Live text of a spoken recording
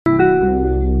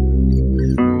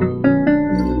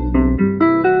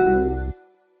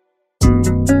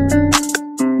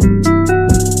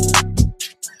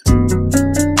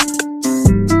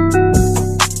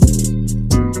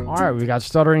got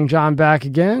Stuttering John back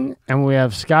again, and we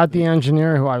have Scott the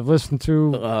engineer, who I've listened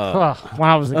to when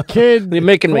I was a kid. You're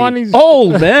making me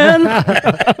old, man.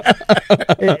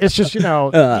 It's just,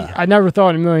 I never thought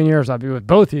in a million years I'd be with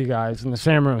both of you guys in the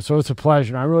same room, so it's a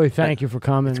pleasure. And I really thank you for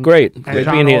coming. It's great. And Great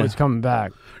John being here. always coming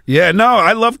back. Yeah, no,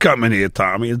 I love coming here,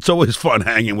 Tommy. It's always fun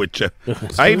hanging with you.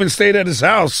 I even stayed at his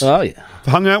house. Oh, yeah.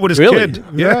 Hung out with his Really? kid.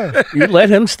 Yeah. You let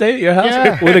him stay at your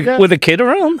house with a kid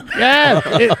around? Yeah.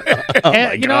 It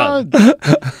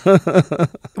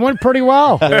went pretty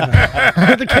well.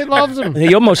 The kid loves him.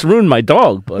 He almost ruined my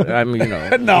dog, but I mean,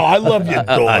 No, I love your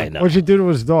dog. I know. What'd you do to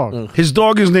his dog? His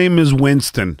dog, his name is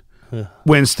Winston.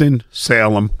 Winston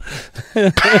Salem.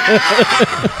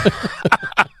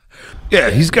 Yeah,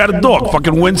 he's got a dog,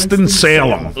 fucking Winston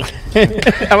Salem.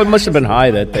 I must have been high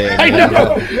that day. I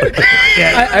know.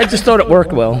 I just thought it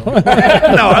worked well.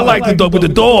 No, I like the dog, but the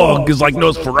dog is like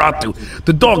Nosferatu.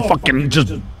 The dog fucking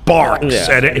just barks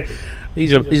at it.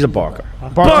 He's a barker.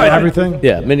 Barks at everything?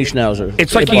 Yeah, mini schnauzer.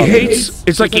 It's like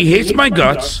he hates my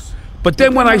guts. But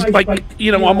then when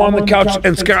I'm on the couch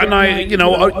and Scott and I,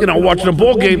 watching a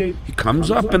ball game, he comes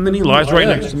up and then he lies right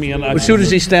next to me. And As soon as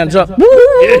he stands up,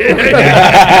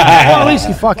 Well, at least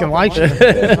he fucking likes you.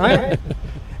 Right?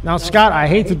 Now, Scott, I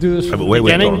hate to do this from the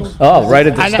beginning. right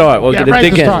at the start. We're gonna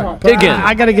dig in. Dig in.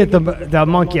 I got to get the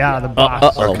monkey out of the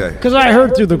box. Okay. Because I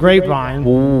heard through the grapevine.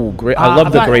 Ooh, great! I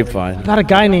love the grapevine. About a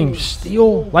guy named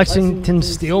Steele, Lexington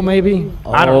Steele, maybe.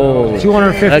 I don't Oh. know.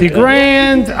 250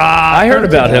 grand. I heard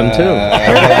about him too.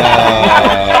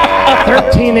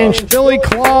 13-inch Philly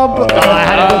club. I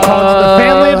had to go talk to the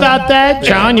family about that.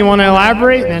 John, you want to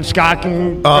elaborate? And then Scott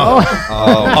can go.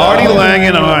 Artie Lang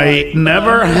and I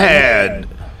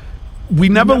we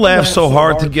never laughed so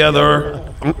hard together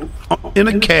in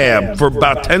a cab for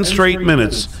about 10 straight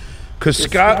minutes. Because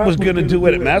Scott was going to do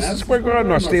it at Madison Square Garden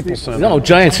or Staples Center. No,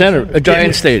 Giant Stadium.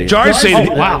 Giant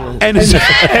Stadium. Oh, wow. And his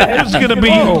head was going to be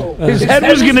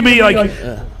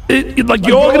like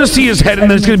you're all going to see his head,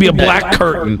 and there's going to be a black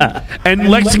curtain, and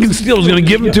Lexington Steele is going to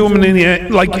give him to him in the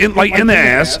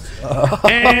ass,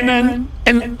 and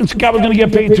Scott was going to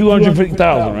get paid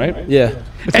 $250,000, right? Yeah.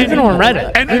 Even on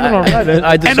Reddit. And Reddit.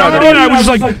 and Artie and I was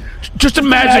like, just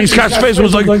imagining Scott's face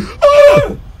was like,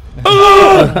 oh.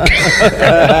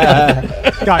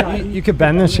 Scott, you could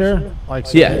bend this here? So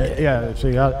yeah, so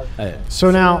you got it. So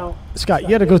now, Scott, you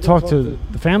had to go talk to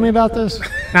the family about this?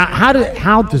 Now, how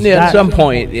does At some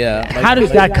point, how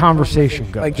does that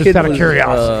conversation go? Just out of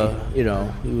curiosity.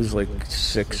 He was like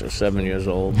 6 or 7 years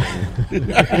old. What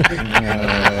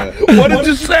did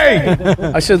you say?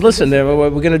 I said, listen, we're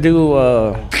going to do...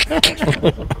 I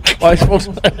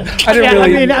didn't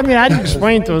really... I had to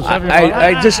explain to us.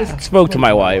 I just spoke to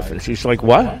my wife, and she's like,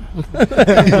 what?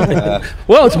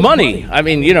 Well, it's money. I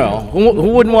mean,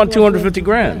 who wouldn't want 250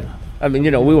 grand? I mean,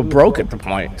 we were broke at the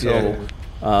point. So,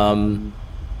 but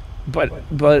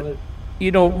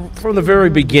from the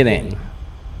very beginning,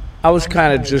 I was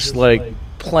kind of just like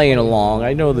playing along.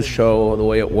 I know the show, the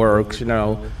way it works.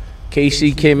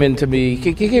 Casey came into me.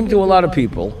 He came to a lot of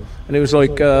people, and he was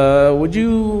like, "Would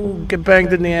you get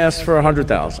banged in the ass for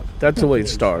 $100,000?" That's the way it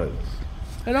started.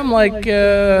 And I'm like,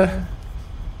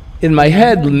 in my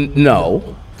head,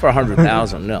 no, for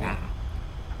 $100,000, no.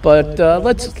 But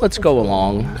let's go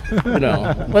along.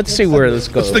 Let's see where this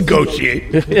goes. Let's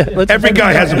negotiate. Every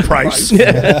guy has a price.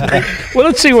 Well,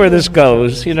 let's see where this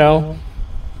goes. I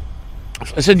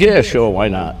said, yeah, sure, why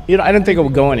not? I didn't think it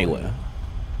would go anywhere.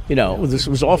 This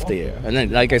was off the air, and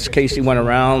then I guess Casey went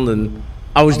around, and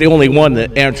I was the only one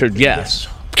that answered yes.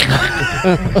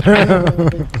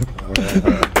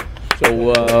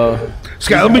 So,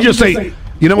 Scott, let me just say,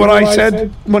 you know what I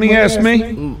said when he asked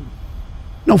me?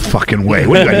 No fucking way.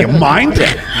 What, you got your mind?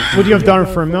 Would you have done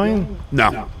it for $1 million?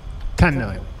 No. 10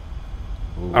 million.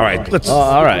 All right, let's.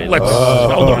 all right. Let's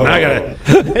hold on. I gotta.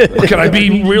 Can I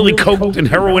be really coked and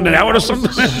heroin and out or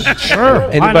something? Sure.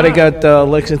 Anybody got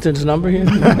Lexington's number here?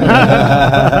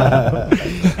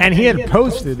 And he had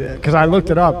posted it because I looked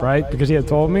it up, right? Because he had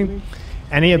told me,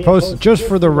 and he had posted, just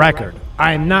for the record,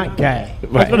 I am not gay.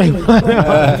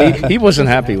 Right. He wasn't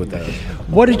happy with that.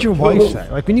 What did your wife say?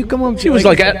 Like when you come home, She was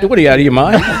like, "What are you out of your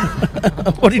mind?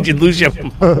 What did you lose your?"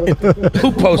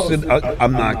 Who posted?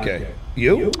 I'm not gay.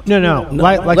 You? No.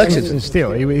 Lexington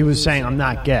Steele. He was saying, I'm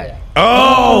not gay.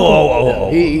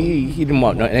 Oh. He didn't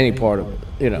want any part of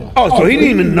it, Oh, so he didn't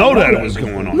even know that it was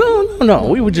going on. No.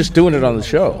 We were just doing it on the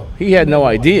show. He had no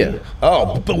idea.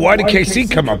 Oh, but why did KC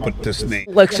come up with this name?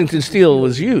 Lexington Steele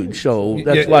was huge, so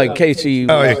that's why Casey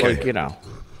was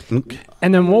Okay.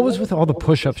 And then what was with all the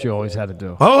push-ups you always had to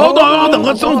do? Oh, hold on.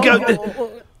 Let's don't get.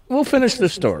 we'll finish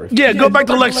this story. Yeah, go back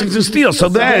to Lexington Steel. So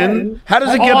then, how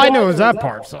does it get? All I know is that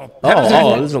part. So.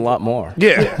 There's a lot more.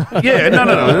 Yeah,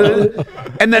 no.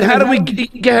 And then how do we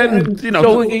get?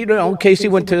 So Casey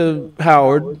went to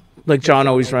Howard. Like John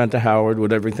always ran to Howard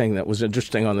with everything that was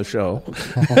interesting on the show.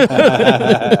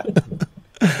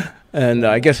 And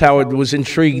I guess Howard was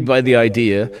intrigued by the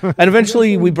idea. And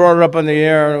eventually we brought it up on the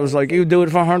air, and it was like, you do it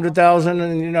for $100,000?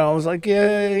 And, I was like,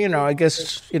 yeah, I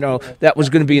guess, that was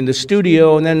going to be in the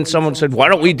studio. And then someone said, why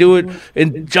don't we do it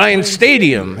in Giant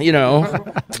Stadium, Oh,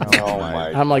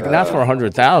 my I'm like, God. not for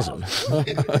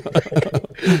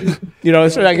 $100,000.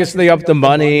 So I guess they upped the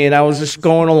money, and I was just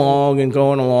going along.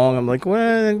 I'm like,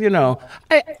 well,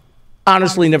 I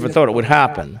honestly never thought it would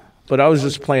happen, but I was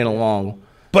just playing along.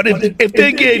 But if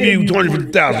they gave you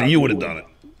 $250,000, you would have done it.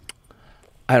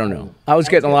 I don't know. I was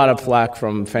getting a lot of flack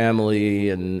from family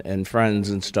and friends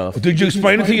and stuff. Did you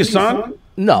explain it to your son?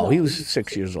 No, he was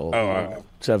 6 years old. Oh, all right.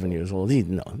 7 years old. He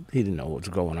didn't know what was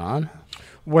going on.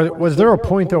 Was there a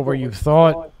point, though, where you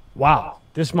thought, wow,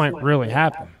 this might really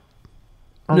happen?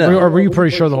 Or, No. or were you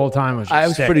pretty sure the whole time it was just I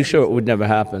was sick? pretty sure it would never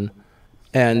happen.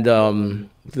 And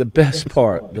the best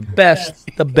part, the best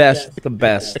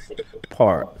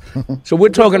part. So we're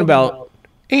talking about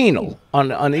anal on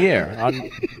the air,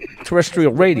 on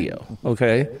terrestrial radio,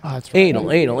 okay? Oh, that's right.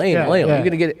 Anal. Yeah.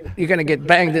 You're gonna get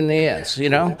banged in the ass, You're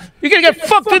gonna get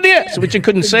fucked in the ass, which you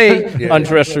couldn't say on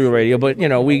terrestrial radio, but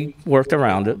we worked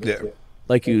around it,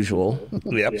 like usual.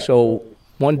 Yep. So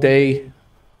one day,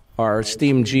 our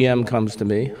esteemed GM comes to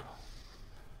me,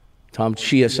 Tom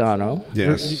Chiasano.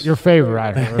 Yes. Your favorite,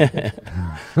 I heard.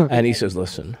 And he says,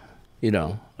 listen,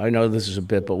 I know this is a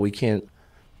bit, but we can't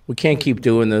keep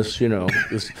doing this,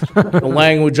 the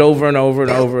language over and over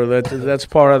and over. That's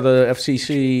part of the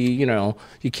FCC,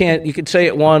 You can say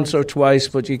it once or twice,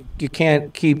 but you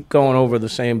can't keep going over the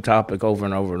same topic over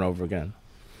and over and over again.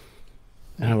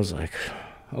 And I was like,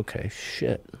 okay,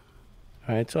 shit.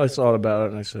 All right, so I thought about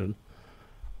it, and I said,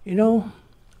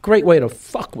 great way to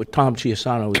fuck with Tom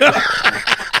Chiasano.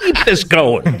 Keep this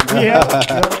going.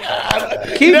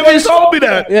 He never told me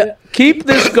that. Yeah, keep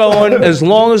this going as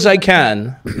long as I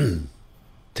can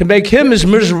to make him as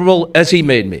miserable as he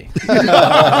made me.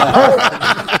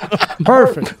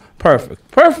 Perfect.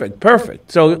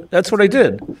 So that's what I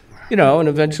did, and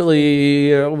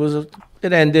eventually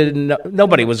it ended, and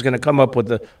nobody was going to come up with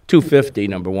the 250,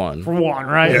 number one. For one,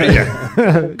 right?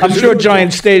 Yeah. I'm sure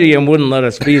Giant Stadium wouldn't let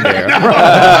us be there.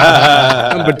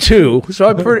 Number two, so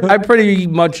I pretty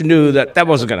much knew that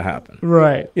wasn't going to happen.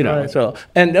 Right. Right. Right. So,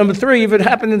 and number three, if it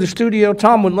happened in the studio,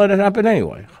 Tom wouldn't let it happen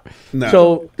anyway. No.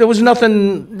 So there was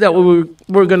nothing that we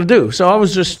were going to do. So I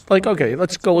was just like, okay,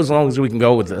 let's go as long as we can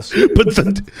go with this. But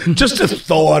just the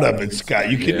thought of it, Scott,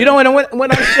 you can. And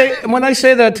when I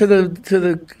say that to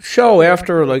the show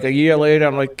after like a year later,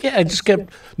 I'm like, yeah, I just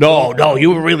kept no,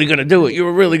 you were really going to do it. You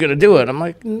were really going to do it. I'm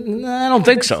like, I don't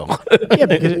think so. Yeah,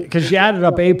 because you added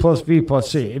up A plus B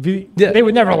plus C. They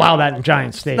would never allow that in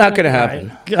Giant Stadium. Not going to happen.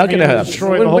 Right? Not going to happen. It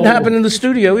wouldn't happen in the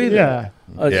studio either. Yeah.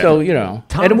 So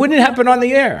and it wouldn't happen on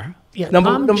the air. Yeah,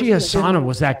 Tom Giasano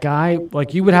was that guy.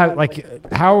 Like you would have, like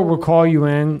Howard would call you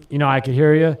in. I could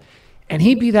hear you, and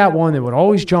he'd be that one that would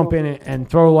always jump in and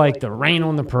throw like the rain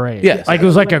on the parade. Yes. Like it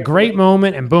was like a great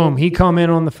moment, and boom, he'd come in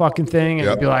on the fucking thing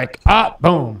and be like,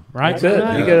 boom, right?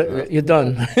 That's it. You're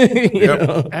done.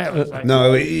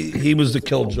 No, he was the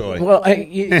killjoy. Well,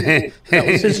 that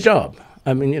was his job.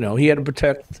 I mean, he had to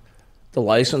protect the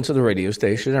license of the radio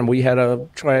station, and we had to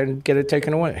try and get it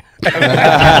taken away.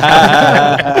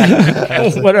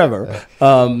 Whatever.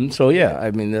 So yeah,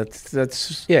 I mean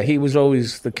that's he was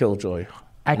always the killjoy.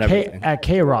 At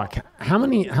K-Rock,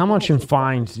 how much in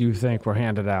fines do you think were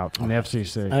handed out from the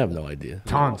FCC? I have no idea.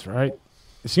 Tons, right?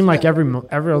 It seemed like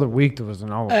every other week there was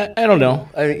an old. I don't know.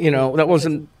 That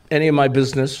wasn't any of my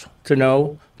business to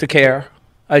know, to care.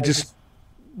 I just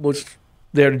was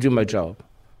there to do my job.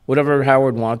 Whatever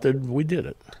Howard wanted, we did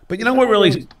it. But you know what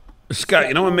really,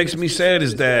 Scott, what makes me sad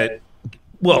is that,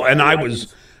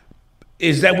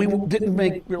 is that we didn't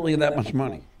make really that much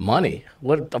money. Money?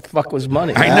 What the fuck was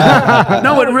money? I know.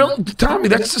 No, it really, Tommy,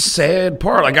 that's the sad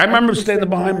part. Like, I remember standing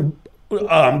behind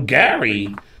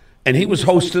Gary, and he was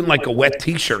hosting like a wet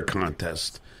T-shirt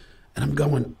contest. And I'm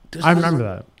going, I remember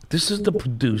that. This is the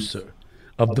producer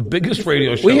of the biggest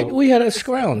radio show. We had a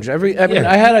scrounge. I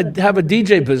had to have a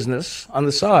DJ business on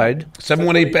the side.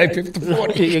 718 bag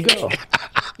 5040. Here you go.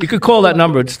 You could call that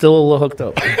number. It's still hooked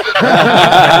up.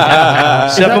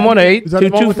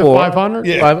 718-224.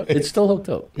 Yeah. It's still hooked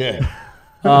up. Yeah.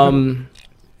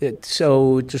 It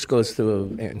just goes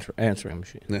through an answering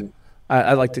machine. Yeah.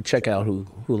 I like to check out who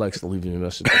likes to leave me a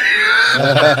message.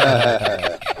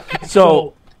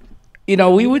 So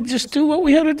we would just do what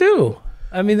we had to do.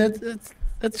 I mean,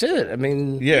 that's it. I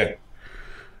mean, Yeah,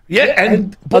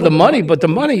 and but the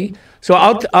money. So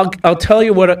I'll tell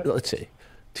you what. Let's see,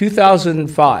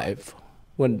 2005,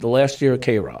 when the last year of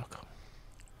K-Rock,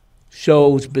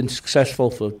 show's been successful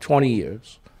for 20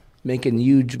 years, making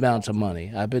huge amounts of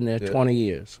money. I've been there 20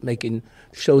 years, making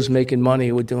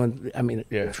money. We're doing,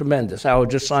 tremendous.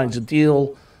 Howard just signs a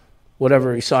deal,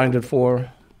 whatever he signed it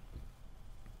for.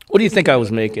 What do you think I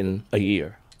was making a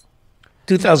year?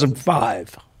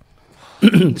 2005.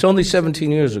 It's only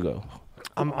 17 years ago.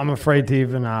 I'm afraid to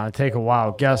even take a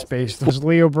wild guess based. Is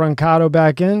Leo Brancato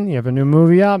back in? You have a new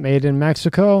movie out, Made in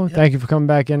Mexico. Yeah. Thank you for coming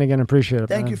back in again. Appreciate it.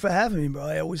 Thank man. you for having me, bro.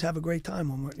 I always have a great time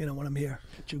when I'm here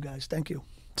with you guys. Thank you.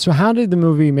 So how did the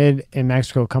movie Made in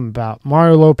Mexico come about?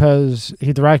 Mario Lopez,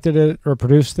 he directed it or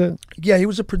produced it? Yeah, he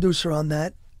was a producer on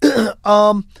that.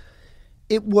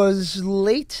 It was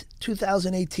late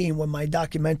 2018 when my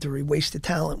documentary, Wasted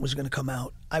Talent, was going to come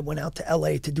out. I went out to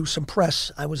L.A. to do some press.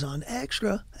 I was on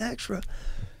Extra.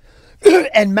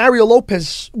 And Mario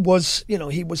Lopez was,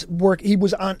 he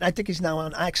was on, I think he's now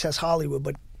on Access Hollywood,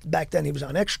 but back then he was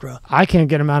on Extra. I can't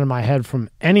get him out of my head from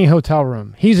any hotel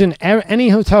room. He's in any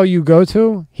hotel you go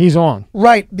to, he's on.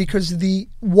 Right, because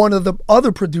one of the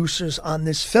other producers on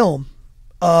this film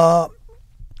owns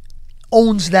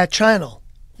that channel,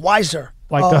 Wiser.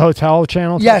 Like the hotel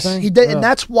channel type Yes, thing? he did, and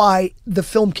that's why the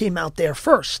film came out there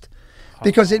first.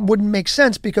 Because it wouldn't make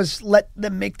sense, because let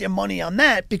them make their money on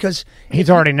that, because... He's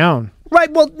already known.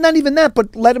 Right, well, not even that,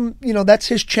 but let him, that's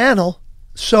his channel.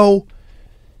 So,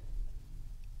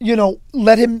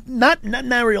 let him, not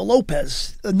Mario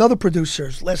Lopez, another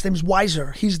producer's last name's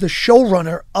Wiser. He's the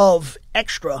showrunner of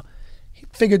Extra. He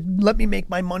figured, let me make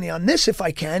my money on this if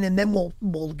I can, and then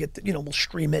we'll get, we'll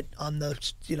stream it on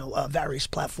the, various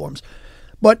platforms.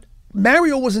 But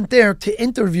Mario wasn't there to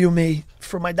interview me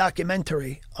for my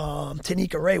documentary.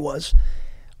 Tanika Ray was,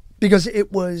 because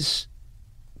it was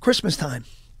Christmas time.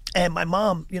 And my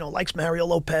mom, likes Mario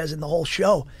Lopez and the whole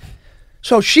show.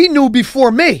 So she knew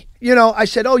before me. I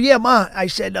said, oh, yeah, Ma. I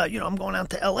said, I'm going out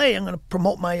to L.A. I'm going to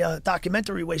promote my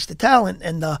documentary, Wasted Talent,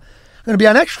 and I'm going to be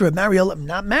on Extra. Mario,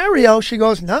 not Mario. She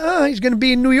goes, nah, he's going to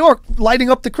be in New York lighting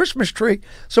up the Christmas tree.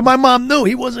 So my mom knew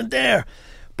he wasn't there.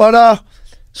 But,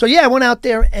 so, yeah, I went out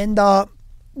there, and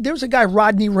there was a guy,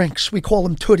 Rodney Rinks. We call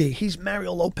him Tootie. He's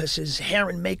Mario Lopez's hair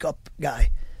and makeup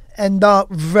guy. And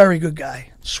very good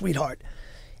guy, sweetheart.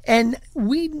 And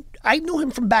I knew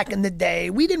him from back in the day.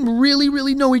 We didn't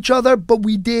really know each other, but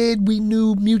we did. We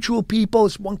knew mutual people.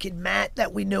 This one kid, Matt,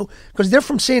 that we knew. Because they're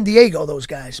from San Diego, those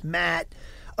guys. Matt,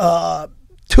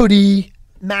 Tootie,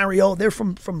 Mario. They're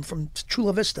from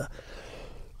Chula Vista.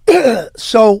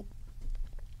 So...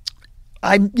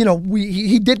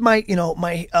 he did my,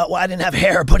 well, I didn't have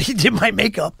hair, but he did my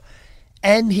makeup.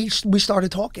 And we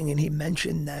started talking, and he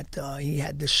mentioned that he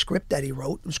had this script that he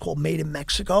wrote. It was called Made in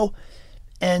Mexico.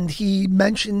 And he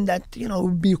mentioned that, it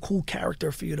would be a cool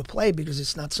character for you to play because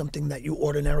it's not something that you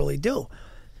ordinarily do.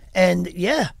 And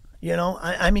yeah,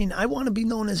 I want to be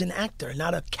known as an actor,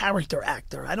 not a character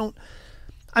actor.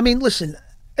 Listen,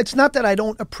 it's not that I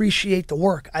don't appreciate the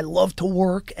work. I love to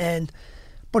work,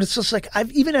 but it's just like,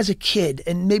 even as a kid,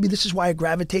 and maybe this is why I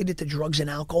gravitated to drugs and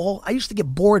alcohol, I used to get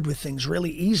bored with things really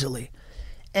easily.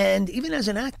 And even as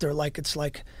an actor,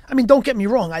 don't get me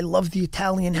wrong, I love the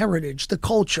Italian heritage, the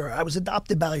culture. I was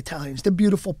adopted by Italians. They're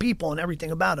beautiful people and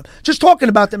everything about them. Just talking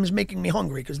about them is making me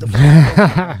hungry because the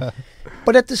food.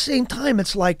 But at the same time,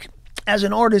 it's like, as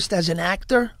an artist, as an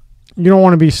actor, you don't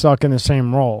want to be stuck in the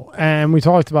same role. And we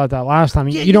talked about that last time.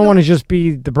 Yeah, you don't want to just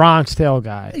be the Bronx Tale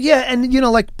guy. Yeah, and,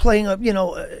 like playing a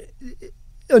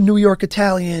New York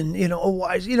Italian, a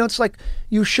wise, it's like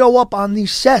you show up on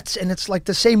these sets and it's like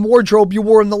the same wardrobe you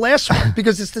wore in the last one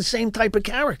because it's the same type of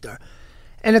character.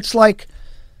 And it's like,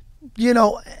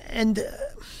 and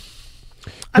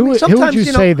who would you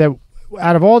say that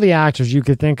out of all the actors you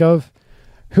could think of,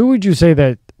 who would you say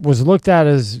that was looked at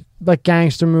as like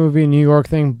gangster movie, New York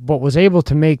thing, but was able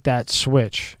to make that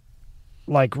switch?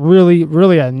 Like really,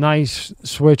 really a nice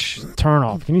switch turn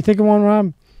off. Can you think of one,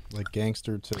 Rob? Like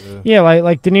gangster to... Yeah,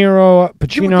 like De Niro,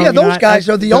 Pacino. Yeah, those guys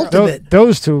are the ultimate.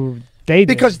 Those two,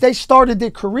 because they started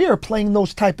their career playing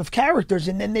those type of characters,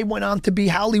 and then they went on to be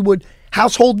Hollywood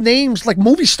household names like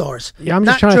movie stars. Yeah, I'm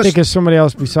just trying to think of somebody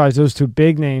else besides those two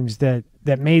big names that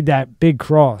made that big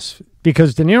cross.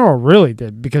 Because De Niro really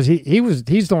did. Because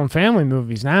he's doing family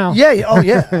movies now. Yeah. Oh,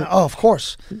 yeah. Oh, of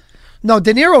course. No,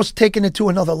 De Niro's taking it to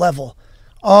another level.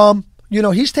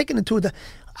 He's taking it to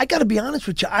I got to be honest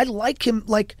with you. I like him.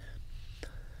 Like,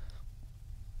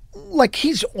 like,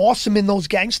 he's awesome in those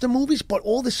gangster movies, but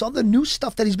all this other new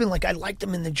stuff that he's been like, I liked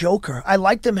him in The Joker. I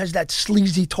liked him as that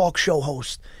sleazy talk show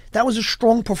host. That was a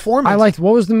strong performance.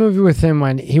 What was the movie with him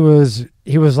when he was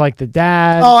like the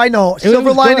dad? Oh, I know.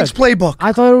 Silver Linings Playbook.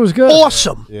 I thought it was good.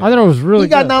 Awesome. Yeah. I thought it was really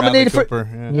good. He got nominated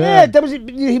for... Yeah, that was...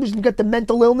 He got the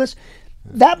mental illness.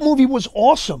 That movie was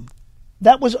awesome.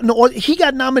 He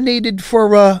got nominated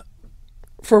for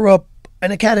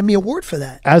an Academy Award for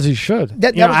that. As he should.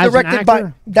 That was directed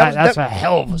by... That's a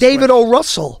hell of a David switch. O.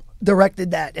 Russell directed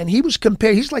that, and he was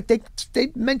compared. He's like, they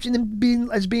mentioned him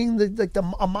being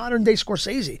a modern day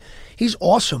Scorsese. He's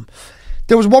awesome.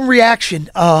 There was one reaction,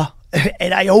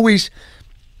 and I always...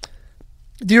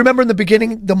 Do you remember in the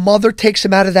beginning, the mother takes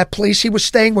him out of that place he was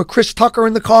staying with Chris Tucker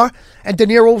in the car, and De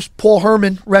Niro's Paul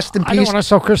Herman, rest in peace. I know when I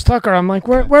saw Chris Tucker, I'm like,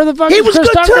 where the fuck he is was Chris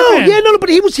good Tucker too. been? Yeah, no, but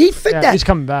he fit that. He's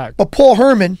coming back. But Paul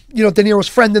Herman, De Niro's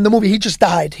friend in the movie, he just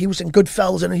died. He was in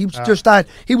Goodfellas, and he just died.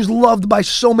 He was loved by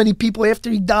so many people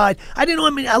after he died. I didn't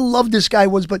know how loved this guy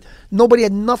was, but nobody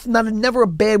had never a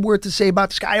bad word to say about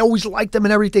this guy. I always liked him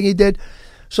and everything he did.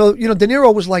 So, De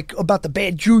Niro was like about the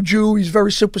bad juju. He's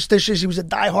very superstitious. He was a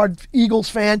diehard Eagles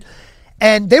fan.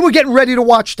 And they were getting ready to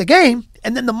watch the game,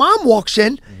 and then the mom walks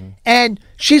in, and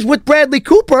she's with Bradley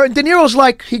Cooper, and De Niro's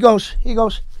like, he goes,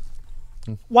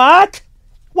 what?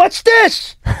 What's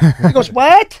this? He goes,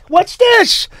 what? What's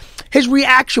this? His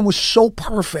reaction was so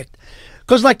perfect.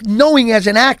 Because, like, knowing as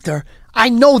an actor, I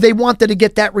know they wanted to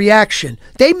get that reaction.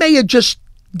 They may have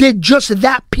did just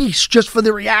that piece just for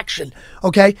the reaction,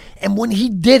 okay? And when he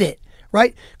did it,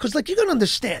 right? Because, like, you got to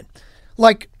understand,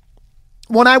 like,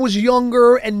 when I was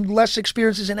younger and less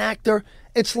experienced as an actor,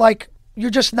 it's like you're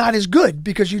just not as good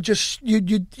because you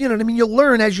know what I mean? You'll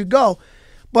learn as you go.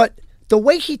 But the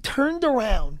way he turned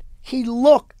around, he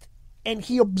looked and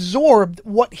he absorbed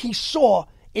what he saw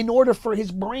in order for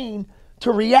his brain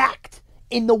to react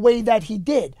in the way that he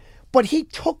did. But he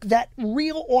took that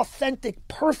real, authentic,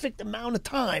 perfect amount of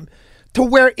time to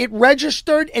where it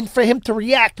registered and for him to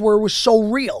react where it was so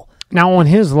real. Now, on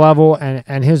his level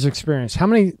and his experience, how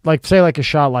many, say a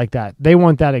shot like that, they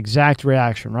want that exact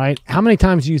reaction, right? How many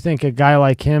times do you think a guy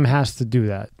like him has to do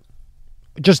that?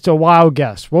 Just a wild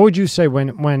guess. What would you say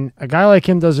when a guy like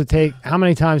him does a take, how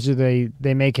many times do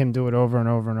they make him do it over and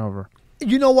over and over?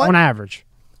 You know what? On average.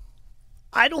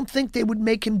 I don't think they would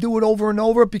make him do it over and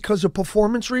over because of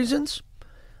performance reasons.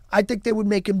 I think they would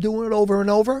make him do it over and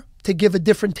over to give a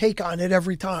different take on it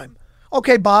every time.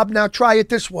 Okay, Bob, now try it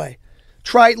this way.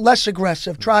 Try it less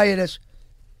aggressive. Try it as,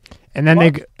 and then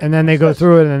they go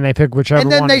through it and then they pick whichever one.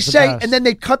 And then they is the say, best. and then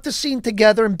they cut the scene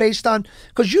together and based on,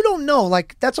 because you don't know,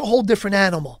 like that's a whole different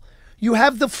animal. You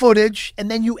have the footage and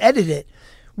then you edit it.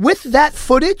 With that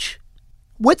footage,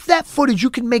 you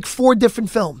can make 4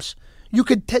 different films. You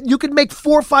could make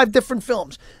 4 or 5 different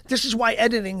films. This is why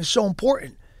editing is so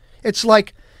important. It's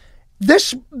like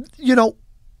this,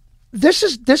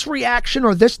 this reaction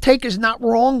or this take is not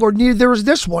wrong, or neither is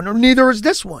this one, or neither is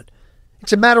this one.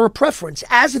 It's a matter of preference.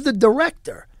 As the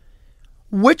director,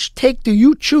 which take do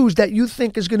you choose that you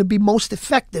think is going to be most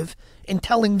effective in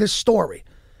telling this story?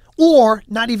 Or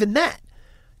not even that.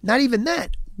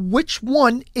 Which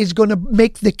one is going to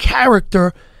make the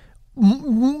character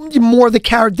more the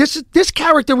character? This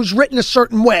character was written a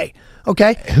certain way.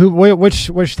 Okay.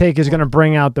 Which take is going to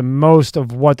bring out the most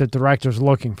of what the director's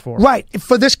looking for? Right.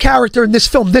 For this character in this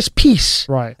film, this piece.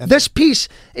 Right. This piece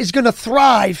is going to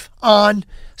thrive on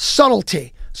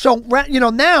subtlety. So,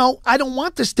 now I don't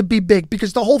want this to be big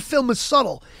because the whole film is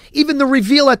subtle. Even the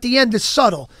reveal at the end is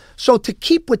subtle. So to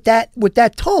keep with that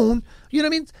tone, you know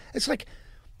what I mean? It's like,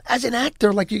 as an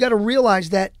actor, like you got to realize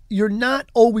that you're not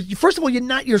always, first of all, you're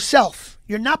not yourself.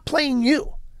 You're not playing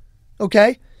you.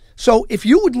 Okay? So if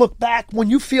you would look back when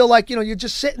you feel like, you're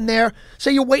just sitting there,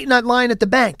 say you're waiting on line at the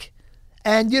bank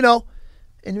and, and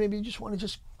maybe you just want to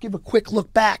just give a quick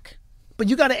look back. But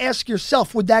you got to ask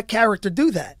yourself, would that character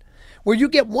do that? Where you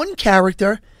get one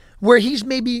character where he's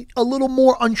maybe a little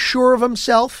more unsure of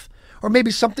himself, or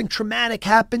maybe something traumatic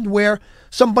happened where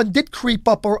someone did creep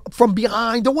up or from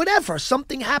behind or whatever.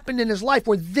 Something happened in his life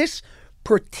where this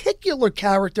particular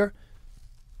character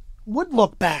would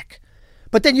look back.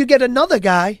 But then you get another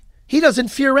guy, he doesn't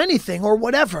fear anything or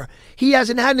whatever. He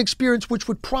hasn't had an experience which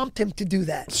would prompt him to do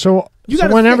that. So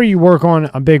whenever you work on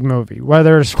a big movie,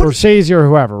 whether it's Scorsese or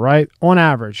whoever, right, on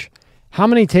average, how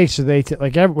many takes do they take?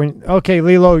 Like, okay,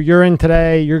 Lilo, you're in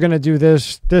today, you're going to do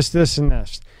this, and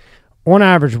this. On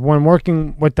average, when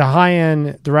working with the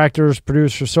high-end directors,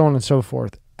 producers, so on and so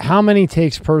forth, how many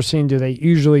takes per scene do they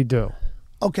usually do?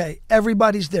 Okay,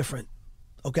 everybody's different,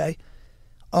 okay?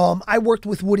 I worked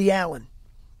with Woody Allen,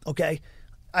 okay?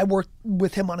 I worked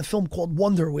with him on a film called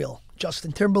Wonder Wheel.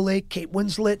 Justin Timberlake, Kate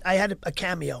Winslet. I had a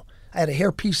cameo. I had a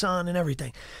hairpiece on and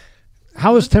everything.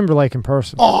 How was Timberlake in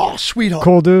person? Oh, sweetheart.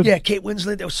 Cool dude? Yeah, Kate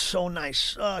Winslet, that was so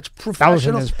nice. It's professional. That was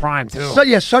in his prime, too. So,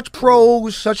 yeah, such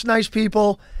pros, such nice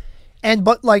people.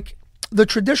 But like the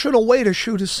traditional way to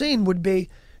shoot a scene would be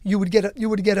you would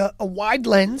get a wide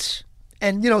lens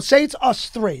and, say it's us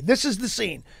three. This is the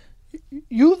scene.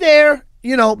 You there,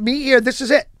 me here, this is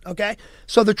it, okay?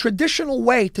 So the traditional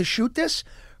way to shoot this,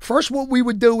 first what we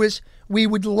would do is we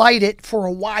would light it for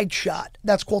a wide shot.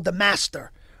 That's called the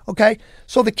master. Okay,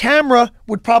 so the camera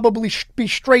would probably be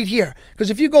straight here, because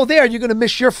if you go there, you're going to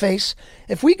miss your face.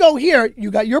 If we go here,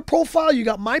 you got your profile, you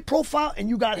got my profile, and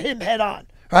you got him head on,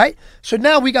 right? So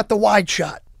now we got the wide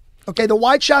shot. Okay, the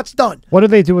wide shot's done. What do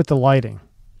they do with the lighting?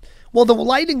 Well, the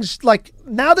lighting's like,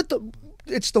 now that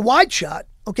it's the wide shot,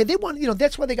 okay, they want,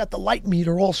 that's why they got the light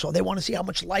meter also. They want to see how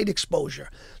much light exposure.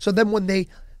 So then when they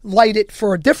light it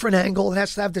for a different angle, it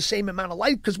has to have the same amount of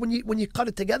light, because when you cut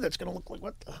it together, it's going to look like,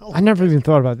 what the hell? I never even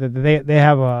thought about that. They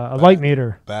have a light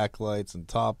meter. Backlights and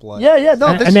top lights. Yeah, no.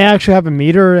 And they actually have a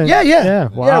meter. And, yeah.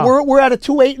 Wow. Yeah, we're at a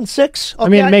 2, 8, and 6. Okay? I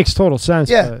mean, it makes total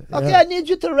sense. Yeah. But, okay, I need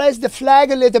you to raise the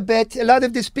flag a little bit. A lot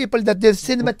of these people that did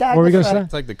cinematography. What were we going to say?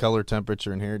 It's like the color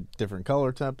temperature in here, different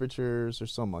color temperatures.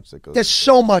 There's so much that goes. There's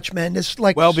so much, man. There's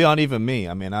like well beyond even me.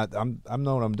 I mean, I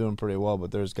know what I'm doing pretty well, but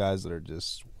there's guys that are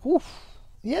just. Oof.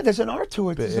 Yeah, there's an art to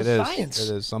it. There's a science.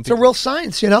 It is. It's a real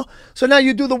science, So now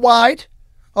you do the wide,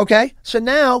 okay? So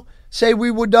now, say we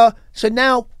would, so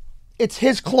now it's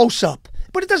his close-up.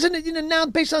 But it doesn't, now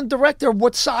based on the director,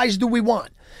 what size do we want?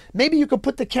 Maybe you could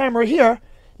put the camera here.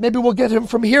 Maybe we'll get him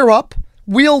from here up.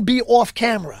 We'll be off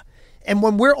camera. And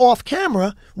when we're off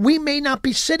camera, we may not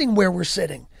be sitting where we're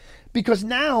sitting. Because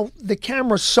now the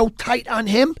camera's so tight on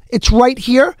him, it's right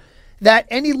here, that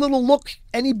any little look,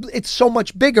 it's so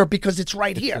much bigger because it's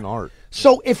right here. It's an art.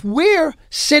 So if we're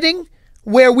sitting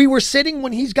where we were sitting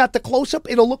when he's got the close-up,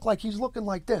 it'll look like he's looking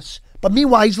like this. But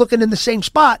meanwhile, he's looking in the same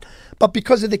spot. But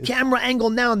because of the camera angle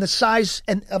now and the size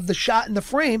of the shot and the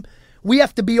frame, we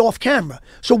have to be off camera.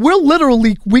 So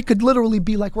we could literally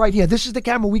be like right here. This is the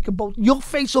camera. We could both, your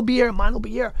face will be here and mine will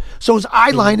be here. So his eye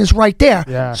line is right there.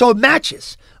 Yeah. So it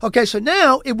matches. Okay, so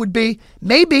now it would be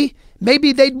maybe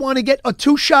they'd want to get a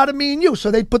 2-shot of me and you.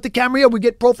 So they'd put the camera here, we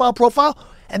get profile,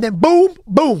 and then boom,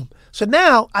 boom. So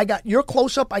now I got your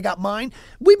close-up, I got mine.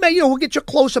 We may, we'll get your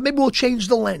close-up. Maybe we'll change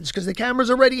the lens because the camera's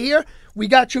already here. We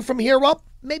got you from here up.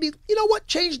 Maybe,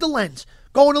 change the lens.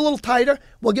 Going a little tighter.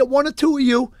 We'll get 1 or 2 of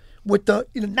you with the,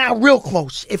 now real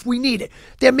close if we need it.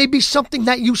 There may be something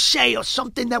that you say or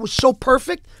something that was so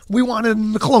perfect, we want it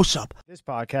in the close-up. This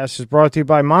podcast is brought to you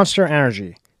by Monster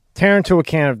Energy. Tear into a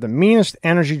can of the meanest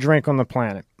energy drink on the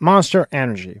planet, Monster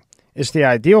Energy. It's the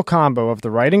ideal combo of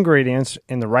the right ingredients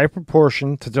in the right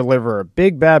proportion to deliver a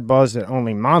big bad buzz that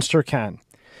only Monster can.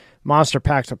 Monster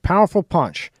packs a powerful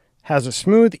punch, has a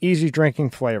smooth, easy drinking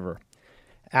flavor.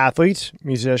 Athletes,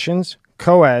 musicians,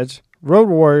 co-eds, road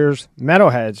warriors,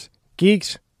 metalheads,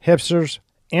 geeks, hipsters,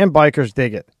 and bikers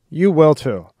dig it. You will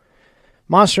too.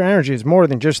 Monster Energy is more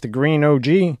than just the green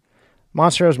OG.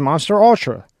 Monster has Monster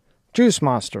Ultra, Juice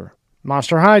Monster,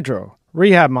 Monster Hydro,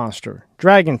 Rehab Monster,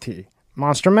 Dragon Tea,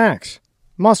 Monster Max,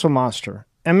 Muscle Monster,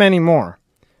 and many more.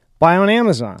 Buy on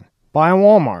Amazon, buy on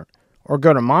Walmart, or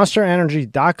go to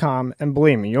monsterenergy.com and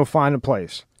believe me, you'll find a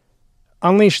place.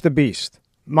 Unleash the beast.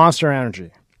 Monster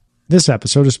Energy. This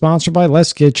episode is sponsored by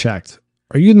Let's Get Checked.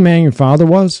 Are you the man your father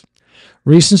was?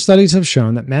 Recent studies have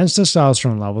shown that men's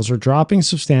testosterone levels are dropping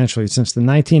substantially since the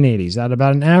 1980s at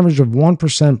about an average of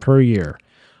 1% per year.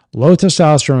 Low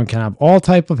testosterone can have all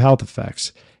types of health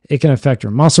effects. It can affect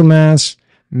your muscle mass,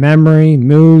 memory,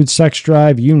 mood, sex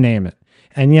drive, you name it.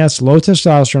 And yes, low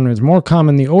testosterone is more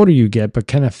common the older you get, but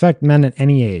can affect men at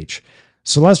any age.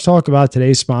 So let's talk about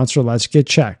today's sponsor, Let's Get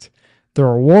Checked. They're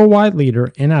a worldwide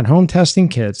leader in at-home testing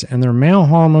kits, and their male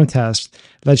hormone test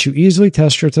lets you easily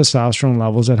test your testosterone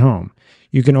levels at home.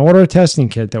 You can order a testing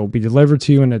kit that will be delivered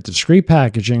to you in a discreet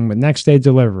packaging with next-day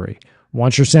delivery.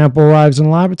 Once your sample arrives in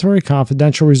the laboratory,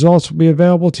 confidential results will be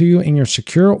available to you in your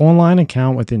secure online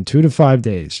account within 2 to 5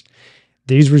 days.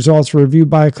 These results are reviewed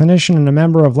by a clinician, and a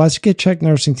member of Let's Get Checked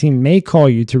nursing team may call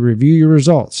you to review your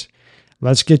results.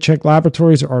 Let's Get Checked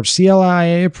laboratories are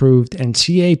CLIA approved and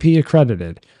CAP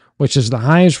accredited, which is the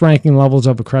highest ranking levels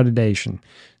of accreditation.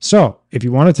 So, if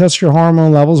you want to test your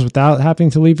hormone levels without having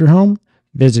to leave your home,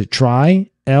 visit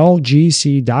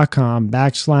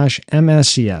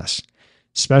trylgc.com/MSCS.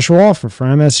 Special offer for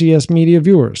MSCS media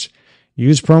viewers.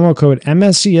 Use promo code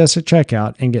MSCS at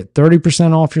checkout and get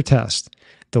 30% off your test.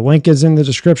 The link is in the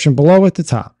description below at the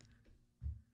top.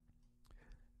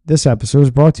 This episode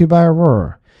is brought to you by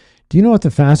Aurora. Do you know what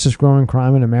the fastest growing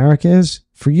crime in America is?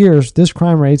 For years, this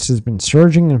crime rate has been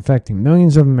surging and affecting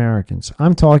millions of Americans.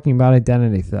 I'm talking about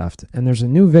identity theft, and there's a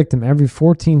new victim every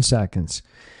 14 seconds.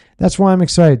 That's why I'm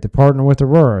excited to partner with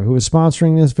Aurora, who is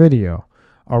sponsoring this video.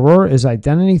 Aurora is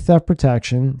identity theft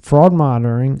protection, fraud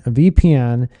monitoring, a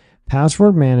VPN,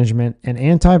 password management, and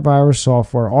antivirus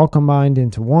software all combined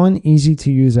into one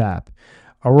easy-to-use app.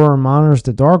 Aurora monitors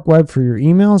the dark web for your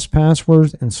emails,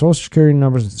 passwords, and social security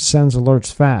numbers and sends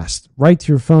alerts fast, right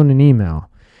to your phone and email.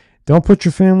 Don't put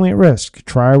your family at risk.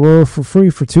 Try Aurora for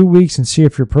free for 2 weeks and see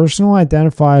if your personal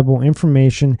identifiable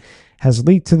information has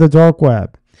leaked to the dark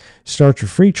web. Start your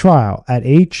free trial at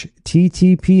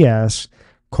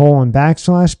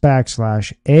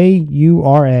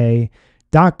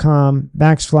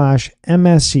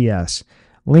https://aura.com/MSCS.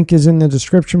 Link is in the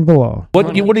description below.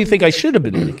 What do you think I should have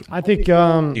been making? I think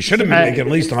you should have been making at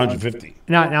least 150.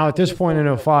 Now at this point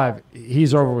in 05,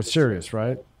 he's over with Sirius,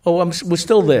 right? Oh, we're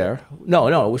still there.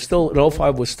 No, we're still at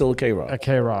 05. We're still at K-Rock. At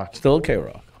K-Rock. Still at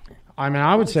K-Rock. I mean,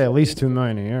 I would say at least $2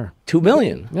 million a year. $2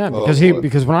 million. Yeah,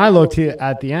 because when I looked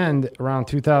at the end around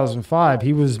 2005,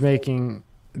 he was making,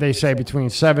 they say, between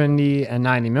 70 and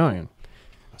 90 million.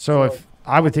 So if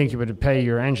I would think you would pay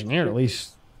your engineer at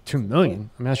least $2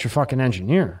 million. I mean, that's your fucking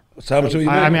engineer. So how much are you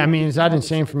I mean, is that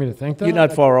insane for me to think that? You're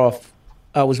not far off.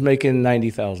 I was making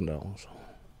 $90,000.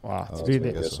 Wow. I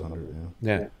guess 100,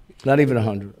 Yeah. Not even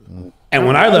 100. And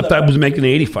when I left, I was making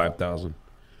 85,000.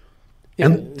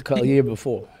 Yeah, a year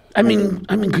before. I mean,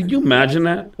 could you imagine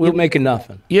that? We were making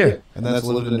nothing. Yeah. And that's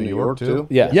living in New York too.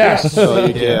 Yeah. Yes. So,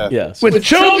 yeah. Yes. With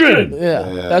children.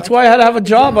 Yeah. That's why I had to have a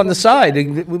job on the side.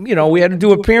 You know, we had to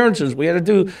do appearances. We had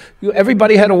to do.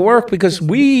 Everybody had to work because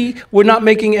we were not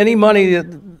making any money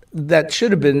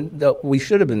that we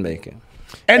should have been making.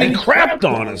 And he crapped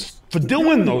on us for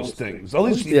doing those things. At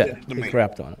least he did to he me.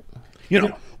 crapped on it. You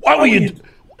know, why were you?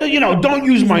 Don't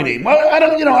use my name. I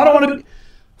don't want to.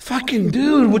 Fucking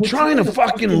dude, we're trying to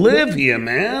fucking live here,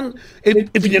 man.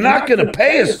 If you're not going to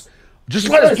pay us, just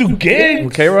let us do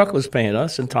gigs. K-Rock was paying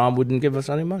us, and Tom wouldn't give us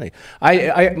any money.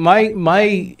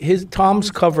 Tom's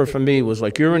cover for me was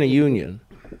like, "You're in a union."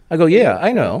 I go, "Yeah,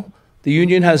 I know. The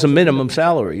union has a minimum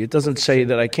salary. It doesn't say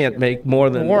that I can't make more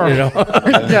than More.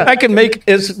 I can make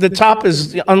the top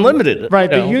is unlimited. Right.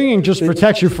 The union just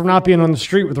protects you from not being on the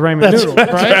street with ramen noodles,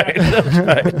 right?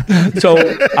 That's right. So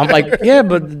I'm like, yeah,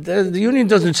 but the union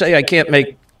doesn't say I can't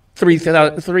make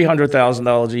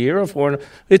 $300,000 a year or $400,000.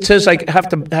 It says I have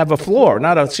to have a floor,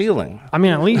 not a ceiling. I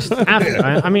mean, at least after.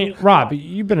 I mean, Rob,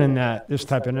 you've been in this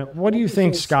type of. What do you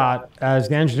think, Scott, as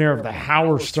the engineer of the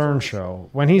Howard Stern show,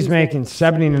 when he's making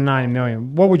 70 to 90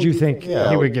 million? What would you think he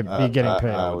would be getting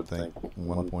paid? I would think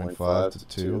 1.5 to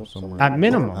 2 somewhere. At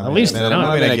minimum, at least.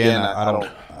 I mean, again, I don't.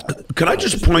 Could I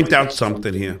just point out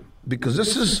something here? Because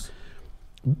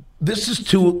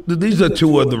these are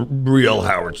two of the real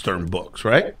Howard Stern books,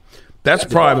 right? That's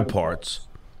Private Parts,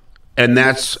 and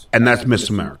that's Miss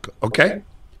America. Okay.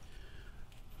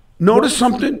 Notice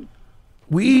something.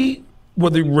 We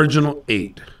were the original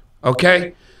 8.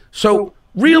 Okay. So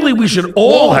really, we should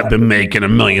all have been making $1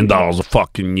 million a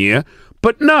fucking year,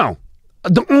 but no.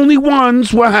 The only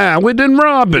ones were Howard and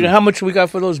Robin. You know how much we got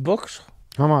for those books?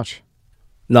 How much?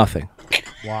 Nothing.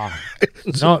 Wow.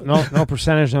 No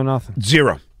percentage, no nothing.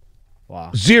 Zero.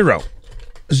 Wow. Zero.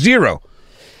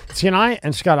 See,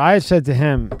 and Scott, I had said to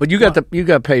him, but you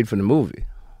got paid for the movie.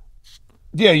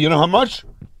 Yeah, you know how much?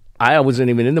 I wasn't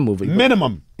even in the movie.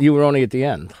 Minimum. You were only at the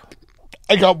end.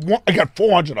 I got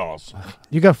 $400.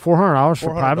 You got $400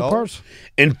 for Private Parts?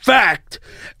 In fact,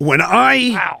 when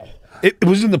it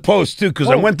was in the Post too, because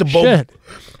I went to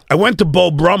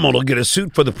Bo Brummel to get a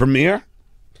suit for the premiere,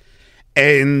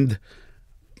 and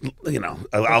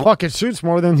fucking suits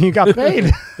more than you got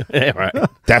paid. Yeah, right.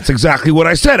 That's exactly what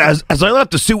I said. As I left,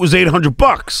 the suit was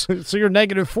 $800. So you're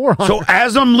negative 400. So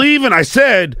as I'm leaving, I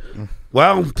said,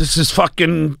 "Well, this is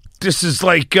costing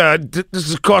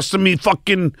me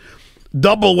fucking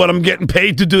double what I'm getting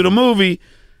paid to do the movie."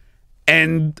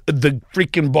 And the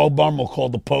freaking Bo Brummel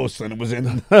called the Post, and it was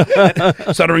in.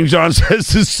 Stuttering John says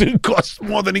the suit costs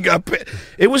more than he got paid.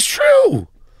 It was true.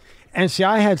 And see,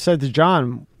 I had said to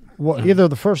John, either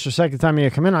the first or second time he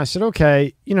had come in, I said,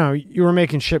 okay, you were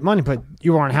making shit money, but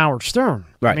you were on Howard Stern.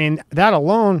 Right. I mean, that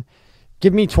alone,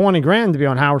 give me $20,000 to be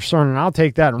on Howard Stern, and I'll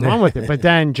take that and run with it. But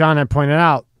then John had pointed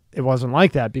out it wasn't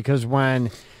like that, because when,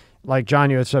 like John,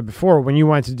 you had said before, when you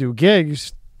went to do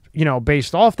gigs,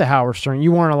 based off the Howard Stern,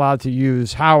 you weren't allowed to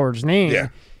use Howard's name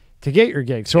to get your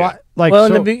gigs. So in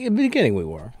the beginning we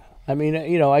were. I mean,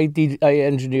 I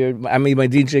engineered. I mean, my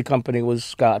DJ company was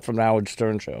Scott from the Howard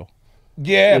Stern show.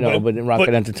 Yeah, but in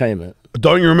Rocket Entertainment.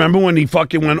 Don't you remember when he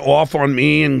fucking went off on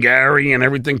me and Gary and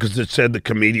everything because it said the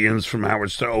comedians from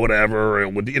Howard Stern or whatever,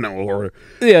 or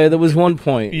yeah, there was one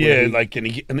point. Yeah,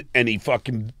 and he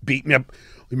fucking beat me up.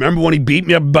 Remember when he beat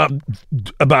me up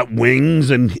about wings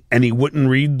and he wouldn't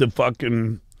read the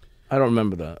fucking. I don't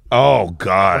remember that. Oh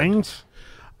God. Wings?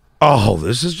 Oh,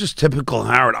 this is just typical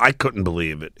Howard. I couldn't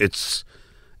believe it. It's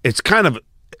kind of.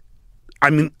 I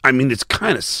mean, it's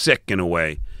kind of sick in a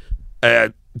way.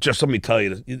 Just let me tell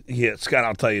you this. Yeah, Scott,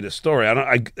 I'll tell you this story.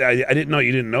 I didn't know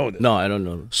you didn't know this. No, I don't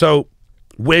know. So,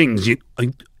 Wings, it was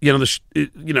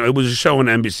a show on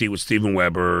NBC with Steven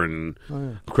Weber and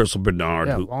Crystal Bernard.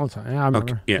 Yeah, long time. Yeah, I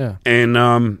remember. Okay, yeah. And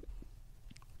I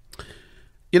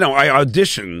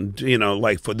auditioned,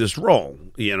 like for this role,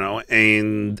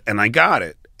 and I got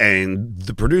it. And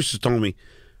the producers told me,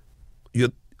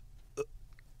 your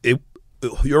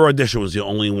audition was the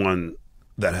only one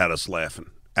that had us laughing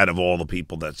out of all the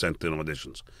people that sent in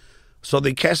auditions. So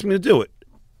they cast me to do it.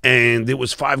 And it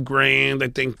was $5,000, I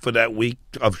think, for that week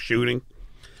of shooting.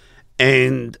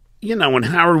 And, when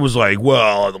Howard was like,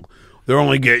 well, they're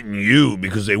only getting you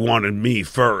because they wanted me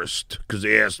first, because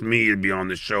they asked me to be on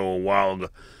the show a while ago.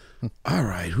 All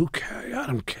right, who cares? I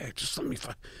don't care. Just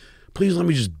please let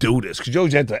me just do this. Because you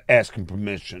always had to ask him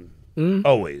permission.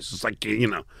 Always. It's like,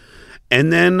 And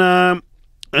then, and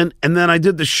then I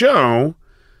did the show.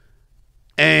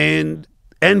 And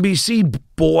NBC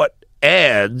bought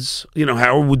ads,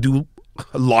 Howard would do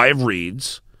live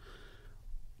reads,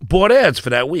 bought ads for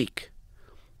that week.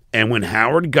 And when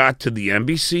Howard got to the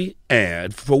NBC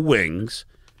ad for Wings,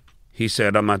 he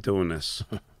said, I'm not doing this.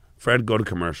 Fred, go to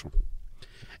commercial.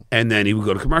 And then he would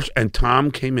go to commercial. And Tom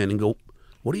came in and go,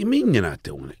 what do you mean you're not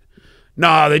doing it?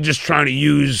 No, they're just trying to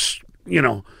use,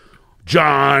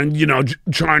 John,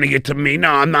 trying to get to me. No,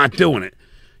 I'm not doing it.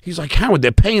 He's like, Howard,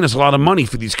 they're paying us a lot of money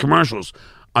for these commercials.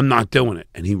 I'm not doing it.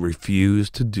 And he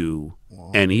refused to do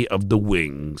any of the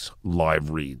Wings live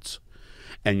reads.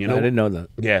 And I didn't know that.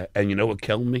 Yeah, and you know what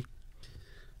killed me?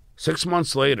 6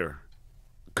 months later,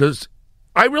 because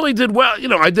I really did well.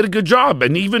 I did a good job.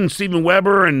 And even Steven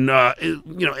Weber and,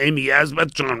 Amy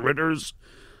Asbeth, John Ritters,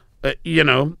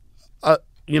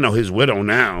 his widow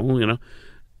now,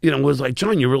 was like,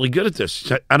 John, you're really good at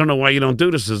this. I don't know why you don't do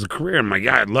this as a career. I'm like,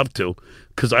 yeah, I'd love to.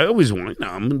 Because I always want,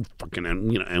 I'm a fucking,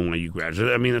 NYU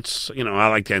graduate. I mean, it's, I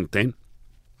like to entertain.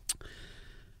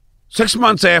 6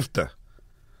 months after,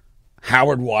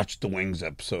 Howard watched the Wings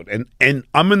episode. And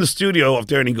I'm in the studio up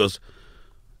there, and he goes,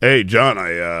 hey, John,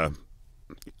 I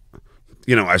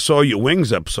saw your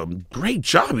Wings episode. Great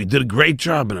job. You did a great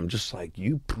job. And I'm just like,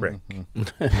 you prick.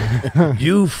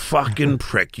 You fucking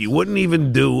prick. You wouldn't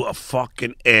even do a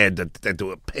fucking ad that they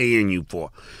were paying you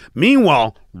for.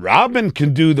 Meanwhile, Robin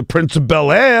can do the Prince of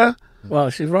Bel-Air.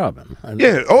 Well, she's Robin.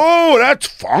 Yeah. Oh, that's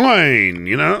fine,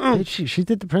 Did she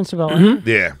did the Prince of Bel-Air? Mm-hmm.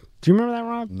 Yeah. Do you remember that,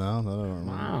 Rob? No, I don't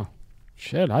remember. Wow.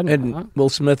 Shit, I didn't know. And Will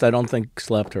Smith, I don't think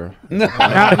slapped her. No.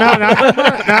 I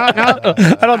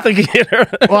don't think he hit her.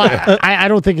 Well, I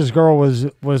don't think his girl was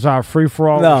free for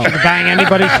all. No. She could bang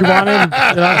anybody she wanted.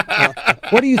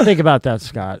 What do you think about that,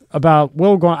 Scott? About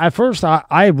Will going? At first,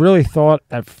 I really thought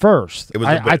I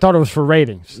thought it was for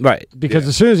ratings, right? Because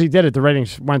as soon as he did it, the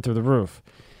ratings went through the roof.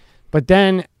 But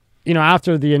then,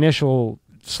 after the initial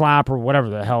slap or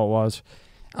whatever the hell it was,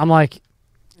 I'm like,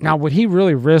 now would he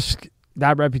really risk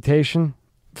that reputation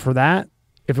for that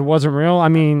if it wasn't real? I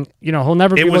mean, he'll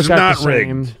never be looked at the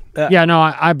same. Yeah, no,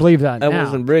 I believe that. That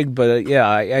wasn't rigged, but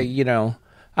I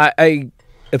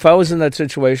if I was in that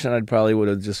situation, I'd probably would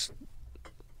have just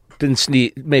been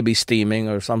maybe steaming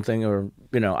or something, or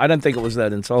I didn't think it was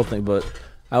that insulting, but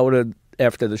I would have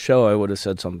after the show I would have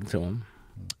said something to him.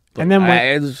 But and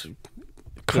then it's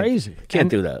crazy, can't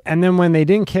do that. And then when they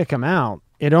didn't kick him out,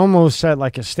 it almost set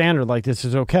like a standard, like this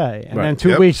is okay. And then 2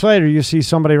 Yep. weeks later, you see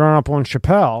somebody run up on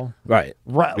Chappelle. Right.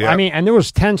 Yep. Yep. I mean, and there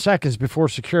was 10 seconds before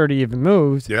security even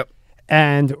moved. Yep.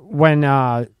 And when,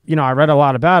 I read a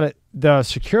lot about it, the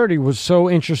security was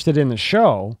so interested in the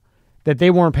show that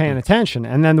they weren't paying attention.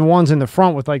 And then the ones in the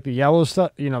front with like the yellow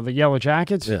stuff, the yellow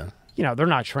jackets, they're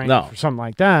not trained for something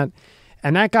like that.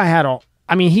 And that guy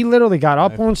he literally got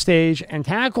up on stage and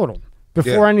tackled him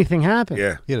before anything happened.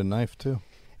 Yeah. He had a knife, too.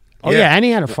 Oh, yeah, and he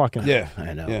had a fucking... Yeah,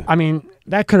 I know. Yeah. I mean,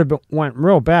 that could have went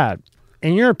real bad.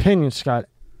 In your opinion, Scott,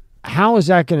 how is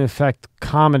that going to affect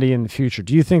comedy in the future?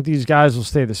 Do you think these guys will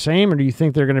stay the same, or do you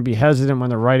think they're going to be hesitant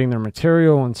when they're writing their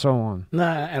material and so on?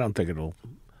 Nah, I don't think it'll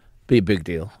be a big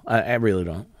deal. I really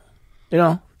don't.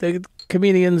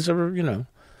 Comedians are,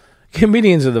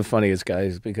 comedians are the funniest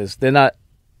guys because they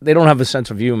don't have a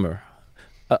sense of humor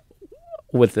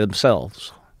with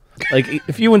themselves. Like,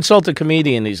 if you insult a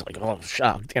comedian, he's like, oh,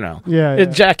 shocked, Yeah.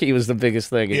 Jackie was the biggest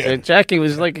thing. Yeah. Jackie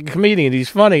was like a comedian. He's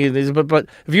funny. But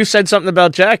if you said something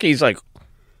about Jackie, he's like,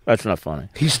 that's not funny.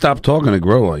 He stopped talking to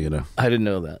Grillo, I didn't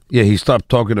know that. Yeah, he stopped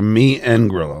talking to me and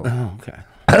Grillo. Oh, okay.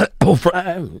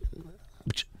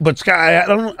 But Scott,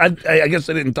 I guess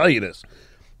I didn't tell you this.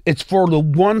 It's for the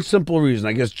one simple reason.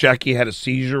 I guess Jackie had a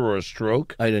seizure or a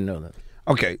stroke. I didn't know that.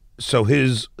 Okay, so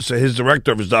his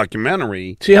director of his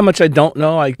documentary. See how much I don't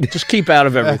know? I just keep out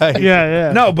of everything.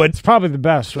 Yeah. No, but It's probably the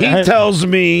best, right? he tells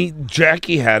me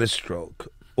Jackie had a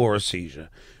stroke or a seizure.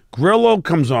 Grillo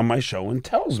comes on my show and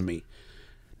tells me.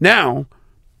 Now,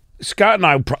 Scott and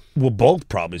I will both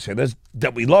probably say this,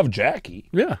 that we love Jackie.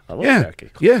 Yeah, I love Jackie.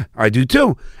 Yeah, I do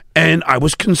too. And I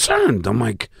was concerned. I'm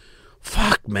like,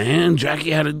 fuck, man,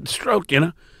 Jackie had a stroke,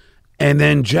 And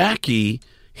then Jackie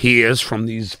hears from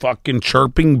these fucking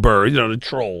chirping birds, the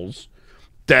trolls,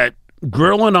 that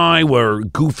Grill and I were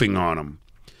goofing on him.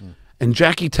 And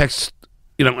Jackie texts,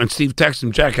 and Steve texts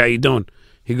him, Jack, how you doing?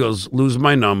 He goes, lose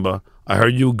my number. I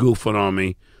heard you goofing on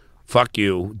me. Fuck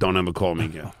you. Don't ever call me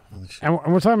again. And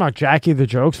we're talking about Jackie the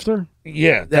jokester?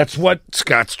 Yeah, that's what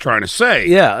Scott's trying to say.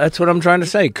 Yeah, that's what I'm trying to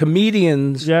say.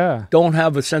 Comedians Yeah. don't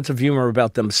have a sense of humor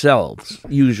about themselves,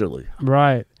 usually.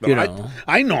 Right.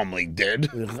 I normally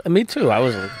did. Me too.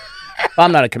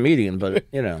 I'm not a comedian, but,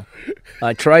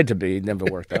 I tried to be. It never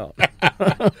worked out.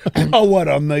 Oh, what,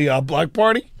 on the Black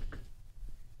Party?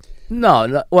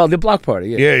 No, well, the block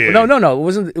party, yeah. Yeah. No, it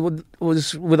wasn't. It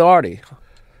was with Artie.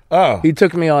 Oh. He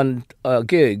took me on a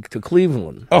gig to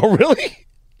Cleveland. Oh, really?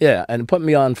 Yeah, and put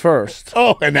me on first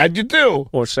Oh, and how'd you do?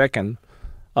 or second.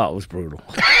 Oh, it was brutal.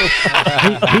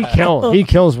 He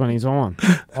kills when he's on.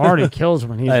 Artie kills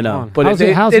when he's I know, on. but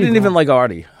they didn't even like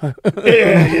Artie.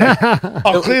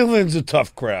 Oh, Cleveland's a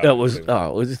tough crowd. It was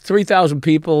 3,000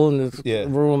 people in this Yeah.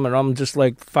 room, and I'm just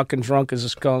like fucking drunk as a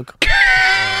skunk.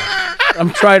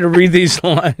 I'm trying to read these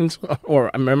lines, or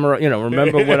remember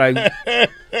what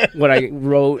I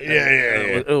wrote.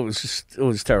 Yeah. It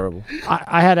was terrible.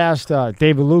 I had asked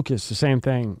David Lucas the same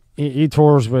thing. He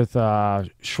tours with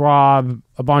Schwab,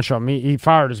 a bunch of them. He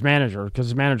fired his manager because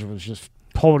his manager was just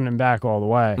holding him back all the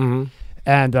way. Mm-hmm.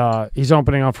 And he's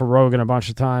opening up for Rogan a bunch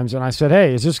of times. And I said,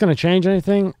 hey, is this going to change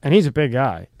anything? And he's a big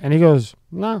guy. And he goes,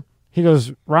 no. He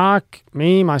goes, Rock,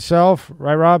 me, myself,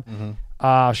 right, Rob? Mm-hmm.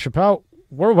 Chappelle,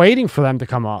 we're waiting for them to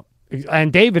come up.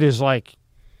 And David is like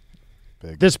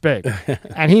this big.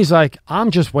 And he's like,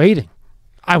 I'm just waiting.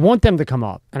 I want them to come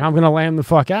up, and I'm going to lay them the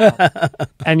fuck out.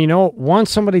 And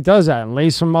once somebody does that and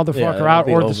lays some motherfucker out,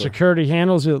 or the security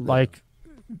handles it like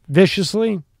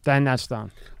viciously, then that's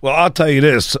done. Well, I'll tell you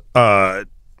this.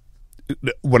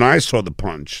 When I saw the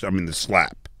punch, the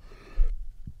slap,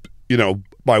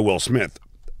 by Will Smith,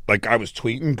 like I was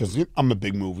tweeting because I'm a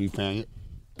big movie fan.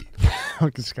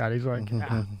 Look at Scott. He's like,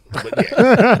 nah.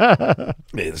 Yeah,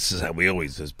 this is how we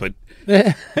always is. But,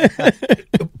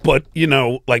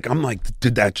 like I'm like,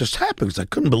 did that just happen? Because I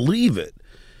couldn't believe it.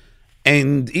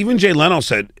 And even Jay Leno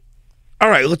said, all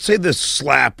right, let's say this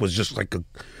slap was just like a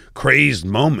crazed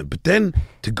moment. But then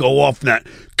to go off that,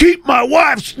 keep my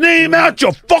wife's name out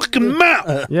your fucking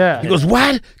mouth. Yeah. He goes,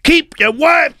 what? Keep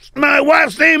my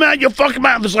wife's name out your fucking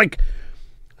mouth. It's like,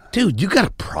 dude, you got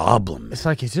a problem. It's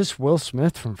like, is this Will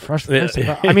Smith from Fresh Prince?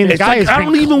 I mean, the guy is. I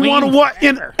don't even want to watch,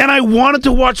 and I wanted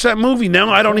to watch that movie. Now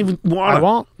I don't even want to. I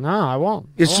won't. No, I won't.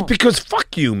 It's just because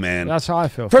fuck you, man. That's how I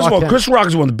feel. First Fuck of all, him. Chris Rock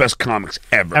is one of the best comics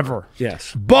ever.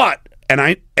 Yes. But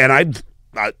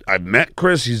I've met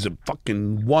Chris. He's a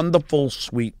fucking wonderful,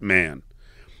 sweet man.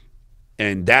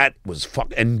 And that was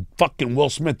fucking Will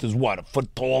Smith is what, a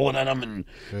foot taller than him, and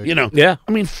Yeah.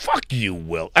 I mean, fuck you,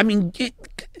 Will. I mean.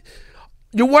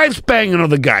 Your wife's banging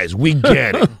other guys. We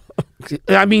get it.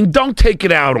 I mean, don't take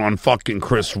it out on fucking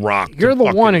Chris Rock. You're the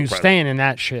one who's staying in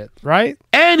that shit, right?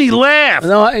 And he laughed.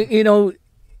 No, it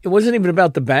wasn't even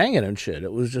about the banging and shit.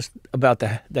 It was just about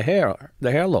the hair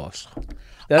loss.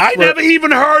 I never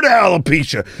even heard of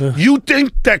alopecia. You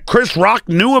think that Chris Rock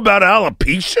knew about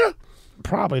alopecia?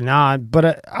 Probably not,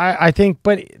 but I think.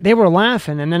 But they were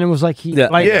laughing, and then it was like she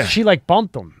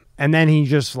bumped him. And then he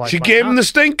just she gave him the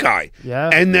stink eye. Yeah.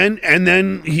 And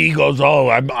then he goes, oh,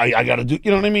 I got to do,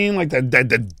 you know what I mean? Like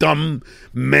that dumb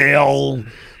male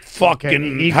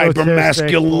fucking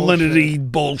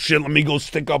hypermasculinity bullshit. Let me go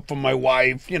stick up for my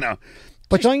wife,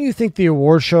 But don't you think the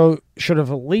award show should have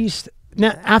at least,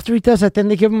 now after he does that, then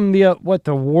they give him the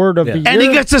award of the year? And he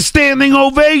gets a standing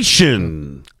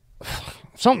ovation.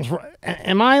 Something's wrong.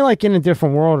 Am I like in a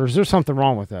different world, or is there something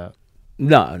wrong with that?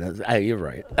 No, you're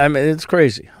right. I mean, it's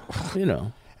crazy,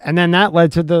 And then that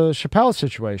led to the Chappelle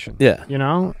situation. Yeah.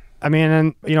 I mean,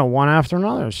 and one after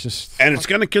another. It's just, and it's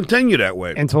going to continue that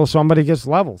way until somebody gets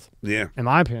leveled. Yeah, in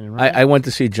my opinion. Right? I went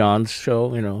to see John's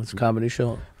show. It's a comedy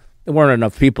show. There weren't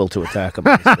enough people to attack him.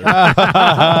 I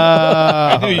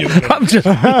knew you were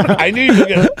gonna, I knew you were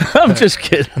going to. I'm just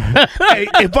kidding. Hey,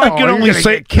 if I could only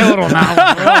say killed on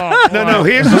that one. No,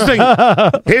 here's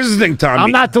the thing, Tommy. I'm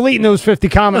not deleting those 50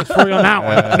 comments for you on that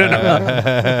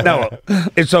one. No,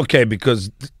 it's okay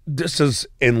because this is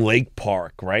in Lake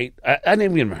Park, right? I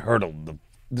didn't even heard of them.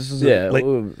 This is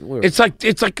it's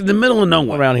like in the middle of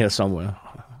nowhere, around here somewhere.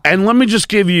 And let me just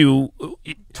give you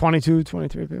 23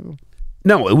 people.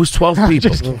 No, it was 12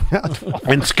 people.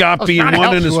 And Scott being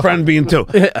one and his friend being two.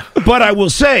 But I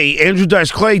will say, Andrew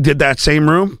Dice Clay did that same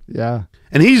room. Yeah.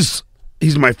 And he's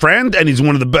my friend, and he's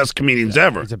one of the best comedians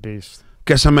ever. He's a beast.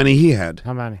 Guess how many he had?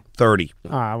 How many? 30.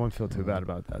 I wouldn't feel too bad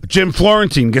about that. Jim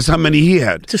Florentine, guess how many he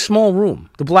had? It's a small room,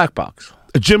 the black box.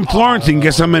 Jim Florentine,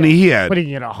 guess how many he had? What, do you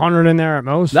get 100 in there at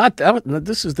most? Not that.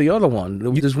 This is the other one.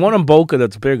 There's one in Boca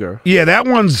that's bigger. Yeah, that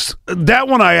one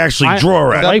I actually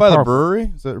draw at. Is that by the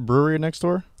brewery? Is that a brewery next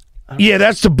door? Yeah,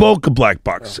 that's the Boca Black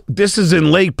Box. This is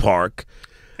in Lake Park.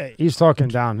 He's talking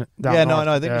down yeah, north.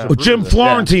 I think Well, Jim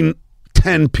Florentine,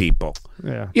 10 people.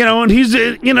 Yeah. And he's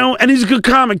a good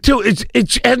comic too.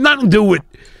 It has nothing to do with,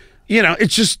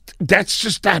 it's just that's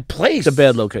just that place. It's a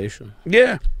bad location.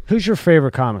 Yeah. Who's your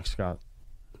favorite comic, Scott?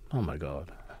 Oh my God.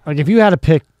 Like if you had to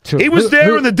pick two. He was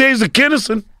there in the days of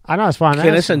Kinnison. I know, it's fine.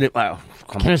 Kinnison, wow.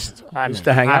 Kinnison, I used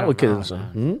to hang out with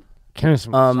Kinnison.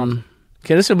 Kinnison.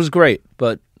 Kinnison was great,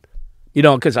 but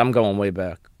because I'm going way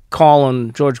back.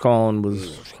 George Carlin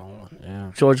was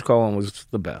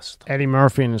the best. Eddie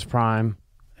Murphy in his prime.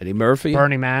 Eddie Murphy.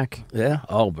 Bernie Mac. Yeah.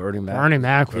 Oh, Bernie Mac. Bernie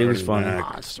Mac. He was funny.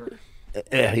 Monster.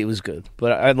 Yeah, he was good.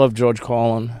 But I love George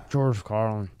Carlin. George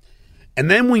Carlin.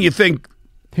 And then when you think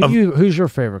who's your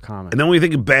favorite comic? And then when you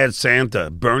think of Bad Santa,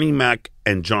 Bernie Mac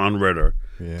and John Ritter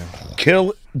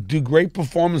do great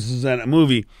performances in that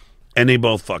movie, and they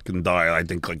both fucking die, I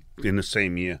think, like in the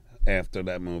same year after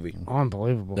that movie.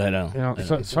 Unbelievable. I know.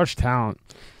 Such talent.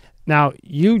 Now,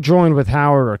 you joined with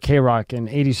Howard or K-Rock in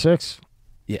 86?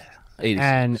 Yeah,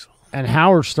 86. And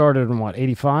Howard started in what,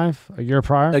 85? A year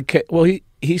prior? Well,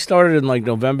 he started in like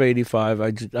November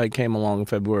 85. I came along in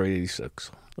February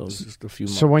 86. So it was just a few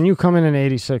months. So when you come in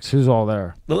 86, who's all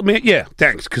there?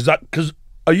 Thanks. Because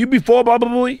are you before Baba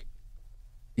Booey?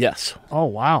 Yes. Oh,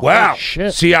 wow. Wow. Oh,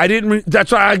 shit. See, I didn't.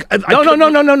 That's why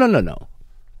No.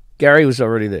 Gary was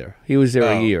already there. He was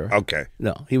there a year. Okay.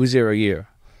 No, he was there a year.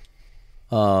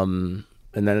 And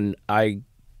then I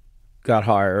got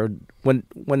hired when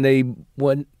they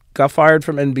got fired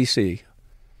from NBC. He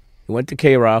went to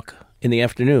K-Rock in the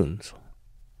afternoons.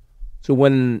 So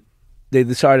when they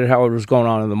decided how it was going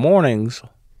on in the mornings,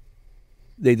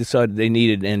 they decided they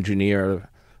needed an engineer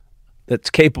that's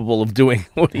capable of doing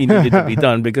what he needed to be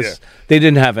done because they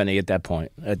didn't have any at that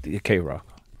point at the K-Rock.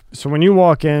 So when you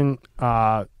walk in,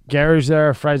 Gary's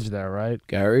there, Fred's there, right?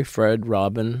 Gary, Fred,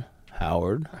 Robin,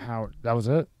 Howard. That was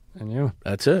it? And you?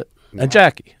 That's it. No. And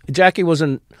Jackie. Jackie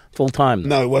wasn't full-time.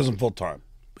 No, it wasn't full-time.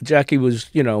 Jackie was,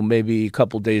 maybe a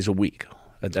couple days a week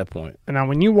at that point. And now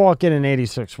when you walk in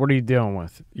 86, what are you dealing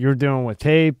with? You're dealing with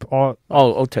tape?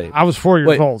 Tape. I was 4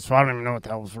 years old, so I don't even know what the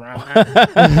hell was around.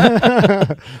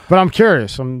 But I'm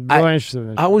curious. I'm really interested in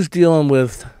this. I was dealing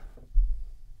with,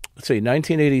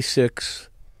 1986.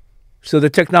 So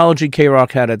the technology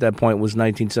K-Rock had at that point was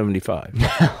 1975.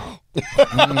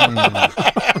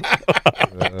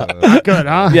 Not good,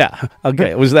 huh? Yeah.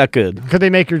 Okay. It was that good. Could they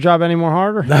make your job any more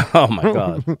harder? Oh my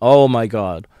God. Oh my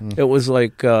God. It was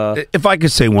like. If I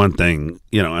could say one thing,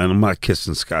 and I'm not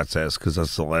kissing Scott's ass because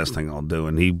that's the last thing I'll do,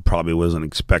 and he probably wasn't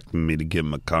expecting me to give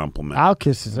him a compliment. I'll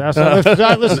kiss his ass.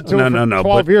 I listened to him for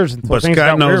 12 years until but things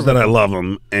Scott got knows weird that I love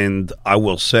him, and I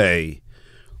will say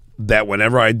that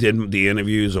whenever I did the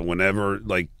interviews or whenever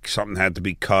like something had to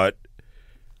be cut,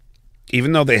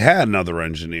 even though they had another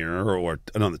engineer or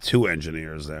another two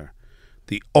engineers there,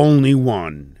 the only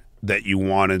one that you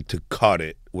wanted to cut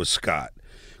it was Scott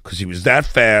because he was that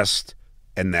fast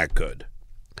and that good.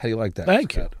 How do you like that?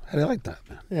 Thank you. How do you like that,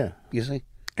 man? Yeah. You see?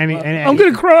 And I'm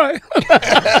going to cry.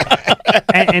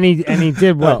 and he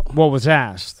did what was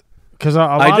asked. Because a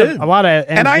lot of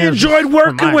and I enjoyed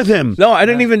working with him. No, I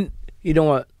didn't even. You know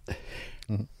what?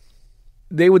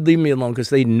 They would leave me alone because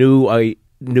they knew I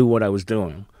knew what I was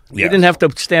doing. Yes. They didn't have to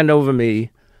stand over me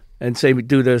and say,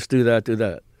 do this, do that, do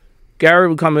that. Gary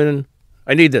would come in,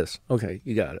 I need this. Okay,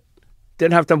 you got it.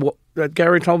 Didn't have to.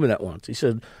 Gary told me that once. He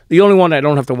said, the only one I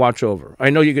don't have to watch over. I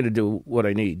know you're going to do what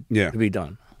I need to be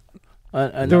done.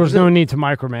 There was no need to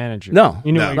micromanage it. No,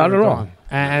 you knew not at all.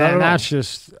 And that's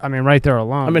just, I mean, right there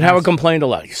alone. I mean, Howard complained a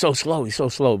lot. He's so slow. He's so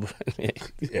slow.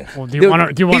 Well, do you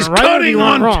want to He's write cutting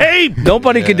on tape.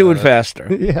 Nobody could do it faster.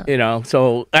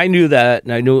 So I knew that,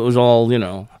 and I knew it was all,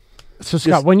 So,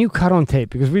 Scott, when you cut on tape,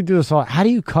 because we do this all, how do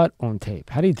you cut on tape?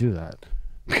 How do you do that?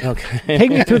 Okay. Take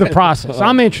me through the process.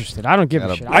 I'm interested. I don't give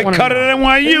a shit. I cut it at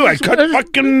NYU. I cut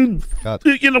fucking,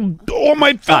 all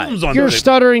my films on. You're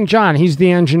Stuttering John. He's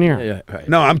the engineer. Yeah, right.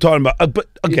 No, I'm talking about. But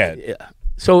okay. Yeah.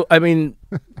 So I mean,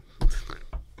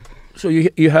 so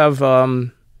you have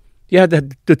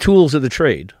the tools of the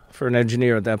trade for an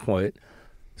engineer at that point.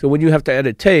 So when you have to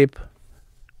edit tape,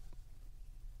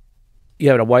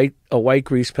 you had a white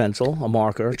grease pencil, a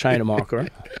marker, a China marker.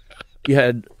 You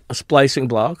had a splicing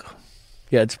block.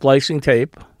 You had splicing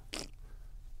tape,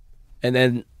 and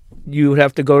then you would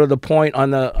have to go to the point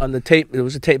on the tape. It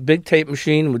was a big tape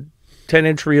machine with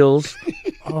 10-inch reels.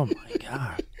 Oh my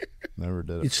God! Never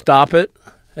did it. You stop it,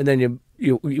 and then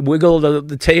you wiggle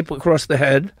the tape across the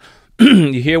head.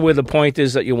 You hear where the point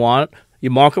is that you want. You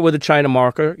mark it with a China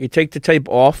marker. You take the tape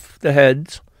off the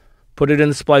heads, put it in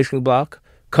the splicing block,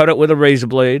 cut it with a razor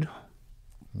blade.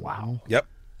 Wow. Yep.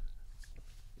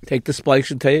 Take the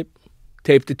splicing tape.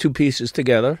 Tape the two pieces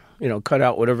together, cut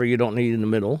out whatever you don't need in the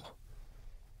middle.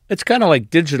 It's kind of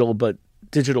like digital, but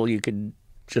digital you can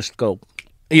just go,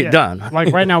 you're done.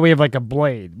 Like right now we have like a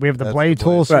blade. We have the blade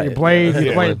tool, so you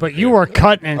blade, but you are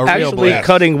cutting and actually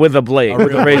cutting with a blade,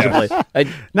 with a razor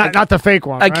blade. Not the fake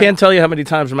one. I can't tell you how many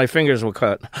times my fingers were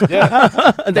cut.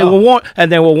 Yeah. They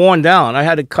were worn down. I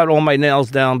had to cut all my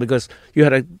nails down because you had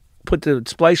to put the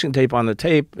splicing tape on the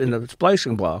tape in the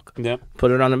splicing block. Yeah.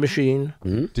 Put it on the machine.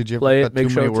 Mm-hmm. Did you play ever cut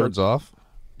too many words off?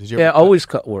 Did you? Yeah, always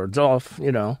cut words off.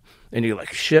 And you're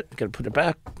like, shit, gotta put it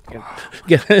back. Cut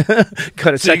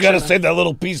a So section. you got to save that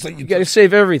little piece that You got to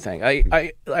save everything.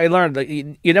 I learned that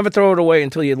you never throw it away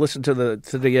until you listen to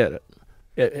the edit.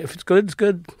 If it's good, it's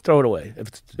good. Throw it away.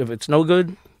 If it's no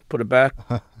good, put it back.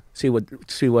 See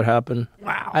what happened.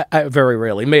 Wow. I very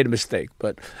rarely made a mistake,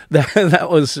 but that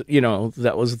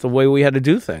was the way we had to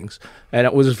do things, and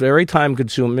it was very time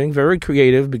consuming, very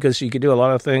creative because you could do a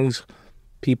lot of things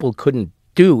people couldn't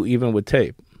do even with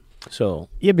tape. So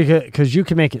yeah, because you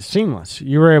can make it seamless.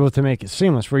 You were able to make it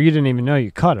seamless where you didn't even know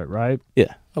you cut it, right?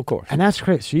 Yeah, of course. And that's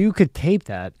great. So you could tape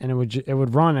that, and it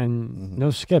would run and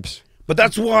no skips. But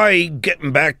that's why,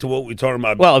 getting back to what we were talking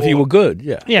about Well, before, if you were good,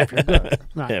 yeah. Yeah, if you're good.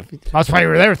 No. Yeah. That's why you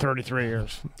were there 33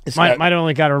 years. Might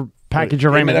only got a package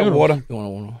of ramen noodles. water? You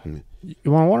want one?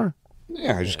 You want water?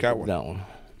 Yeah, I just got one. That one.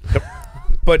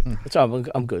 But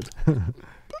I'm good.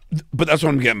 But that's what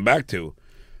I'm getting back to.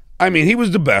 I mean, he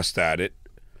was the best at it.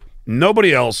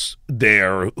 Nobody else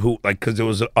there because there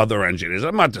was other engineers.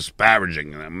 I'm not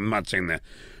disparaging them. I'm not saying that.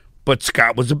 But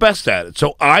Scott was the best at it.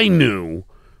 So I knew,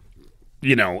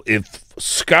 if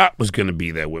Scott was going to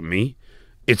be there with me,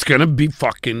 it's going to be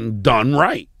fucking done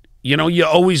right. You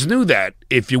always knew that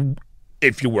if you're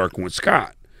working with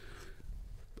Scott.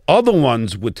 Other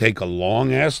ones would take a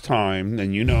long ass time,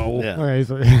 and Yeah.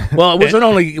 Okay, Well,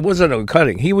 it wasn't a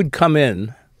cutting. He would come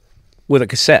in with a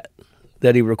cassette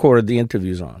that he recorded the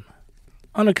interviews on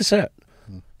a cassette.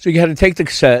 So you had to take the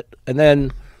cassette, and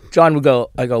then John would go,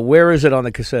 where is it on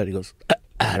the cassette? He goes,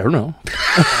 I don't know.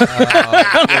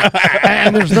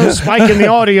 and there's no spike in the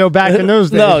audio back in those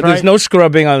days. No, there's no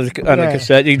scrubbing on the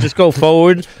cassette. You just go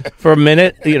forward for a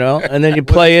minute, and then you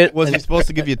play it. Was he supposed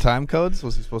to give you time codes?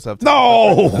 Was he supposed to have time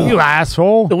No! You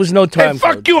asshole. There was no time Hey,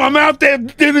 fuck code. you. I'm out there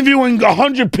interviewing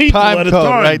 100 people Time at a code,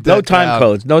 time. right? No time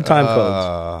codes. No time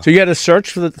codes. So you had to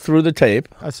search through the tape.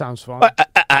 That sounds fun.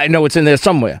 I know it's in there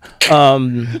somewhere.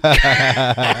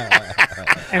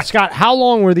 And Scott, how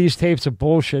long were these tapes of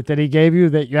bullshit that he gave you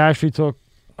that you actually took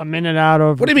a minute out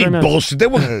of? What do you mean bullshit? They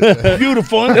were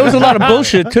beautiful. There was a lot of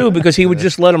bullshit, too, because he would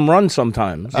just let them run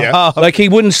sometimes. Yeah. Like, he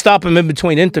wouldn't stop him in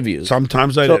between interviews.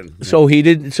 Sometimes I didn't. So he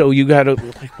did. So you got to,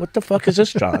 what the fuck is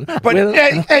this, John? But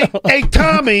hey,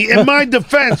 Tommy, in my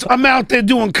defense, I'm out there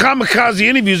doing kamikaze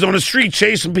interviews on the street,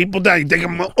 chasing people down. You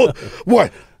think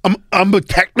what? I'm a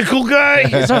technical guy?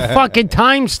 It's a fucking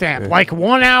timestamp, like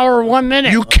 1 hour, 1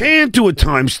 minute. You can't do a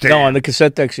timestamp. No, on the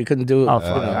cassette decks, you couldn't do it. Oh,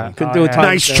 fuck. Couldn't do a time.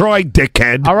 Nice try,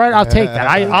 dickhead. All right, I'll take that.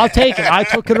 I'll take it. I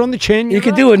took it on the chin. You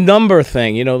could do a number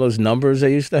thing, those numbers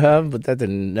they used to have, but that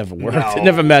never worked. No. It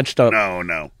never matched up.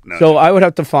 No. So I would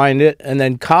have to find it and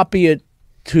then copy it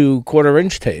to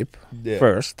 1/4-inch tape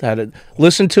first. I had to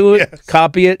listen to it,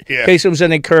 copy it. In case there was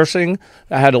any cursing,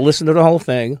 I had to listen to the whole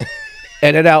thing,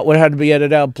 edit out what had to be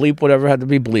edited out, bleep whatever had to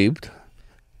be bleeped.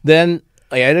 Then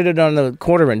I edited on the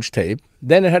 1/4-inch tape.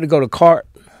 Then it had to go to cart.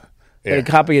 and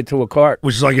copy it to a cart.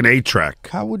 Which is like an 8-track.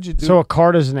 How would you do? So a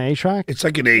cart is an 8-track? It's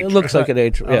like an 8-track. It looks like an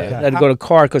 8-track. Yeah, I'd go to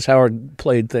cart because Howard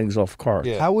played things off cart.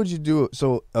 Yeah. How would you do it?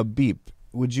 So a beep.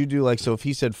 Would you do like, so if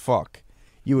he said fuck,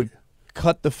 you would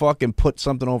cut the fuck and put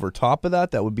something over top of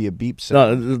that? That would be a beep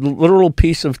sound. No, the literal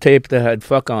piece of tape that had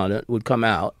fuck on it would come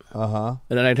out. Uh-huh.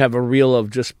 And then I'd have a reel of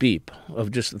just beep,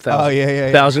 of just 1,000. Oh,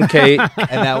 yeah. 1,000K.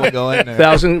 And that would go in there.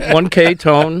 1K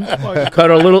tone.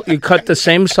 You cut the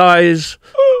same size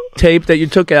tape that you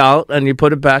took out and you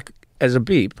put it back as a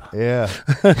beep. Yeah.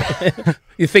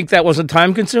 You think that wasn't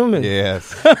time consuming?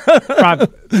 Yes.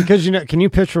 Rob, because can you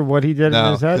picture what he did in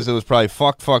No, his head? because it was probably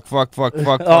fuck.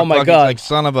 Oh my fuck. God. He's like,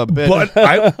 son of a bitch.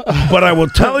 But I will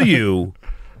tell you,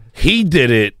 he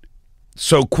did it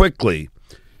so quickly,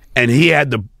 and he had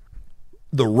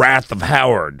the wrath of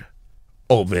Howard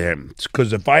over him.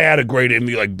 Because if I had a great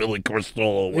interview like Billy Crystal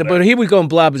or whatever, but he would go and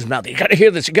blab his mouth. You got to hear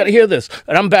this. You got to hear this.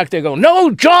 And I'm back there going,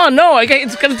 no, John, no,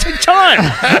 it's going to take time.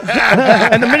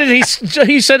 And the minute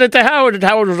he said it to Howard, and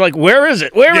Howard was like, where is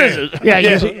it? Where is it? Yeah.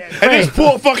 and these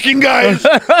poor fucking guys.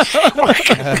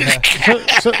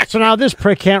 So now this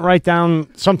prick can't write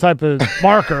down some type of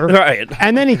marker. Right.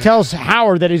 And then he tells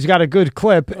Howard that he's got a good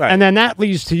clip. Right. And then that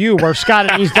leads to you where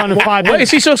Scott and he's done in 5 Why minutes.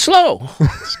 is he so slow?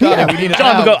 Scott, we need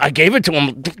John would to go, I gave it to him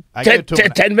I gave it to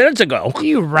him. 10 minutes ago.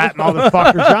 You rat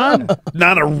motherfucker, John.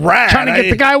 Not a rat. Trying to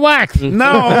get the guy whacked. No,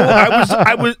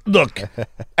 I was. Look,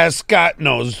 as Scott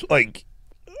knows, like,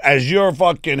 as your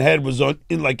fucking head was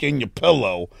in your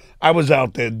pillow, I was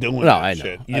out there doing that I know.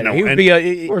 shit. I know. He would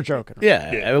be We're joking.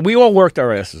 yeah. I mean, we all worked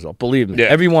our asses off. Believe me. Yeah.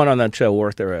 Everyone on that show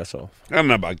worked their ass off. I don't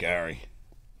know about Gary.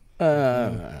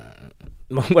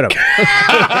 Whatever.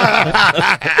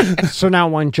 So now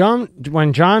when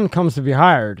John comes to be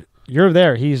hired, you're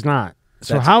there. He's not.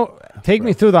 So take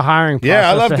me through the hiring process. Yeah,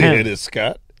 I love to to him. hear this,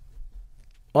 Scott.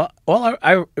 Well,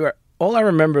 all I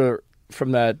remember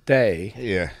from that day.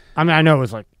 Yeah. I mean, I know it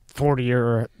was like 40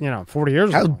 years How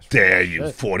ago. dare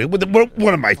you, 40?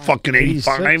 What am I, fucking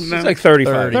 85 86? now? It's like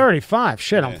 35. 35.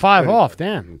 Shit, I'm 5 off.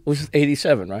 Damn. It was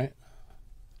 87, right?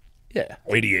 Yeah.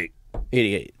 88.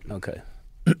 88. Okay.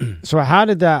 So how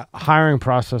did that hiring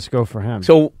process go for him?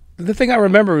 So the thing I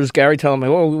remember was Gary telling me,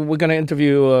 "Well, we're going to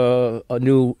interview a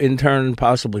new intern,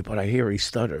 possibly," but I hear he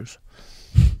stutters.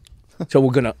 So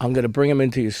I'm gonna bring him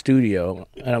into your studio,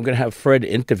 and I'm gonna have Fred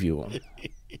interview him,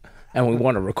 and we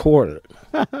want to record it.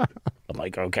 I'm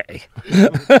like, okay.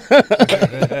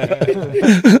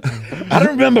 I don't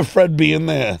remember Fred being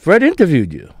there. Fred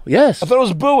interviewed you, yes. I thought it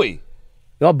was Bowie.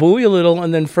 I'll boo you a little,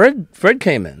 and then Fred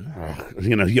came in.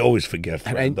 You always forget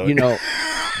Fred. And, don't you?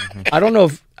 I don't know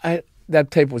if that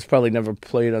tape was probably never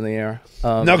played on the air.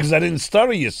 No, because I didn't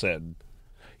stutter, you said.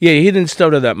 Yeah, he didn't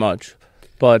stutter that much,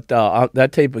 but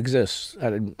that tape exists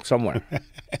somewhere.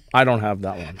 I don't have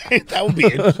that one. That would be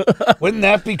interesting. Wouldn't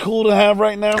that be cool to have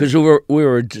right now? Because we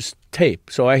were just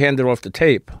tape, so I handed off the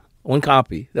tape, one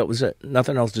copy. That was it.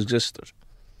 Nothing else existed.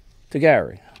 To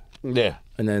Gary. Yeah.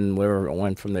 And then where it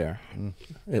went from there.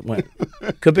 It went.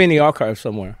 Could be in the archive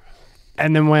somewhere.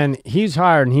 And then when he's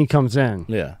hired and he comes in,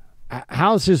 Yeah.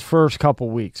 How's his first couple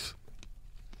weeks?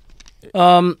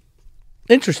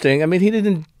 Interesting. I mean, he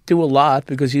didn't do a lot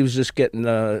because he was just getting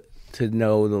to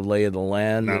know the lay of the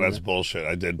land. No, that's bullshit.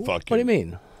 I did fucking. What do you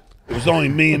mean? It was only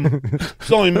me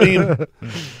and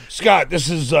Scott. This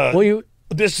is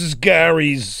this is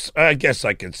Gary's. I guess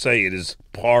I could say it is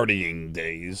partying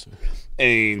days,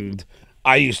 and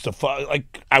I used to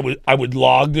I would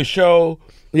log the show,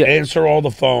 answer all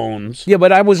the phones. Yeah,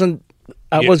 but I wasn't.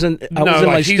 I was in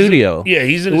my studio.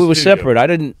 He's in. We were studio. separate. I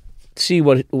didn't see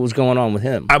what was going on with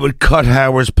him. I would cut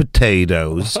Howard's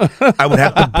potatoes. I would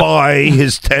have to buy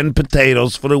his 10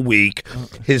 potatoes for the week,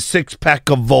 his 6-pack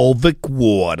of Volvic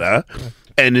water,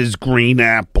 and his green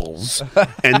apples.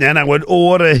 And then I would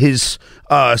order his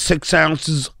 6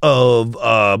 ounces of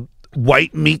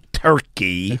white meat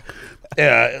turkey.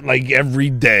 Like every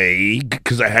day,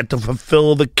 because I had to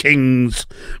fulfill the king's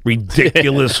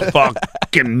ridiculous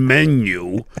fucking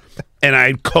menu, and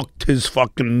I cooked his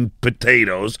fucking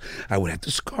potatoes. I would have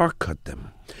to scar cut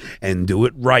them and do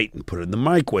it right and put it in the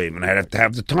microwave, and I'd have to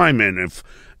have the time in.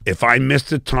 If I missed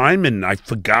the time and I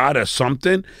forgot or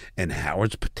something, and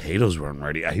Howard's potatoes weren't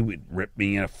ready, he would rip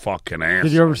me a fucking ass.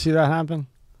 Did you ever see that happen?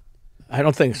 I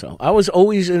don't think so. I was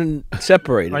always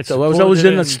separated. Like so I was always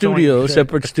in a studio,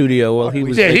 separate studio while he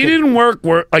was. Yeah, he didn't work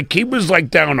like he was like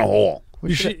down the hall.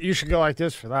 You should go like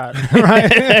this for that,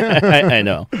 right? I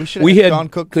know. We had John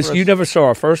cook because you never saw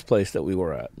our first place that we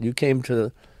were at. You came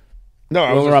to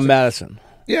No, we were on Madison.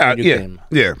 Yeah, You yeah, came.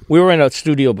 yeah. We were in a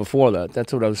studio before that.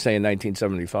 That's what I was saying.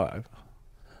 1975.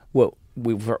 Well,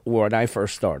 when I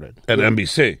first started At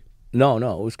NBC. No,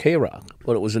 it was K-Rock,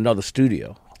 but it was another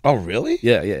studio. Oh, really?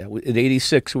 Yeah. In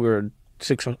 '86, we were at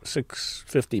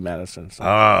 650 Madison,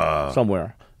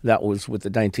 somewhere. That was with the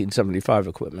 1975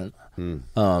 equipment.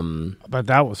 But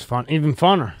that was fun, even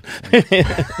funner.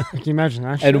 Can you imagine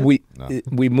that shit? And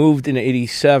we moved in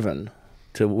 '87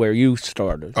 to where you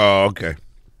started. Oh, okay.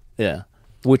 Yeah,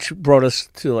 which brought us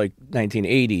to like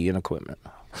 1980 in equipment.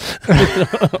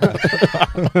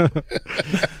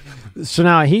 So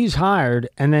now he's hired,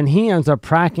 and then he ends up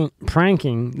pranking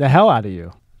the hell out of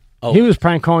you. Oh. He was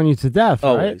prank calling you to death,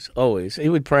 right? Always. He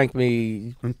would prank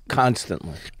me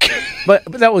constantly. But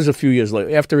that was a few years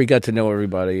later. After he got to know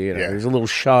everybody, he was a little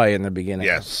shy in the beginning.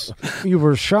 Yes. You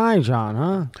were shy, John,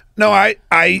 huh? No,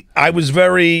 I was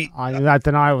very... That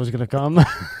denial was going to come.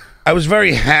 I was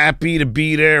very happy to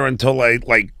be there until I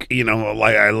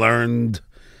learned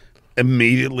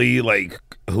immediately, like,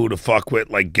 who to fuck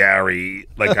with, like Gary.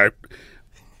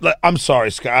 I'm sorry,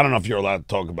 Scott. I don't know if you're allowed to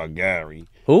talk about Gary.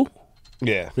 Who?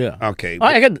 Yeah. Okay.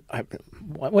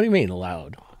 What do you mean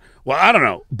allowed? Well, I don't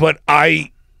know, but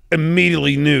I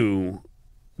immediately knew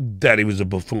that he was a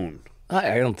buffoon.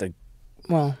 I don't think.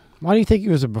 Well, why do you think he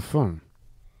was a buffoon?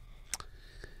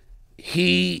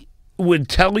 He would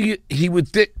tell you,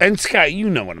 and Scott, you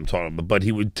know what I'm talking about, but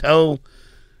he would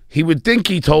think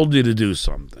he told you to do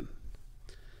something,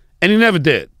 and he never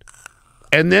did.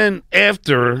 And then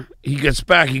after he gets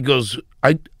back, he goes,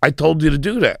 I told you to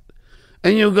do that.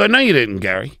 And you go, no, you didn't,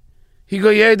 Gary. He go,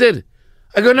 yeah, I did.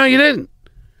 I go, no, you didn't.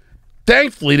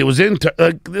 Thankfully, there was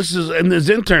there's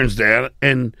interns there,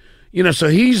 and so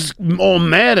he's all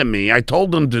mad at me. I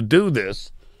told him to do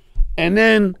this, and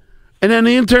then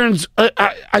the interns,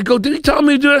 I go, did he tell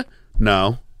me to do it?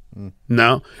 No.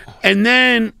 And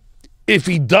then if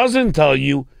he doesn't tell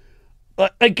you,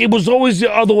 like it was always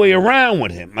the other way around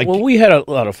with him. Like, well, we had a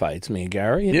lot of fights, me and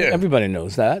Gary. Yeah. Everybody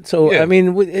knows that. So I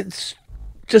mean, it's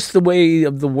just the way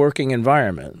of the working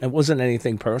environment. It wasn't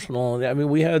anything personal. I mean,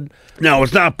 we had... No,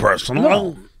 it's not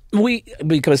personal. No,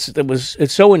 because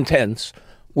it's so intense,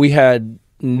 we had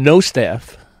no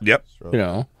staff. Yep.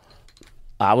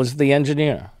 I was the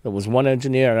engineer. There was one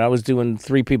engineer, and I was doing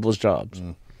 3 people's jobs.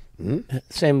 Mm-hmm.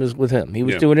 Same as with him. He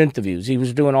was doing interviews. He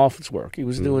was doing office work. He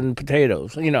was doing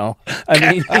potatoes. I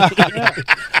mean...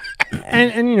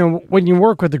 And when you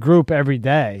work with the group every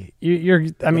day,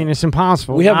 it's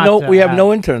impossible. We have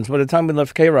no interns. By the time we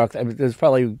left K-Rock, there's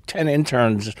probably 10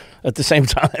 interns at the same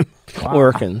time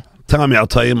working. Tommy, I'll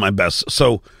tell you my best.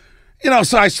 So,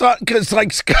 so I saw, because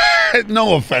like Scott,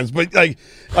 no offense, but like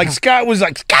Scott was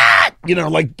like, Scott, well,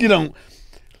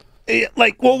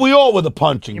 we all were the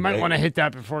punching. You might want to hit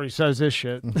that before he says this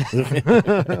shit.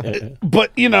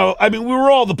 But, we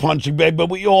were all the punching bag, but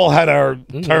we all had our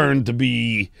turn to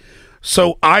be.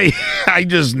 So I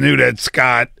just knew that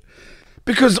Scott,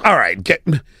 because, all right,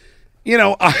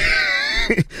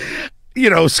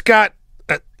 Scott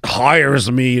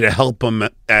hires me to help him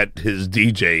at his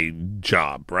DJ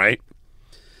job, right?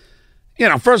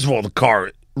 First of all, the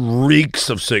car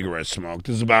reeks of cigarette smoke.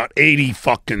 There's about 80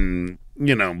 fucking,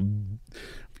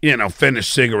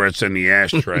 finished cigarettes in the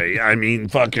ashtray. I mean,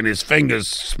 fucking his fingers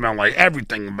smell like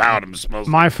everything about him smells.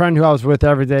 My friend who I was with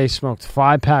every day smoked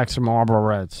 5 packs of Marlboro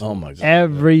Reds. Oh, my God.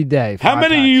 Every day. How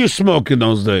many packs. You smoke in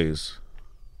those days?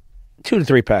 2 to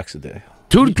 3 packs a day.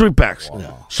 2 to 3 packs.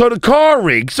 Wow. So the car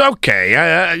reeks. Okay.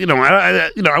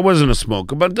 I wasn't a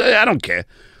smoker, but I don't care.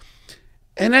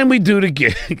 And then we do the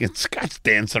gig, and Scott's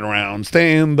dancing around.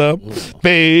 Stand up,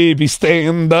 baby,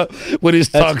 stand up. With his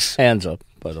tux. Hands up,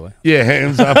 by the way. Yeah,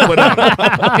 hands up, whatever.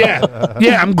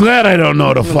 yeah, I'm glad I don't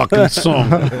know the fucking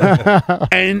song.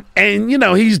 And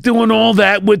he's doing all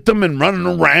that with them and running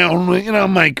around.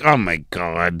 I'm like, oh, my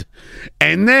God.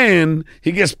 And then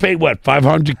he gets paid, what,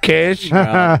 $500 cash?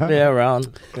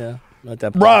 Around. Yeah. Not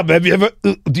that Rob, have you ever,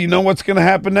 do you know what's going to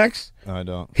happen next? No, I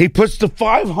don't. He puts the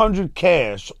 $500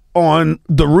 cash on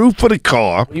the roof of the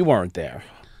car. You weren't there.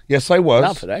 Yes, I was.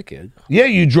 Not for that kid. Yeah,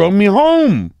 you drove me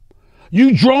home.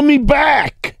 You drove me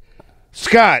back.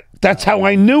 Scott, that's how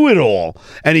I knew it all.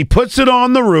 And he puts it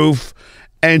on the roof,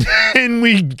 and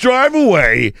we drive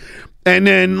away, and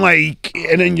then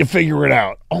you figure it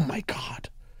out. Oh, my God.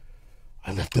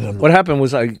 I left it on. What happened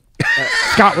was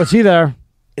Scott, was he there?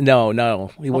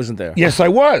 No, he wasn't there. Yes, I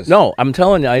was. No, I'm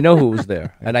telling you, I know who was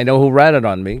there. And I know who ratted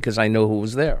on me because I know who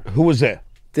was there. Who was there?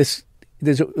 It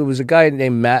was a guy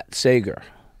named Matt Sager.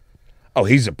 Oh,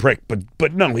 he's a prick,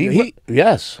 but no, he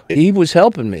was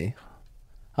helping me.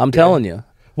 I'm telling you.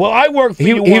 Well, I worked for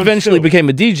you. He eventually became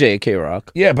a DJ at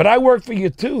K-Rock. Yeah, but I worked for you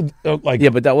too. Yeah,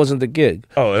 but that wasn't the gig.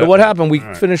 Oh, so what happened? We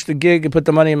finished the gig and put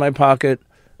the money in my pocket,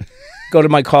 go to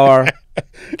my car,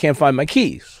 Can't find my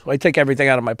keys. So I take everything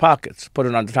out of my pockets, put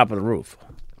it on the top of the roof.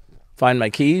 Find my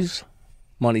keys.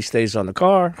 Money stays on the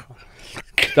car.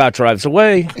 Scott drives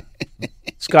away.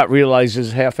 Scott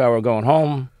realizes half hour going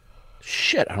home.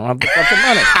 Shit, I don't have the fucking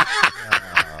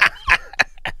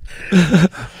money.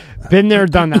 Been there,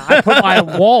 done that. I put my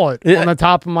wallet on the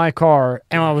top of my car,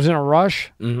 and I was in a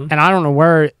rush, and I don't know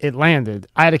where it landed.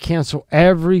 I had to cancel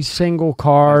every single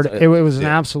card. It was an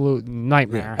absolute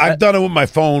nightmare. I've done it with my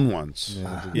phone once.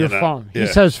 Your phone. He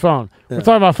says phone. We're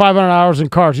talking about 500 hours in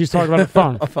cars. He's talking about a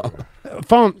phone.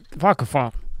 Phone. Fuck a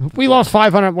phone. We lost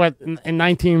 500 in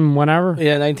 19 whenever?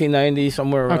 Yeah, 1990,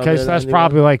 somewhere around Okay, so that's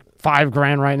probably like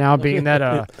 $5,000 right now, being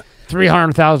that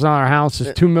 $300,000 house is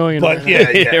 $2 million. But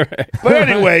right. But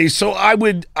anyway, so I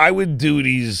would do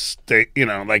these,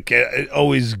 like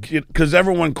always, because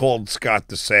everyone called Scott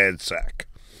the sad sack.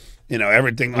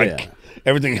 Everything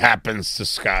everything happens to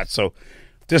Scott. So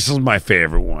this is my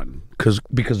favorite one because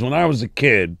when I was a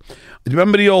kid,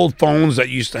 remember the old phones that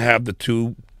used to have the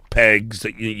two pegs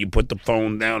that you put the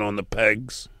phone down on the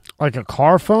pegs? Like a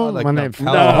car phone? Like home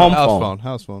phone.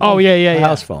 House phone. Oh, yeah.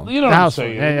 House phone. You know what I'm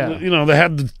saying? Yeah. They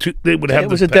had the two. They would have. It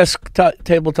was a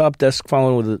tabletop desk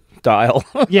phone with a dial.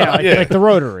 Like the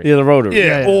rotary. Yeah, the rotary.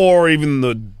 Yeah, or even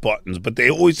the buttons. But they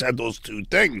always had those two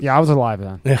things. Yeah, I was alive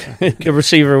then. The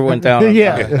receiver went down.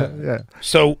 Yeah.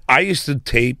 So I used to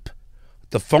tape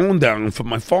the phone down for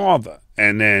my father,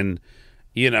 and then,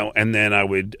 I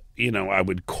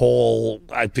would call.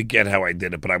 I forget how I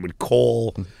did it, but I would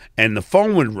call, and the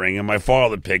phone would ring, and my father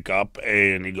would pick up,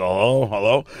 and he'd go,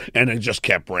 hello, and it just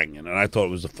kept ringing, and I thought it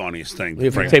was the funniest thing.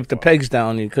 If you taped the pegs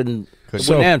down, you wouldn't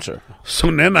answer.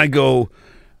 So then I go,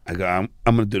 I'm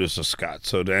going to do this with Scott.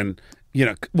 So then,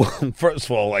 first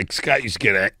of all, like Scott used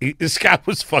to get, Scott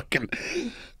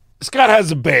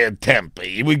has a bad temper.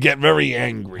 He would get very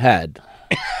angry.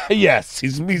 Yes,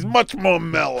 he's much more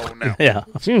mellow now. Yeah,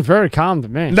 seems very calm to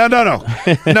me. No, I know.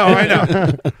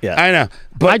 I know.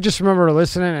 But I just remember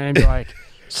listening and he'd be like,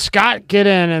 "Scott, get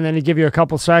in," and then he'd give you a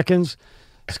couple seconds.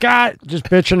 Scott, just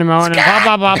bitching and moaning, and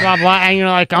blah blah blah blah, and you're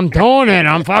like, "I'm doing it.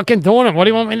 I'm fucking doing it. What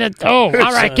do you want me to do? All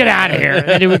right, get out of here." And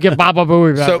then he would get Baba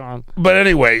Booey back on. But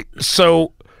anyway,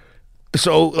 so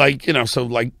Scott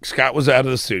was out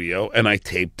of the studio, and I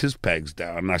taped his pegs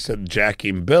down, and I said, Jackie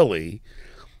and Billy.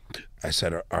 I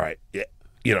said, all right,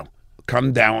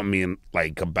 come down with me in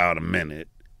like about a minute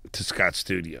to Scott's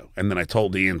studio. And then I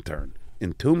told the intern,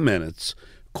 in 2 minutes,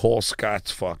 call Scott's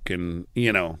fucking,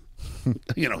 his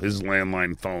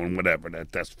landline phone, whatever,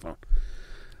 that desk phone.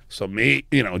 So me,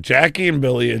 Jackie and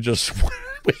Billy are just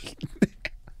waiting.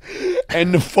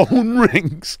 And the phone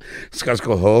rings. Scott's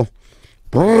go, hello?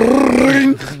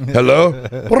 Ring. Hello?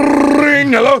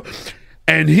 Ring. Hello?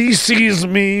 And he sees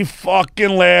me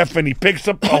fucking laugh, and he picks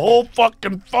up the whole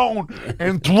fucking phone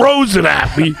and throws it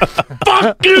at me.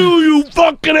 Fuck you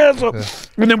fucking asshole!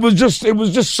 And it was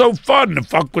just so fun to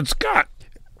fuck with Scott.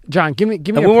 John, give me.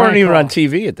 And we weren't even on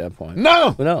TV at that point.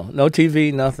 No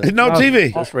TV, nothing. No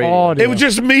TV. Just radio. It was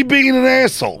just me being an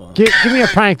asshole. Give me a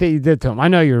prank that you did to him. I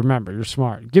know you remember. You're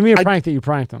smart. Give me a prank that you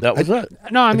pranked him. That was it.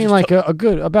 No, I mean like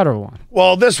a better one.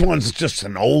 Well, this one's just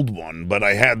an old one, but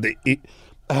I had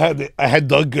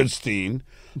Doug Goodstein.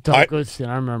 Goodstein,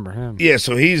 I remember him. Yeah,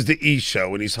 so he's the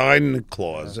E-show, and he's hiding in the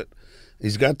closet.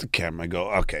 He's got the camera. I go,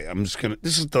 okay, I'm just going to,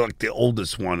 this is like the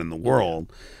oldest one in the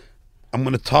world. I'm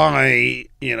going to tie,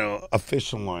 a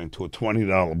fishing line to a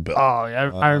 $20 bill. Oh,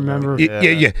 yeah, I remember.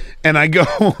 Yeah. And I go.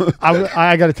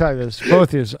 I got to tell you this,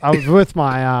 both of you. I was with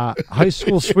my high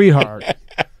school sweetheart,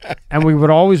 and we would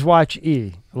always watch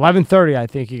E. 11:30, I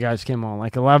think you guys came on,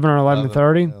 like 11 or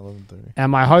 11:30. Yeah, 11:30.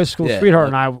 And my high school sweetheart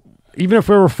and I, even if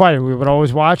we were fighting, we would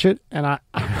always watch it. And I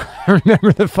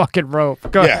remember the fucking rope.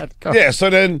 Go ahead. Yeah, so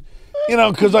then,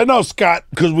 because I know Scott,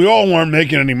 because we all weren't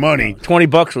making any money.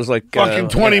 $20 was like fucking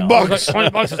 $20. Like $20 is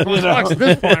 $20 at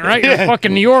this point, right? You're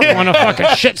fucking New York on a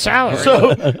fucking shit salary.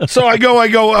 So I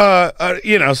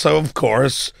go. So of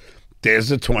course, there's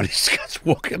the 20. Scott's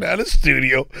walking out of the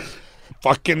studio.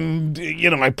 Fucking,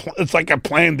 it's like I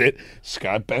planned it.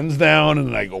 Scott bends down,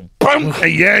 and I go, boom, I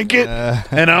yank it,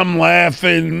 and I'm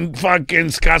laughing. Fucking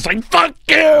Scott's like, fuck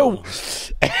you.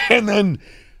 And then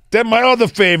my other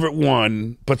favorite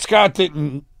one, but Scott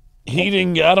didn't, I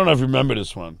don't know if you remember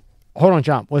this one. Hold on,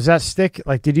 John. Was that stick?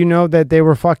 Like, did you know that they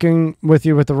were fucking with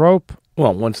you with the rope?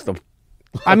 Well, once the...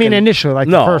 I mean, initially,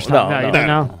 the first time.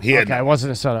 No. Okay, it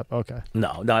wasn't a setup. Okay.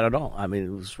 No, not at all. I mean, it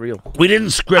was real. We didn't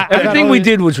script everything we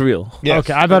did was real. Yes.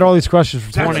 Okay, I've had all these questions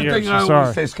for 20 years. That's the thing I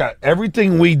always say, Scott.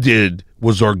 Everything we did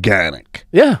was organic.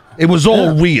 Yeah. It was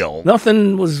all real.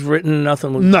 Nothing was written.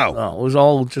 Nothing was. No. It was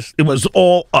all just. It was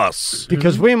all us.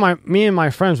 Because me and my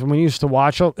friends, when we used to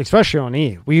watch, especially on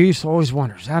E, we used to always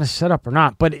wonder, is that a setup or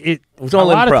not? But it was all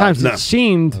a lot improv. of times No. it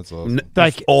seemed awesome.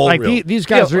 like all like real. these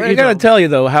guys are. I got to tell you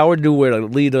though, Howard knew where to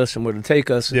lead us and where to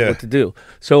take us and Yeah. what to do.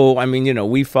 So I mean,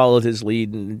 we followed his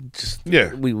lead and just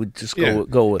we would just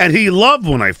go with. And he loved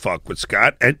when I fuck with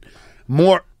Scott,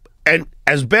 and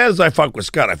as bad as I fuck with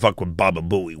Scott, I fuck with Baba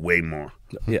Booey way more.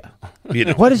 Yeah.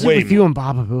 What is it way with you and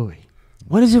Baba Booey?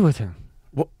 What is it with him?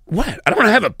 What? I don't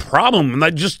have a problem, and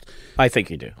I think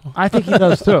you do. I think he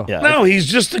does too. Yeah. No, he's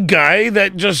just a guy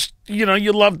that just you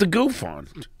love to goof on.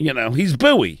 He's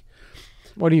Bowie.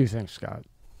 What do you think, Scott?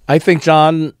 I think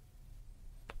John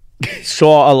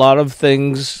saw a lot of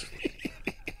things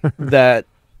that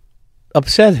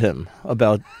upset him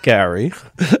about Gary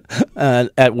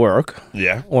at work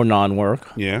Yeah. or non-work.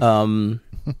 Yeah.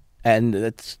 And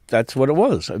that's what it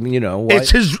was. I mean, why, It's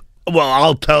his. Well,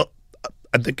 I'll tell.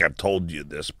 I think I've told you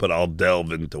this, but I'll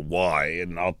delve into why,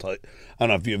 and I'll tell you. I don't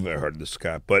know if you've ever heard this,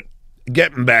 Scott, but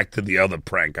getting back to the other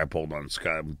prank I pulled on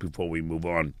Scott before we move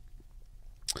on.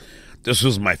 This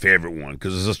was my favorite one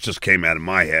because this just came out of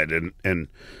my head, and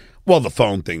well, the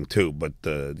phone thing too, but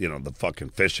the fucking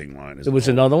fishing line. there was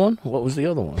another one. What was the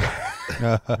other one?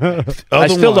 I Other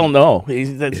still one- don't know.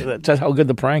 That's how good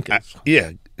the prank is.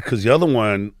 Yeah, because the other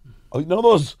one,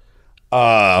 those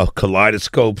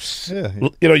kaleidoscopes. Yeah,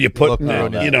 You put, look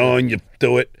around that. and you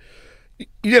do it.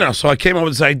 So I came up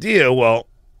with this idea. Well,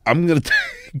 I'm gonna take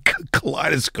a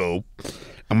kaleidoscope.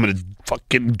 I'm gonna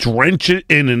fucking drench it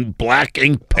in black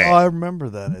ink Oh, pad. I remember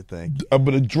that. I think. I'm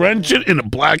gonna drench it in a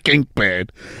black ink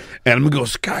pad, and I'm gonna go,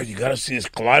 Scott, you gotta see this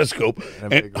kaleidoscope.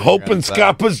 And hoping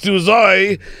Scott puts to his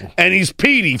eye, and he's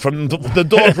Petey from the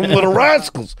dog from Little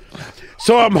Rascals.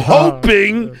 So I'm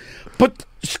hoping, but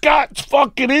Scott's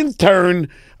fucking intern.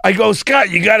 I go, Scott,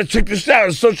 you gotta check this out.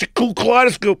 It's such a cool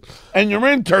kaleidoscope, and your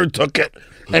intern took it,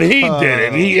 and he did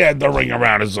it. He had the ring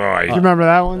around his eye. You remember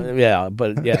that one? Yeah,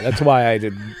 but that's why I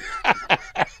didn't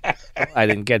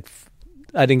get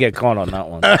caught on that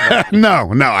one.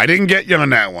 No, I didn't get you on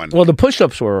that one. Well, the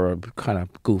push-ups were kind of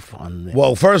goof on the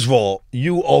Well, first of all,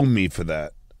 you owe me for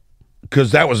that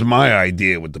because that was my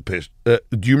idea with the piss. Do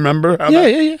you remember? How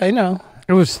Yeah, I know.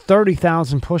 It was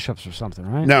 30,000 push-ups or something,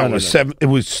 right? No, it was seven. It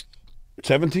was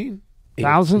 17,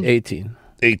 1,000? 18.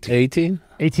 18.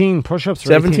 18 push-ups or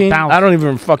 17? 18,000? I don't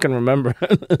even fucking remember.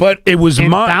 But it was In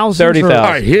my thousands or- 30,000. All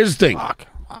right, here's the thing.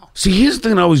 See, here's the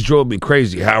thing that always drove me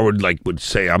crazy. Howard would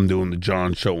say, I'm doing the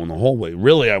John show in the hallway.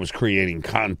 Really, I was creating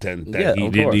content that he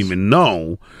of didn't course. even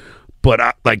know. But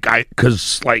I'm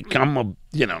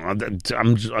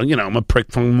a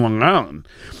prick from Long Island.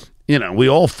 We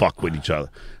all fuck with each other.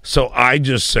 So I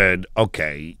just said,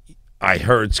 okay, I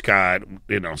heard Scott,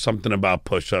 something about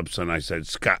push-ups, and I said,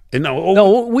 Scott,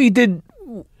 No, we did.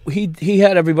 He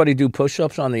had everybody do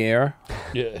push-ups on the air,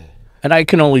 yeah. and I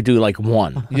can only do like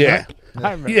one. Yeah.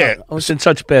 Yeah. I was in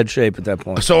such bad shape at that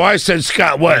point. So I said,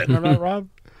 Scott, what? Remember that, Rob?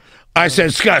 I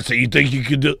said, Scott, so you think you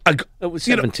could do... It was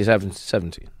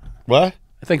 17. What?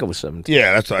 I think it was 17.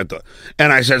 Yeah, that's what I thought.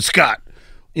 And I said, Scott,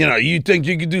 you think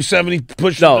you could do 70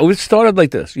 push-ups? No, it started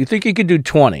like this. You think you could do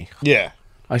 20? Yeah.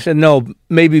 I said, no,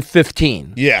 maybe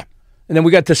 15. Yeah. And then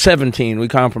we got to 17. We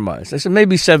compromised. I said,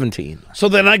 maybe 17. So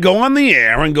then I go on the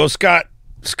air and go, Scott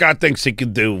thinks he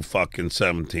could do fucking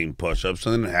 17 push-ups.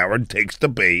 And then Howard takes the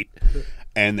bait.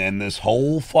 And then this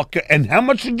whole fucking... And how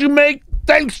much did you make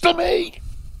thanks to me?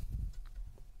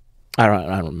 I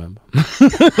don't remember.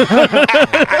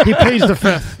 He pays the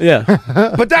fifth. Yeah.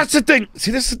 But that's the thing.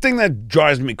 See, this is the thing that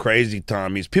drives me crazy,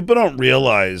 Tommy, is people don't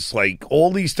realize,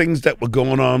 all these things that were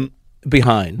going on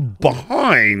Behind.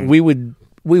 behind... We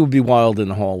would be wild in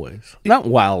the hallways. Not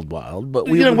wild, but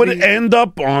we would would be, end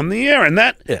up on the air. And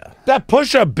that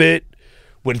push-up bit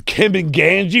with Kim and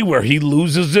Ganji where he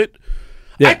loses it.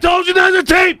 Yeah. I told you not to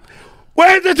tape.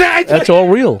 Where's the tape? That's all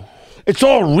real. It's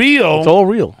all real. It's all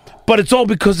real. But it's all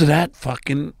because of that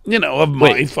fucking, of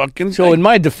my fucking So thing. in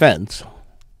my defense,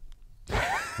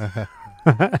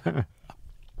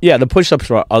 yeah, the push-ups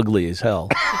were ugly as hell.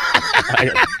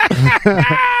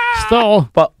 Still.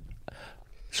 But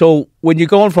so when you're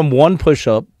going from one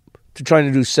push-up to trying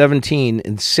to do 17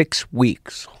 in 6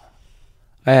 weeks,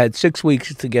 I had 6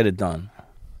 weeks to get it done.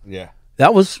 Yeah.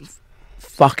 That was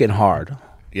fucking hard.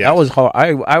 Yeah. That was hard.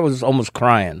 I was almost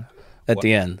crying at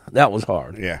the end. That was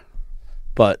hard. Yeah.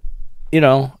 But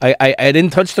I didn't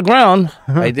touch the ground.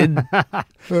 I did.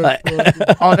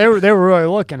 Oh, they were really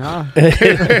looking, huh?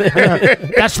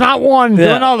 That's not one. Do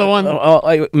another one.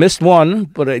 I missed one,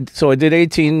 but so I did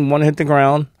 18. One hit the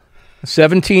ground.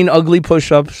 17 ugly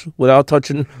push-ups without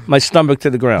touching my stomach to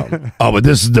the ground. Oh, but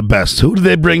this is the best. Who did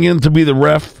they bring in to be the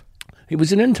ref? He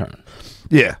was an intern.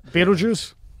 Yeah.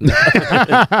 Beetlejuice?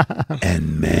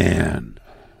 And man.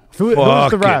 Who's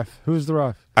the ref? Who's the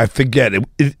ref? I forget.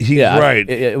 He's right.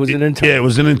 It was an intern. Yeah, it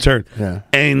was an intern. Yeah.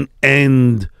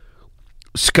 And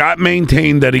Scott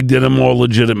maintained that he did them all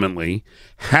legitimately.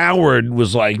 Howard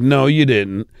was like, no, you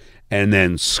didn't. And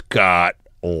then Scott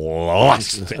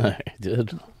lost it. I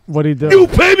did. What'd he do? You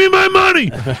pay me my money.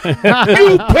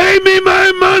 You pay me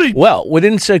my money. Well, we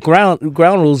didn't set ground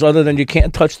rules other than you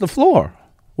can't touch the floor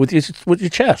with your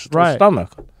chest or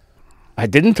stomach. I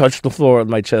didn't touch the floor with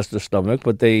my chest or stomach,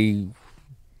 but they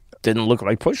didn't look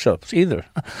like push-ups either.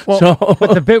 Well,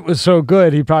 but the bit was so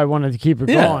good, he probably wanted to keep it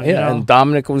going. Yeah, and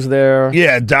Dominic was there.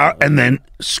 Yeah, and then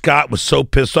Scott was so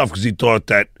pissed off because he thought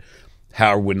that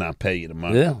Howard would not pay you the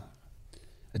money. Yeah.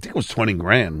 I think it was 20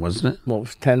 grand, wasn't it? Well, it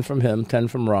was 10 from him, 10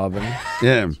 from Robin.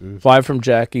 Yeah. 5 from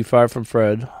Jackie, 5 from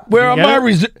Fred.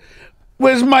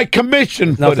 Where's my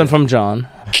commission? Nothing from John.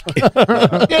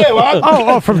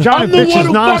 From John. I'm the one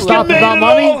who nonstop fucking about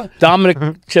money. Dominic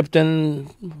chipped in.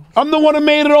 I'm the one who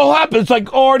made it all happen. It's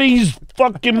like Artie's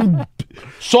fucking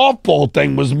softball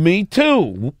thing was me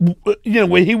too. You know,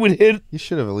 where he would hit. You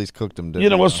should have at least cooked him. You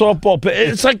know, a softball.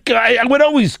 It's like I would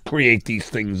always create these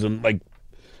things and like,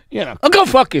 you know. Oh, go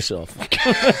fuck yourself.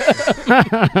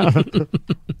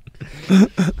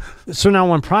 So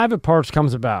now when Private Parts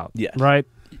comes about, right?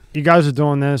 You guys are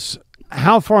doing this.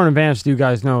 How far in advance do you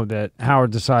guys know that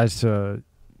Howard decides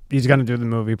he's going to do the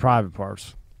movie Private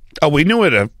Parts? Oh, we knew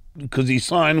it because he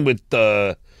signed with,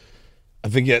 I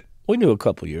forget. We knew a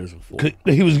couple years before.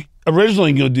 He was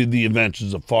originally going to do The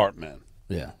Adventures of Fart Man.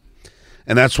 Yeah.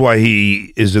 And that's why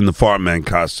he is in the Fart Man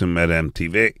costume at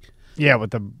MTV. Yeah,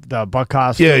 with the butt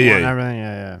costume and everything.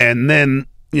 Yeah. And then,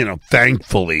 you know,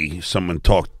 thankfully someone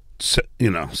talked, you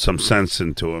know, some sense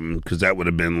into him because that would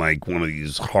have been like one of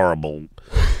these horrible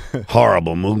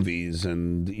movies.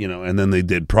 And, you know, and then they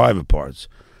did Private Parts.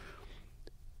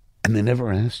 And they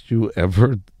never asked you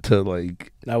ever to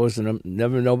like...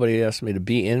 Nobody asked me to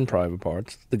be in Private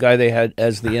Parts. The guy they had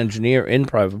as the engineer in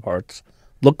Private Parts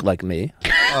looked like me.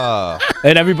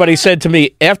 And everybody said to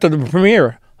me after the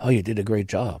premiere, "Oh, you did a great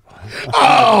job."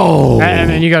 Oh!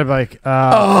 And then you got to be like, hey,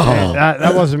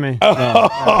 that wasn't me.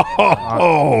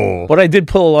 Oh! But I did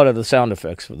pull a lot of the sound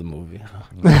effects for the movie.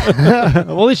 Well, at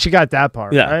least you got that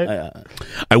part, right?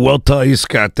 I will tell you,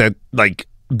 Scott, that like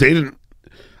they didn't...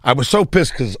 I was so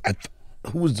pissed because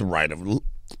who was the writer?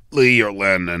 Lee or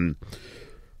Len? And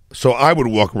so I would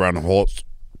walk around the hall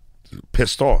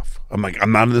pissed off. I'm like,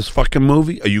 I'm not in this fucking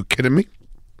movie? Are you kidding me?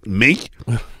 Me?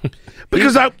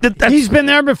 Because he's been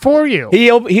there before you.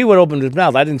 He would open his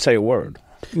mouth. I didn't say a word.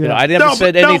 You know, I never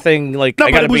said anything like,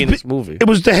 I got to be in this movie. It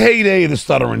was the heyday of the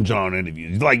Stuttering John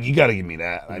interviews. Like, you got to give me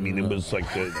that. I mean, it was like...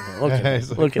 Look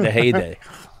at the heyday.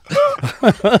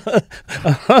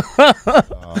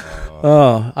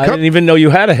 I didn't even know you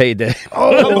had a heyday.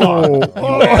 You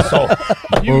asshole.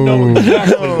 You know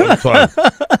exactly what I'm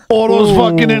talking. All those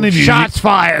fucking interviews. Shots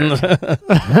fired.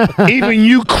 Even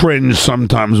you cringe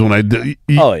sometimes when I do.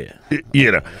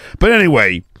 You know. But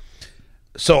anyway,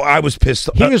 so I was pissed.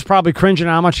 He was probably cringing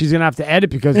how much he's going to have to edit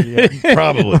because of you.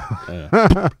 Probably.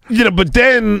 You know, but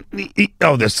then,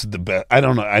 this is the best. I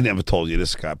don't know. I never told you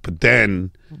this, Scott. But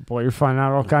then. Boy, you're finding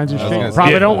out all kinds of shit.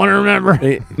 Probably don't want to remember.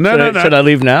 No. Should I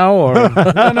leave now? Or?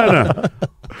 No.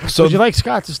 So, would you like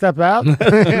Scott to step out?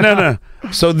 No.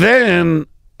 So then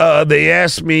they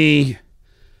asked me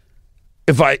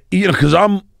if I, you know, because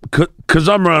I'm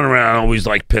running around always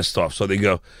like pissed off. So they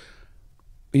go,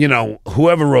 you know,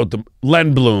 whoever wrote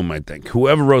Len Bloom, I think,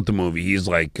 whoever wrote the movie, he's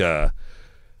like, you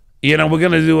know, we're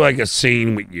going to do like a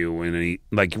scene with you. And he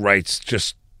like writes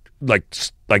just like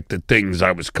the things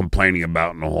I was complaining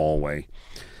about in the hallway.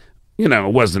 You know,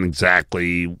 it wasn't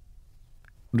exactly,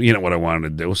 you know, what I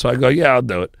wanted to do. So I go, yeah, I'll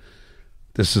do it.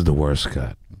 This is the worst,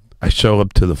 Scott. I show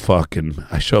up to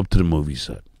the movie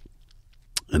set.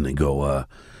 And they go,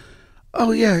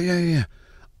 oh, yeah.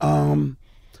 Oh,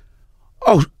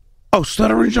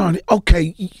 Stuttering John.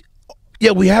 Okay.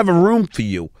 Yeah, we have a room for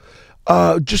you.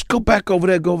 Just go back over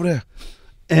there.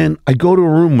 And I go to a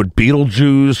room with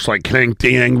Beetlejuice, like Hank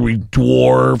the Angry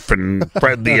Dwarf and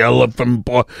Fred the Elephant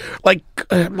Boy. Like,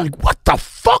 I'm like, what the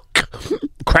fuck?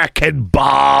 Crackhead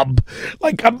Bob.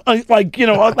 Like, I'm like, you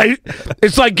know,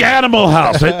 it's like Animal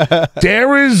House.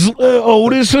 There is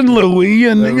Otis and Louie,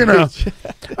 and you know,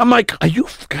 I'm like, are you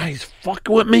guys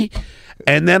fucking with me?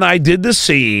 And then I did the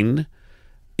scene,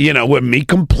 you know, with me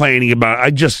complaining about.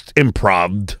 I just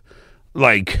improv'd.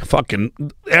 Like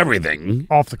fucking everything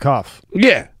off the cuff.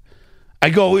 Yeah. I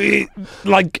go,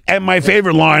 like, and my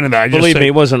favorite line of that. I just Believe say, me,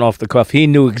 it wasn't off the cuff. He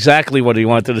knew exactly what he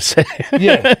wanted to say.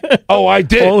 Yeah. Oh, I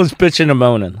did. All his bitching and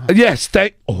moaning. Yes.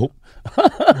 Oh.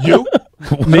 You?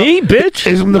 Me, bitch?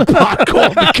 Isn't the pot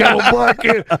called the kettle black?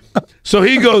 So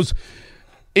he goes,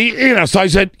 so I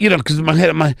said, because in my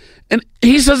head, and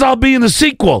he says, I'll be in the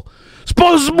sequel.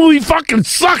 Suppose the movie fucking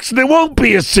sucks and there won't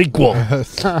be a sequel.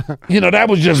 That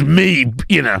was just me,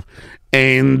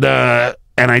 And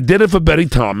I did it for Betty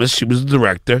Thomas. She was the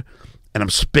director. And I'm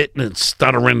spitting and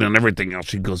stuttering and everything else.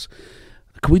 She goes,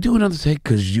 can we do another take?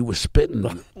 Because you were spitting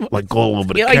like all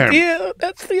over the camera. Idea.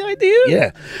 That's the idea.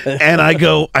 Yeah. And I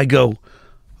go,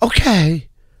 okay.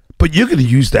 But you're going to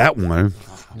use that one.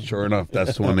 Sure enough,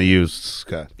 that's the one they used,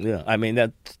 Scott. Yeah, I mean,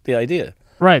 that's the idea.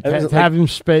 Right, to have him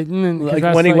spitting. And like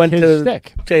when he went to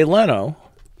stick. Jay Leno,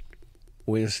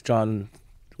 was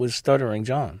Stuttering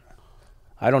John.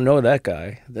 I don't know that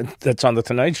guy. That's on the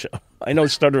Tonight Show. I know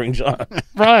Stuttering John.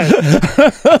 Right.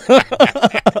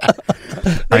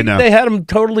 I know. They had him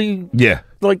totally,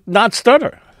 not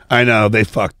stutter. I know. They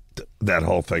fucked that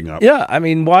whole thing up. Yeah, I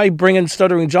mean, why bring in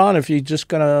Stuttering John if you're just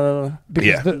gonna?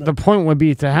 Because the point would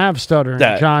be to have Stuttering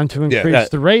John to increase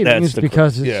the ratings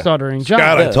because it's Stuttering John.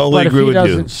 Scott, I totally agree with you. But if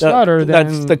he doesn't stutter, then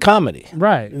that's the comedy,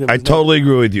 right? I totally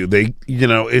agree with you. They,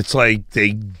 it's like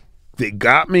they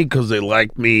got me because they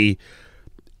like me,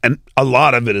 and a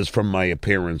lot of it is from my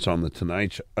appearance on the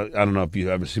Tonight Show. I don't know if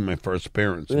you ever seen my first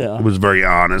appearance. Yeah. It was very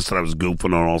honest, and I was goofing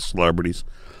on all celebrities.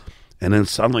 And then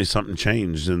suddenly something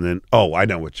changed, and then I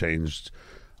know what changed.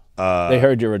 They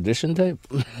heard your audition tape.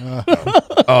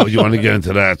 Oh, you want to get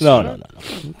into that? No.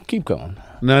 Keep going.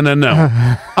 No. Oh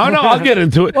no, I'll get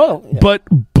into it. Well, yeah.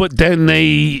 But then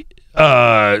they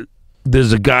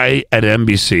there's a guy at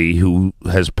NBC who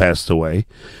has passed away.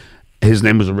 His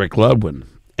name was Rick Ludwin,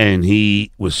 and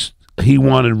he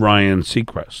wanted Ryan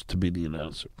Seacrest to be the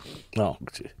announcer. Oh,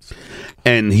 geez.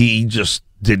 And he just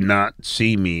did not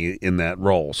see me in that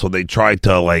role. So they tried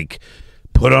to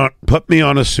put me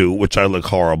on a suit, which I look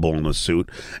horrible in a suit,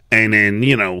 and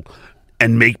then,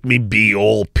 and make me be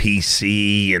all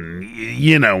PC and,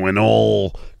 and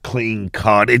all clean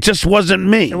cut. It just wasn't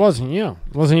me. It wasn't you.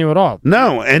 It wasn't you at all.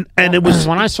 No, and it was...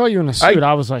 When I saw you in a suit,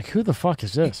 I was like, who the fuck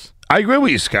is this? I agree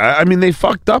with you, Scott. I mean, they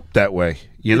fucked up that way,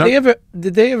 Did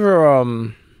they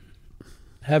ever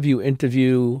have you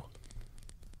interview...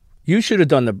 You should have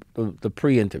done the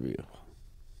pre-interview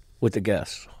with the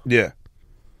guests. Yeah.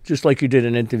 Just like you did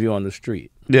an interview on the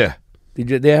street. Yeah.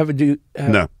 Did they ever do...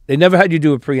 No. They never had you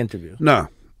do a pre-interview? No.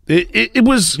 It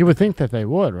was... You would think that they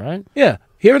would, right? Yeah.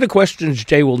 Here are the questions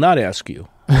Jay will not ask you.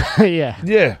 Yeah.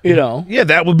 Yeah. Yeah,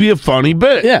 that would be a funny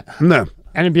bit. Yeah. No.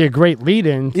 And it'd be a great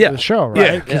lead-in to the show,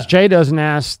 right? Because Jay doesn't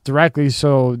ask directly,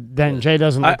 so then Jay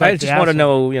doesn't look I like just want to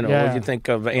know, what you think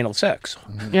of anal sex.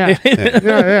 Yeah.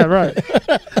 yeah, right.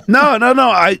 No.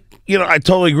 I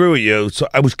totally agree with you. So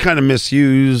I was kind of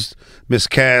misused,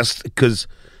 miscast,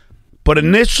 but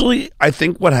initially, I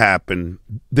think what happened,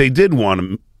 they did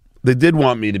want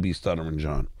me to be Stuttering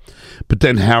John, but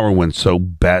then Howard went so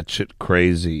batshit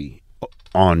crazy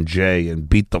on Jay and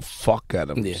beat the fuck out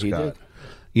of him. Yeah, he did.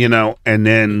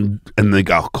 And they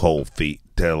got cold feet.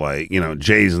 They're like,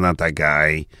 Jay's not that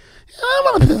guy. I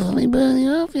want to piss anybody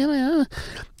off,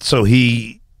 So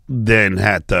he then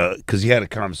had to, because he had a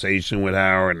conversation with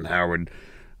Howard, and Howard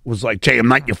was like, Jay, I'm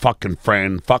not your fucking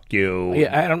friend. Fuck you.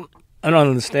 Yeah, I don't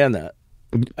understand that.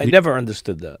 I never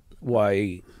understood that.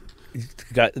 Why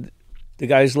the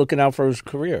guy's looking out for his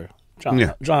career. John,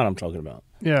 I'm talking about.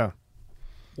 Yeah.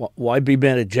 Why be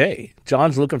mad at Jay?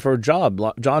 John's looking for a job.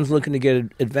 John's looking to get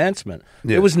advancement.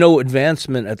 Yeah. There was no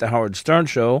advancement at the Howard Stern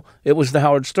Show. It was the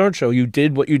Howard Stern Show. You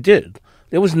did what you did.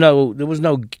 There was no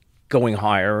going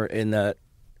higher in that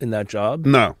job.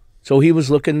 No. So he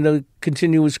was looking to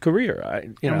continue his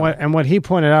career. And what he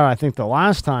pointed out, I think the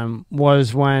last time,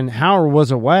 was when Howard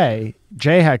was away,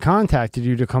 Jay had contacted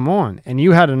you to come on, and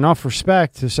you had enough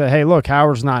respect to say, hey, look,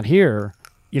 Howard's not here.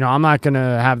 I'm not going to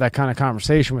have that kind of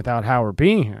conversation without Howard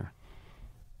being here.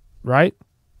 Right?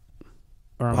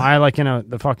 Or am I in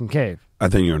the fucking cave? I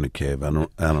think you're in a cave. I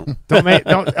don't.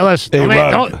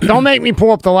 Don't make me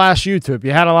pull up the last YouTube.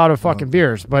 You had a lot of fucking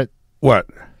beers, but what?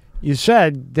 You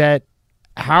said that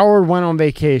Howard went on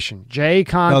vacation. Jay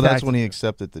contacted... No, that's when he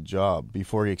accepted the job.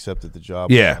 Before he accepted the job.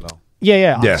 Yeah.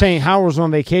 Yeah. I'm saying Howard was on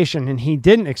vacation and he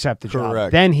didn't accept the job.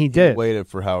 Correct. Then he did. He waited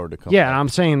for Howard to come Yeah, back. and I'm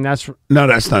saying that's... No,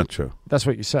 that's not true. That's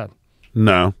what you said.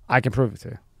 No. I can prove it to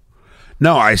you.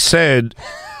 No, I said...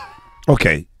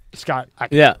 Okay, Scott. I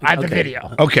have the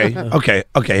video. Okay.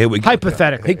 Here we go.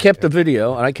 Hypothetically. He kept the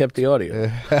video, and I kept the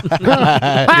audio.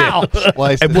 Wow.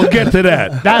 And we'll get to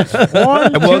that. That's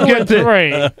 1, 2, and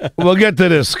 3. We'll get to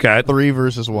this, Scott. 3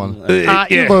 versus 1.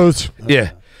 You lose.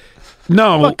 Yeah.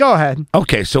 No. But go ahead.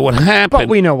 Okay, so what happened? But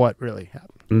we know what really happened.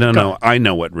 No, I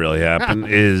know what really happened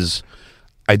is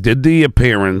I did the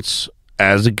appearance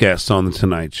as a guest on The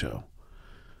Tonight Show.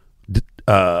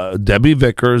 Debbie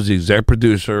Vickers, the exec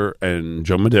producer, and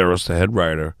Joe Medeiros, the head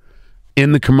writer,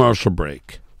 in the commercial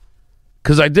break.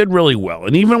 Because I did really well.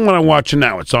 And even when I watch it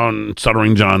now, it's on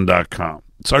StutteringJohn.com.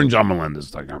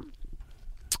 StutteringJohnMelendez.com.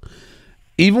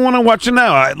 Even when I watch it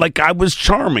now, I was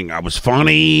charming. I was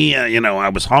funny. I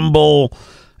was humble.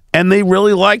 And they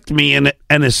really liked me. And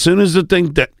as soon as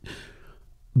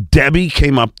Debbie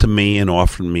came up to me and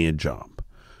offered me a job.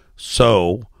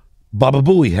 So Baba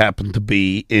Booey happened to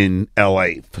be in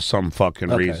L.A. for some fucking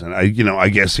reason. I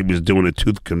guess he was doing a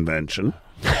tooth convention.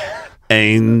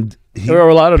 And there were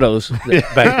a lot of those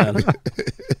back then.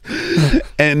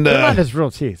 And they're not his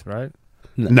real teeth, right?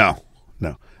 No.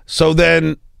 So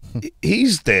then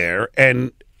he's there,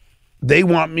 and they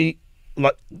want me,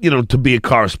 to be a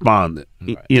correspondent.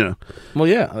 Right. Well,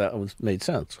 yeah, that made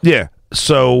sense. Yeah.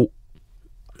 So,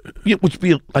 which would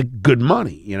be like good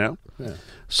money, Yeah.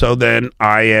 So then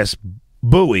I asked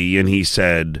Bowie, and he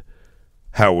said,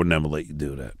 "Howard would never let you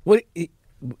do that." What?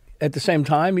 At the same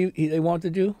time, they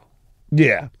wanted you?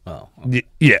 Yeah. Oh.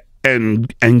 Yeah.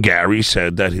 And Gary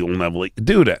said that he'll never let you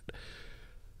do that.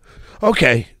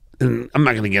 Okay. And I'm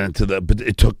not going to get into that, but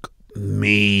it took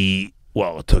me.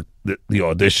 Well, it took the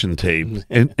audition tape,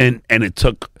 and it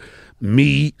took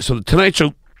me. So the Tonight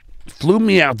Show flew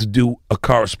me out to do a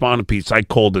correspondent piece. I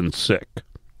called in sick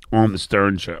on the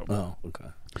Stern Show. Oh, okay.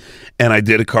 And I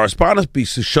did a correspondence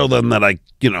piece to show them that I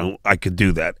could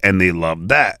do that, and they loved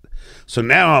that. So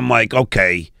now I'm like,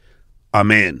 okay,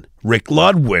 I'm in. Rick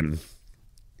Ludwin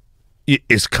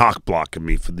is cock blocking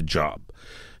me for the job.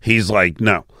 He's like,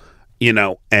 no,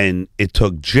 and it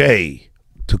took Jay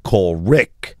to call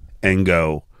Rick and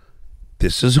go,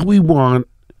 this is who we want.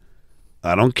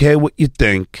 I don't care what you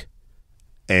think,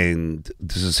 and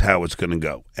this is how it's going to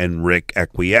go. And Rick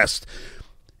acquiesced.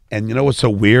 And you know what's so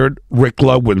weird? Rick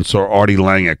Ludwin saw Artie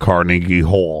Lang at Carnegie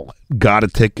Hall, got a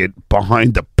ticket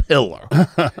behind the pillar.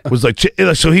 It was like,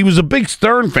 so he was a big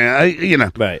Stern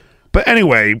fan, Right. But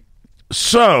anyway,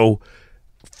 so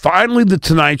finally the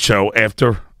Tonight Show,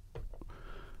 after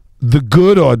the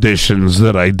good auditions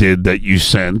that I did that you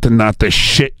sent, and not the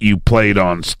shit you played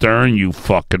on Stern, you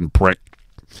fucking prick.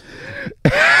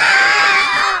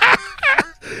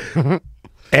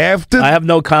 I have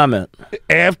no comment.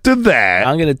 After that,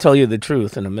 I'm going to tell you the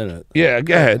truth in a minute. Yeah,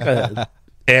 go ahead.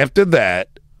 After that,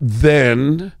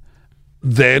 then,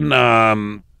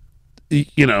 so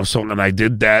when I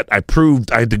did that, I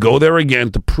had to go there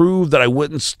again to prove that I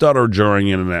wouldn't stutter during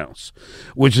an announce,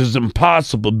 which is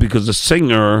impossible because a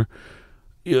singer,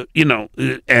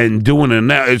 and doing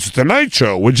it's the Tonight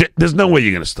Show, which there's no way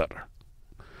you're going to stutter.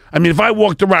 I mean, if I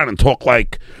walked around and talked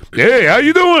like, hey, how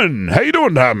you doing? How you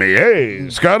doing, Tommy? Hey,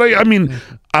 Scott.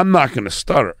 I'm not going to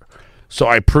stutter. So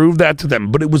I proved that to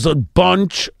them. But it was a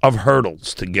bunch of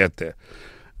hurdles to get there.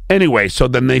 Anyway, so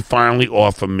then they finally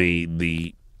offer me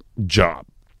the job.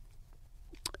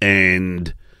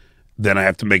 And then I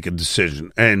have to make a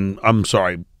decision. And I'm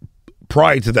sorry,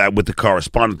 prior to that with the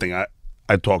correspondent thing, I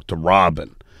talked to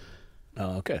Robin.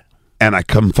 Oh, okay. And I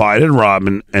confided in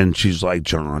Robin, and she's like,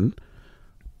 John,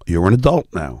 you're an adult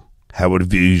now. Howard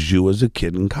views you as a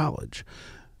kid in college.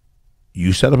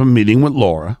 You set up a meeting with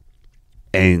Laura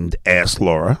and asked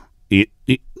Laura,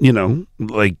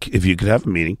 like if you could have a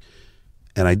meeting.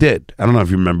 And I did. I don't know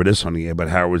if you remember this on the air, but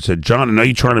Howard said, John, I know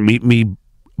you're trying to meet me,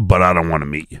 but I don't want to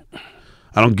meet you.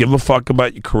 I don't give a fuck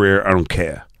about your career. I don't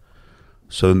care.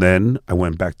 So then I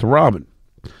went back to Robin.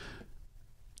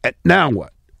 And now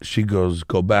what? She goes,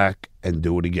 go back and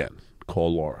do it again.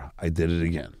 Call Laura. I did it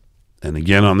again. And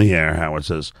again on the air, Howard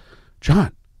says,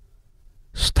 John,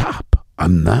 stop. I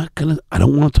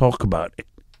don't want to talk about it.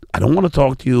 I don't want to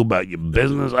talk to you about your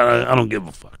business. I don't give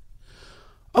a fuck.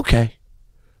 Okay.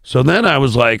 So then I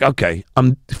was like, okay,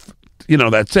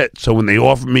 that's it. So when they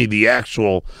offered me the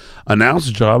actual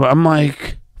announcer job, I'm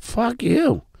like, fuck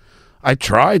you. I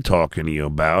tried talking to you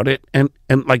about it, and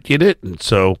like you didn't.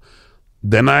 So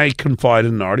then I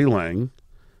confided in Artie Lang,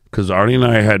 because Artie and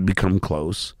I had become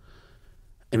close.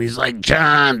 And he's like,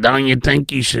 John, don't you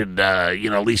think you should,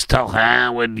 at least tell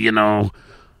Howard,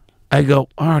 I go,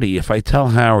 Artie, if I tell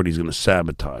Howard, he's going to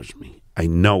sabotage me. I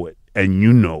know it, and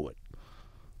you know it.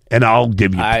 And I'll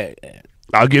give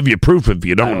you proof if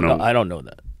you don't know. I don't know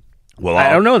that. Well, I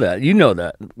don't know that. You know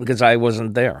that because I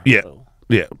wasn't there. Yeah, so.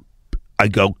 yeah. I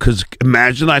go, because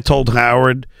imagine I told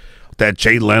Howard that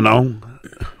Jay Leno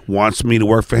wants me to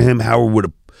work for him. Howard would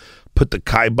have put the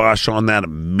kibosh on that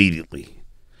immediately.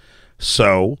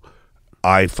 So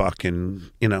I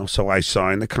fucking, so I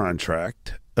signed the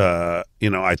contract. I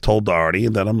told Artie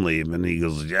that I'm leaving. He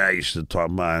goes, yeah, you should talk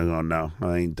about it. I go, no,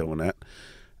 I ain't doing that.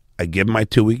 I give my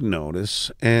 2-week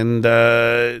notice, and,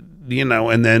 and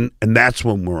that's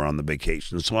when we're on the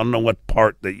vacation. So I don't know what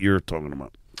part that you're talking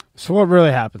about. So what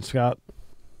really happened, Scott?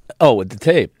 Oh, with the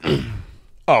tape.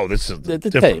 Oh, this is the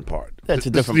different tape part. That's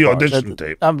a different the part. audition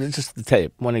tape. It's just the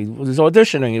tape. When he was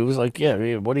auditioning, he was like,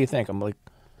 yeah, what do you think? I'm like...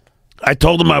 I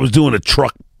told him I was doing a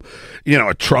truck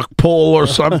pull or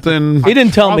something. He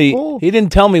didn't tell me. He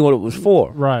didn't tell me what it was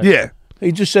for. Right. Yeah.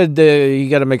 He just said, you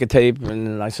got to make a tape.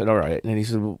 And I said, all right. And he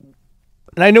said,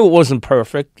 and I knew it wasn't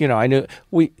perfect. I knew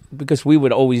because we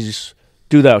would always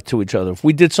do that to each other. If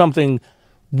we did something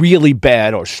really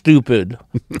bad or stupid,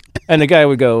 and the guy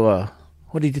would go,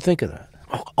 what did you think of that?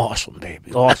 Oh, awesome,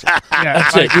 baby. Awesome.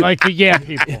 Yeah, that's it. Like the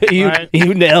people. Right?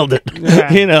 You nailed it.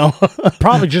 Yeah.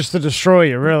 Probably just to destroy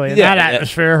you, really, in that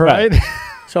atmosphere, right?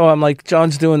 So I'm like,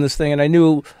 John's doing this thing, and I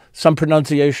knew some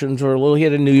pronunciations were a little, he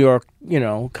had a New York,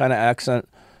 kind of accent.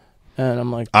 And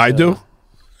I'm like, I do?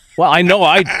 Well, I know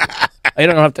I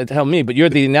don't have to tell me, but you're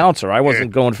the announcer. I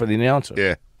wasn't going for the announcer.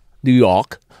 Yeah. New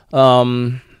York.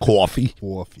 Coffee.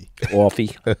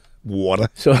 Water.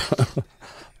 So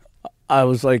I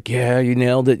was like, yeah, you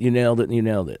nailed it.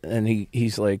 And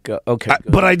he's like, okay.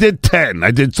 But I did 10.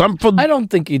 I did some for... I don't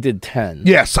think you did 10.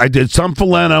 Yes, I did some for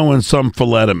Leno and some for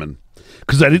Letterman.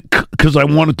 Because I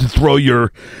wanted to throw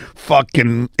your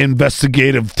fucking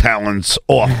investigative talents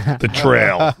off the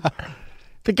trail.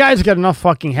 The guy's got enough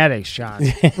fucking headaches, John.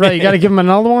 Right, you got to give him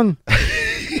another one?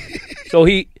 So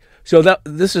it's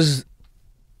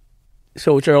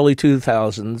early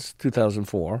 2000s,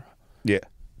 2004. Yeah.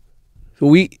 So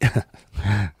we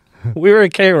were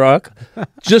at K-Rock,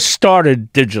 just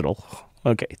started digital.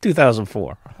 Okay,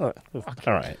 2004. All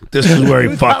right. This is where he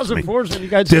fucks me.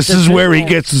 This is where he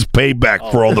gets his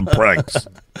payback for all the pranks.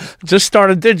 Just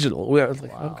started digital. We were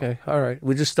like, okay, all right.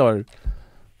 We just started.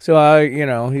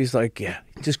 So he's like, yeah,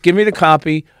 just give me the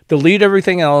copy, delete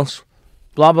everything else,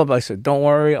 blah, blah, blah. I said, don't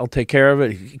worry, I'll take care of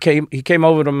it. He came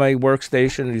over to my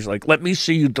workstation, and he's like, let me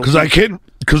see you delete. Because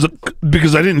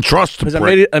I didn't trust him.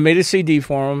 Because I made a CD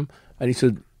for him, and he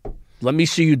said, let me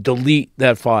see you delete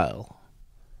that file.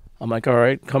 I'm like, all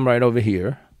right, come right over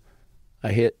here.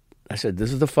 I said,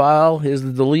 this is the file. Here's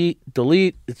the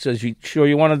delete. It says, you sure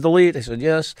you want to delete? I said,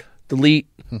 yes. Delete.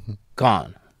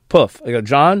 Gone. Poof. I go,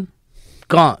 John,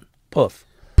 gone. Poof.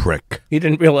 Prick. He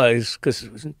didn't realize,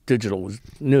 because digital was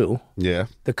new, yeah,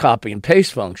 the copy and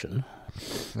paste function.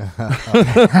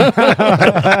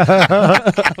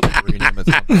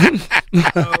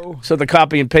 So the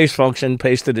copy and paste function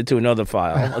pasted it to another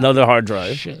file, another hard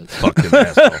drive. Fucking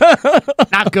asshole.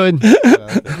 Not good.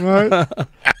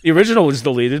 The original was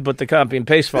deleted, but the copy and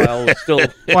paste file was still.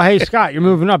 Well, hey Scott, you're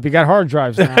moving up. You got hard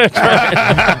drives now.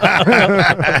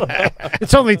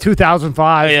 It's only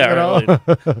 2005. Yeah. Really.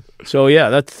 So yeah,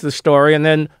 that's the story. And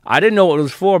then I didn't know what it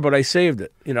was for, but I saved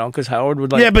it. Because Howard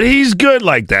would like. Yeah, but he's good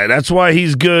like that. That's why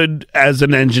he's good as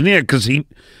an engineer. Because you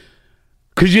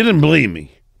didn't believe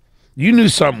me. You knew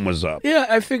something was up. Yeah,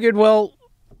 I figured. Well,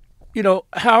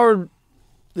 Howard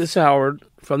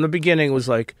from the beginning was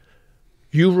like,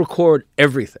 you record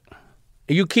everything,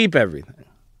 you keep everything.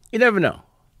 You never know.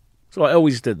 So I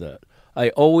always did that. I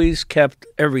always kept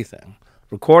everything.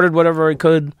 Recorded whatever I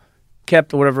could,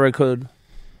 kept whatever I could.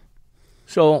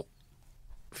 So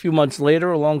a few months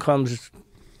later, along comes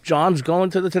John's going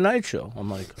to the Tonight Show. I'm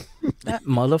like, that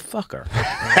motherfucker.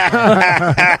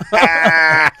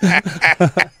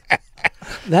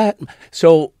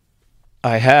 So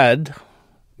I had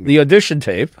the audition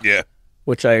tape. Yeah.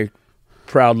 Which I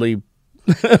proudly.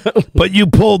 But you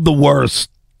pulled the worst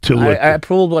to it. I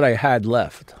pulled what I had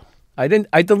left. I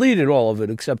deleted all of it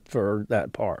except for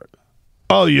that part.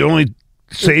 Oh, you only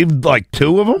saved like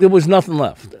 2 of them? There was nothing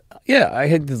left. Yeah, I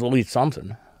had to delete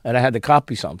something, and I had to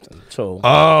copy something. So.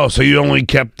 Oh, so you only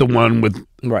kept the one with.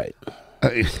 Right.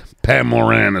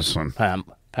 Pamela Anderson.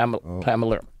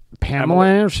 Pamela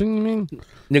Anderson, you mean?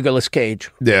 Nicolas Cage.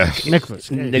 Yeah. Nicolas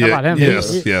Cage. Yeah. How about him?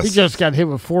 Yes, He just got hit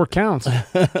with 4 counts.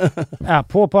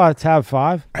 Pull up tab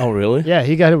 5. Oh, really? Yeah,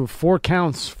 he got hit with 4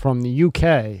 counts from the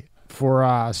UK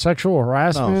for sexual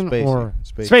harassment or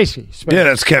Spacey. Yeah,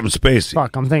 that's Kevin Spacey.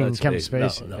 Fuck, I'm thinking That's Kevin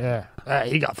Spacey. Spacey. No. Yeah,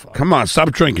 he got fucked. Come on,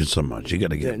 stop drinking so much. You got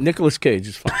to get. Nicolas Cage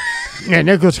is fine. Yeah,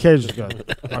 Nicolas Cage is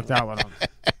good. Fuck that one up.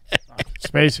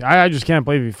 Spacey. I just can't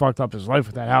believe he fucked up his life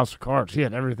with that house of cards. He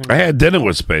had everything. I had dinner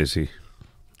with Spacey.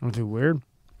 Wasn't too weird?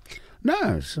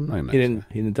 No, something nice.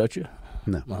 He didn't touch you?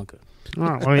 No. Well, good.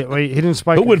 Oh, wait, he didn't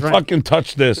spike Who your would drink. fucking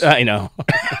touch this? I know.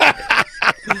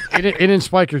 He didn't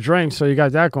spike your drink, so you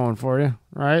got that going for you,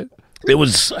 right? It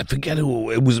was, I forget who,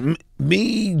 it was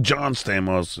me, John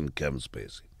Stamos, and Kevin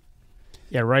Spacey.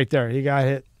 Yeah, right there. He got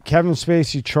hit. Kevin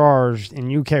Spacey charged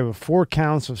in UK with 4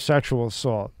 counts of sexual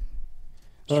assault.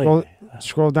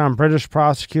 Scroll down. British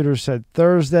prosecutors said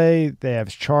Thursday they have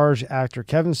charged actor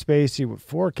Kevin Spacey with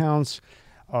 4 counts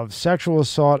of sexual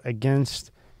assault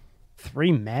against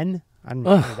 3 men. I didn't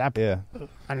hear that. Yeah.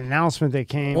 An announcement that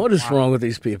came. What is wrong with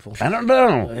these people? I don't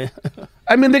know.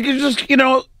 I mean, they could just,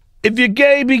 if you're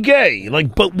gay, be gay.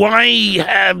 Like, but why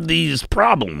have these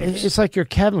problems? It's like you're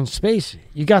Kevin Spacey.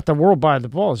 You got the world by the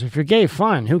balls. If you're gay,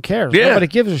 fine. Who cares? Yeah. Nobody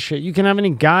gives a shit. You can have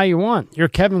any guy you want. You're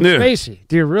Kevin Spacey.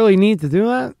 Do you really need to do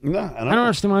that? No, I don't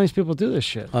understand why these people do this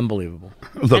shit. Unbelievable.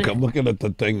 Look, I'm looking at the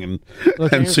thing and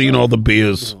Looking at seeing all the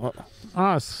beers.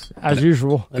 Us, as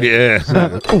usual. Yeah.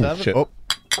 Oh, shit. Oh.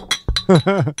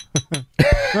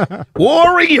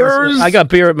 Warriors! I got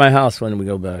beer at my house when we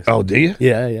go back. Oh, do you?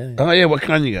 Yeah. Oh, yeah. What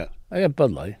kind you got? I got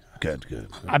Bud Light. Good.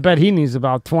 I bet he needs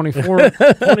about 24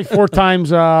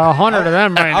 times 100 of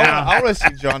them right now. I want to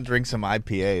see John drink some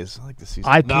IPAs. I like to see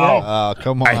some. IPA? No. Oh,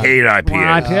 come on. I hate IPA.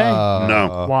 Want IPA?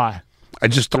 No. Why? I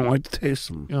just don't like to taste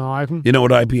them. You know, like them? You know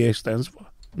what IPA stands for?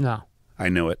 No. I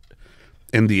knew it.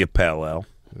 India Pale Ale.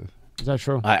 Is that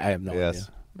true? I have no Yes.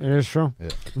 idea. It is true? Yeah.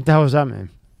 What the hell does that mean?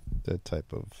 That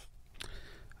type of.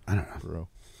 I don't know. Bro.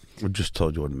 I just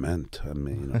told you what it meant. I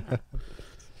mean,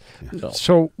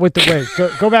 So with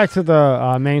the go back to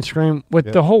the main screen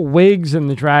with the whole wigs and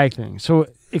the drag thing. So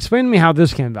explain to me how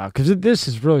this came about because this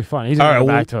is really fun. He's gonna go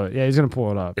back to it. Yeah, he's gonna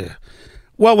pull it up. Yeah.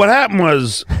 Well, what happened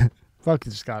was, Fuck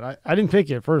you, Scott. I didn't pick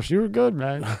you at first. You were good,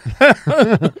 man.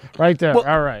 Right there. Well-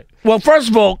 All right. well, first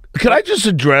of all, could I just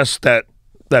address that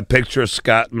picture of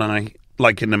Scott and I,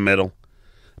 like in the middle,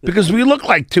 because we look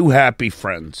like 2 happy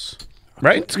friends,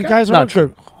 right? You guys are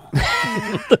good.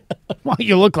 Well,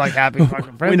 you look like happy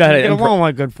fucking friends. We know how to You get improv. along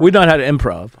like good friends. We know how to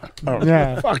improv.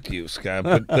 Yeah. Fuck you, Scott.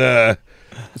 But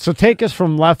So take us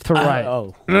from left to right.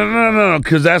 Oh, no,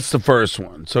 because that's the first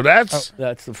one. So that's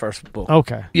that's the first book.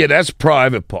 Okay. yeah, that's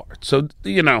private part. So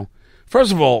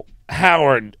first of all,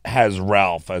 Howard has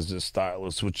Ralph as his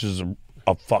stylist, which is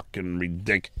a fucking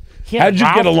ridiculous. How'd you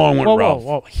get along with Ralph?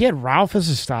 Whoa. He had Ralph as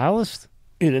a stylist?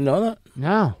 You didn't know that?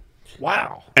 No.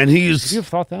 Wow. And Have you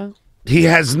thought that? he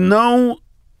has no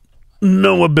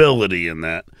ability in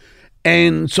that,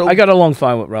 and so I got along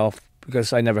fine with Ralph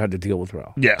because I never had to deal with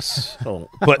Ralph. yes, So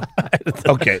but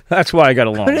okay, that's why I got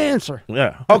along. Good answer.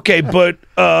 Yeah. okay, but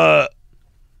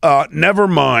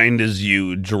Nevermind is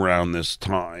huge around this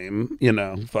time,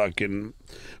 fucking.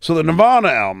 So the Nirvana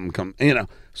album comes,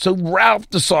 So Ralph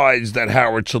decides that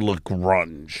Howard should look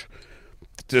grunge.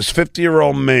 This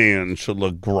 50-year-old man should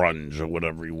look grunge or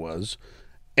whatever he was.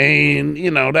 And,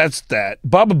 that's that.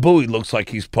 Baba Booey looks like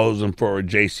he's posing for a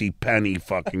J.C. Penney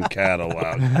fucking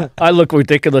catalog. I look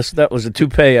ridiculous. That was a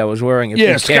toupee I was wearing. If Yeah,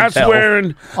 you can't Scott's tell.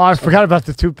 wearing Oh, I forgot about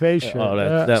the toupee shit. Oh,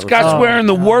 that was, Scott's wearing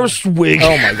the worst wig.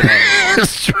 Oh my god.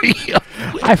 history of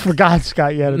I forgot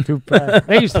Scott you had a toupee.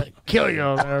 They used to kill you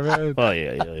over there, man. Oh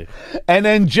yeah. And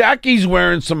then Jackie's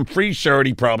wearing some free shirt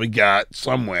he probably got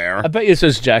somewhere. I bet you it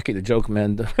says Jackie the Joke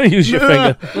Man. Use your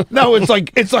finger. No, it's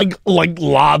like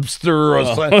lobster or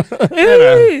something.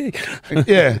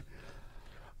 Yeah.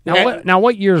 Now,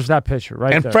 what year is that picture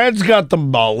right And there? Fred's got the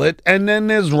mullet, and then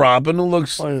there's Robin who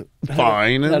looks fine,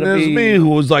 and that'd there's be- me who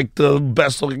was like the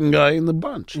best looking guy in the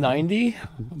bunch. 90,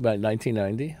 about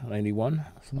 1990, 91.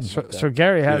 So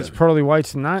Gary had his pearly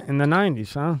whites in the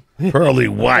 90s, huh? Pearly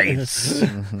whites.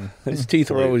 His teeth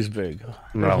were always big.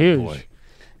 Oh, Huge. boy.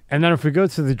 And then if we go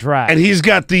to the drag, And he's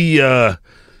got the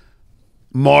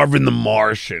Marvin the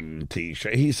Martian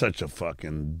t-shirt. He's such a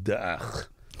fucking ugh.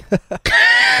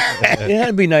 It had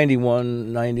to be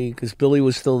 91, 90, because Billy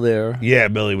was still there. Yeah,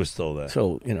 Billy was still there.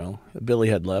 So, Billy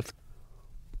had left,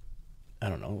 I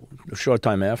don't know, a short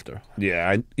time after.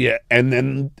 Yeah, and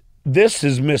then this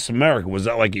is Miss America. Was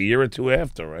that like a year or two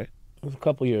after, right? It was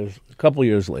a couple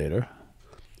years later.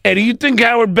 Hey, do you think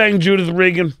Howard banged Judith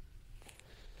Regan?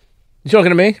 You talking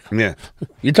to me? Yeah.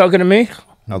 You talking to me?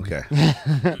 Okay.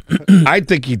 I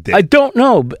think he did. I don't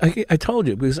know. But I told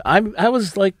you, because I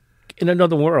was like in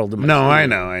another world. No, I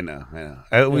know.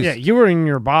 It was, yeah, you were in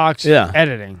your box Yeah.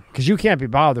 editing because you can't be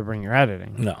bothered to bring your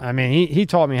editing. No. I mean he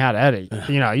taught me how to edit.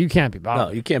 You can't be No,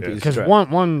 bothered. you can't be Because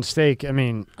distracted. one mistake. I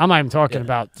mean, I'm not even talking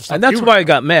about. The stuff And that's you why I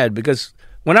got mad, because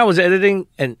when I was editing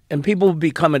and people would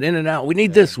be coming in and out, we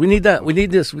need this, we need that, we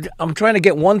need this. I'm trying to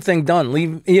get one thing done.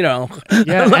 Leave, Yeah,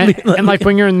 and like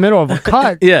when you're in the middle of a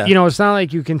cut, it's not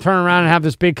like you can turn around and have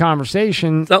this big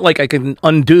conversation. It's not like I can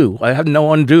undo. I have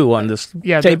no undo on this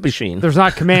tape machine. There's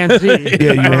not Command Z.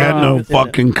 Yeah, you had no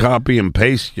fucking copy and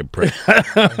paste, you prick.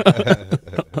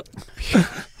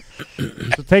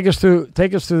 So take us through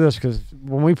this, because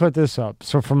when we put this up,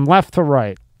 so from left to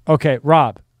right. Okay,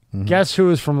 Rob, guess who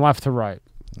is from left to right?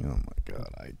 Oh my God,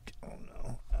 I don't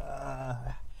know.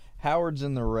 Howard's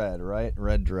in the red, right?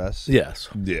 Red dress. Yes.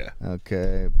 Yeah.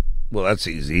 Okay. Well, that's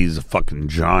easy. He's a fucking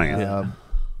giant.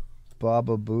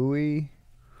 Baba Booey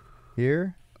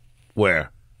here.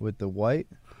 Where? With the white.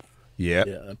 Yeah.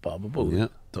 Yeah, Baba Booey. Yeah.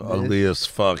 The ugliest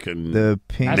fucking. The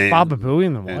pink. That's Baba Booey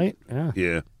in the white.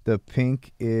 Yeah. The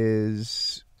pink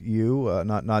is you,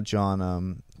 not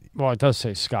John. Well, it does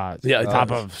say Scott. Yeah,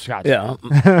 top of Scott. Yeah.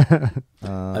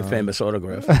 My famous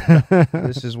autograph.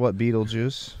 This is what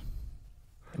Beetlejuice.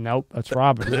 Nope, that's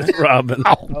Robin. That's Robin.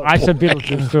 I said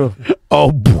Beetlejuice too.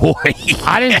 Oh boy.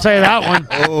 I didn't say that one.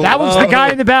 That was the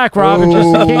guy in the back, Robin.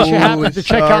 Just in case you happened to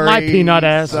check out my peanut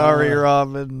ass. Sorry,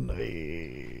 Robin.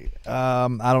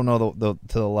 I don't know the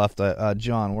to the left.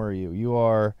 John, where are you? You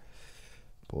are.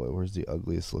 Boy, where's the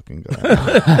ugliest looking guy?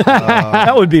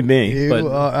 That would be me.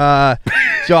 John,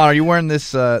 are you wearing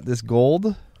this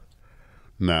gold?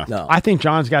 No. I think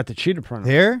John's got the cheetah print.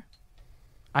 Here?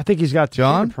 I think he's got the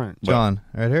cheetah print. John,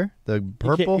 right here? The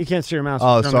purple? You can't see your mouse.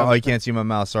 Oh, sorry. You can't see my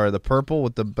mouse. Sorry. The purple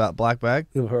with the black bag?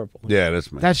 The purple. Yeah,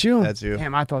 that's me. That's you? That's you.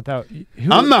 Damn, I thought that...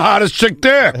 I'm the hottest chick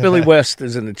there. Billy West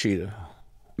is in the cheetah.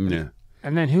 Yeah.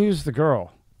 And then who's the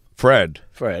girl? Fred.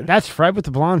 That's Fred with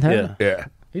the blonde hair? Yeah.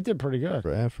 He did pretty good.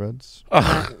 Yeah, Fred's.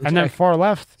 And then far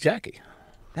left? Jackie.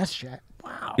 That's Jack.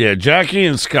 Wow. Yeah, Jackie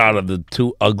and Scott are the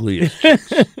two ugliest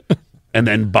chicks. And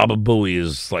then Baba Booey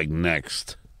is like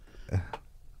next.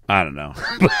 I don't know.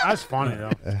 That's funny,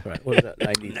 though. Right. What was that,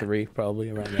 93, probably,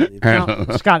 around 93? Now,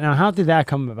 Scott, how did that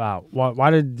come about? Why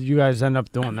did you guys end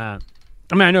up doing that?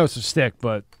 I mean, I know it's a stick,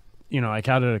 but,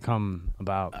 how did it come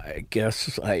about? I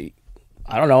guess I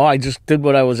don't know. I just did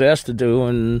what I was asked to do,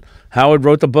 and Howard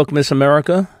wrote the book Miss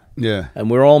America. Yeah. And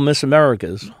we're all Miss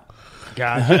Americas.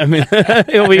 Gotcha. I mean,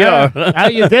 here we are. How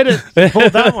you did it. You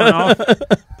pulled that one off.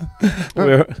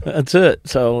 That's it.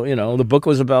 So, the book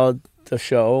was about the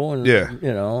show, and,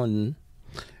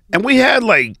 and we had,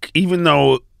 even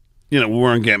though, we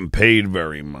weren't getting paid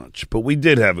very much, but we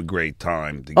did have a great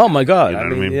time together. Oh, my God. You know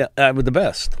I mean, yeah, I was the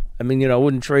best. I mean, I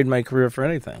wouldn't trade my career for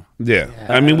anything. Yeah.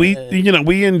 I mean,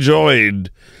 we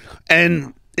enjoyed,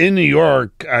 and in New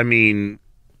York, I mean,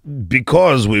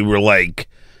 because we were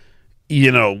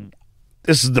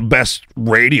this is the best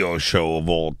radio show of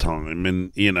all time,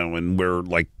 and, and we're,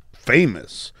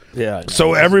 famous. Yeah.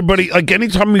 So everybody,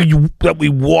 anytime that we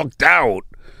walked out,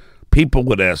 people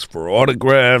would ask for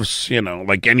autographs,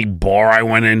 any bar I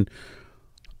went in,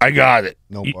 I got it.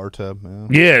 No bar tab, man.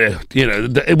 Yeah,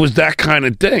 it was that kind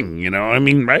of thing, I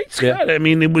mean, right, Scott? Yeah. I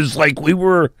mean, it was we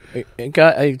were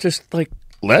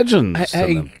legends.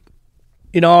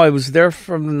 I was there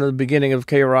from the beginning of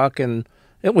K-Rock, and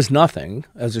it was nothing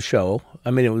as a show.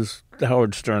 I mean, it was the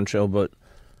Howard Stern show, but,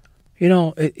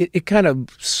 it kind of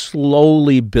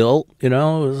slowly built, it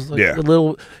was a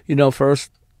little, first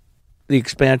the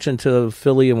expansion to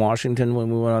Philly and Washington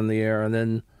when we went on the air, and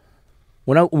then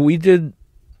when we did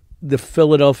the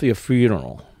Philadelphia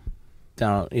funeral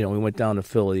down, we went down to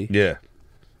Philly. Yeah.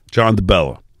 John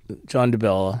DeBella.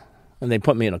 And they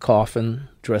put me in a coffin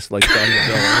dressed like John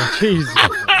DeBella. Jesus.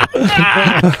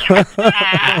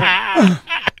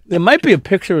 There might be a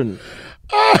picture in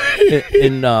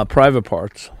Private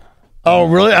Parts. Oh,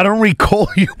 really? I don't recall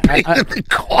you being in the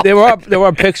coffin. There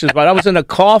were pictures, but I was in a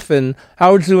coffin.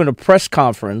 Howard's doing a press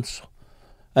conference.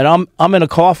 And I'm in a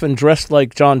coffin dressed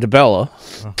like John DeBella,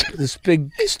 this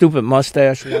big stupid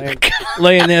mustache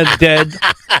laying there dead.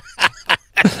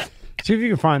 See if you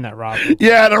can find that, Rob.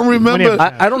 Yeah, I don't remember.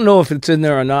 I don't know if it's in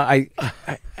there or not.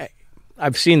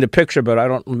 I've seen the picture, but I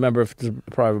don't remember if it's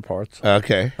Private Parts.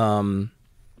 Okay.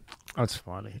 That's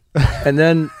funny. And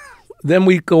then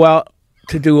we go out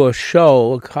to do a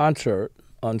concert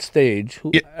on stage.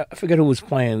 I forget who was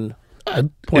playing.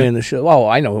 The show. Oh,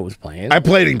 I know who was playing. I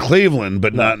played in Cleveland,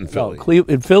 but not in Philly. No,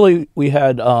 in Philly, we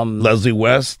had Leslie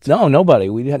West. No, nobody.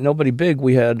 We had nobody big.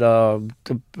 We had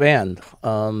the band.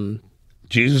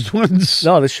 Jesus Twins.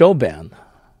 No, the show band.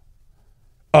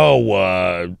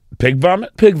 Oh, Pig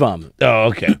Vomit. Pig Vomit. Oh,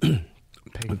 okay.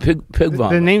 Pig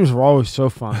Vomit. The names were always so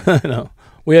fun. I know.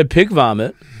 We had Pig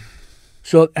Vomit.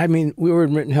 So I mean, we were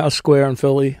in Rittenhouse Square in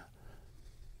Philly.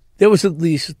 There was at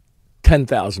least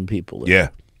 10,000 people there. Yeah.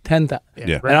 10,000.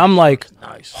 Yeah. And I'm like,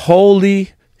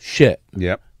 holy shit.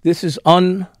 Yep. This is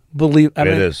unbelievable. It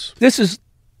is. This is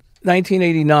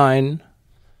 1989.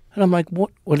 And I'm like,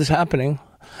 what is happening?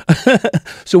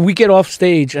 So we get off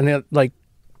stage and they're like,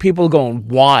 people going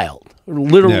wild,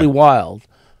 literally wild.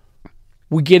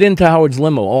 We get into Howard's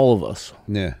limo, all of us.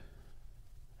 Yeah.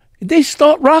 They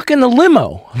start rocking the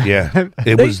limo. Yeah.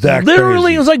 It was that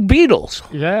literally, crazy. it was like Beatles.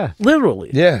 Yeah.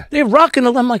 Literally. Yeah. They're rocking the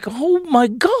limo. I'm like, oh my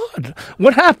God.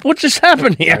 What happened? What just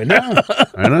happened here? I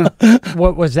know.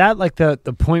 What was that like the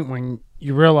point when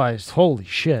you realized, holy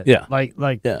shit? Yeah. Like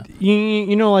Yeah.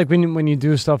 you know, like when you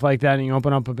do stuff like that and you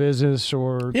open up a business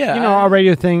or Yeah. you know, a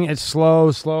radio thing, it's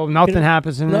slow, nothing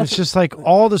happens, and nothing. it's just like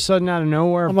all of a sudden out of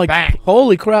nowhere, I'm like, bang.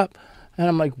 holy crap. And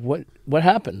I'm like, what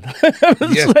happened?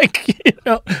 It's like, you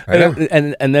know,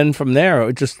 and then from there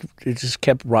it just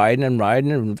kept riding and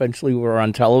eventually we were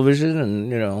on television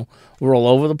and, you know, we're all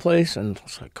over the place and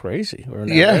it's like crazy. We're in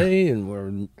LA and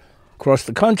we're across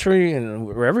the country and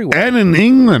we're everywhere. And in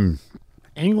England.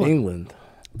 England.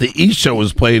 The E show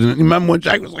was played, and remember when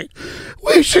Jack was like,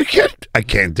 "We should get." I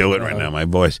can't do it right now, my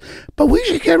voice, but we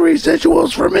should get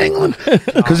residuals from England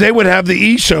because they would have the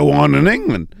E show on in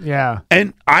England. Yeah,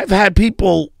 and I've had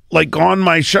people like on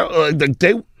my show,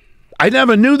 I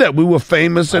never knew that we were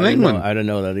famous in England. I didn't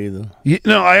know that either. You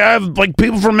know, I have like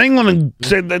people from England and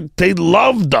said that they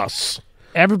loved us.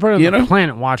 everybody on the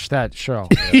planet watched that show.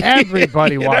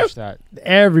 Everybody watched that.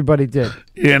 Everybody did.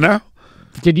 You know.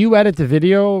 Did you edit the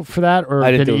video for that, or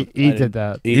did he did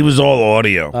that? He was all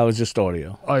audio. I was just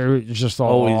audio. Oh, it was just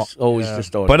all Always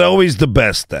just audio. But always the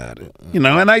best at it. You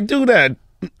know, and I do that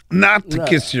not to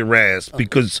kiss your ass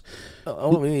because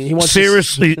he wants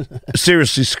seriously,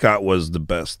 Scott was the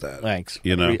best at it. Thanks.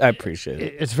 You know, I appreciate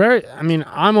it. It's very. I mean,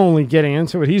 I'm only getting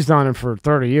into it. He's done it for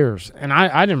 30 years, and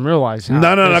I didn't realize how.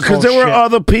 No, because there were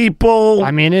other people.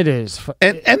 I mean, it is,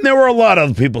 and there were a lot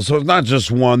of other people. So it's not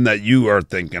just one that you are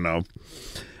thinking of,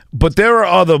 but there are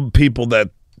other people that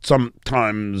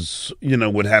sometimes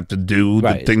would have to do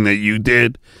the thing that you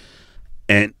did,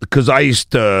 and because I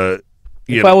used to.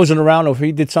 If I wasn't around, or if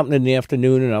he did something in the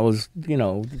afternoon, and I was,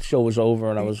 the show was over,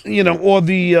 and I was, or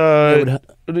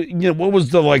the, what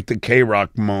was the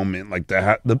K-Rock moment, like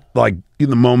the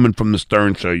moment from the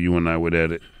Stern Show you and I would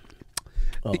edit,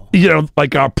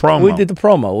 like our promo. We did the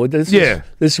promo. This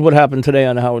is what happened today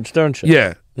on the Howard Stern Show.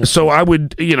 Yeah. So I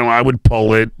would, I would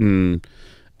pull it and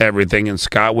everything, and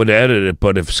Scott would edit it.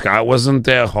 But if Scott wasn't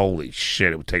there, holy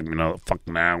shit, it would take me another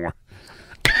fucking hour.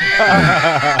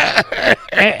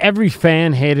 Every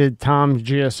fan hated Tom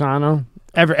Giussano.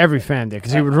 Every fan did,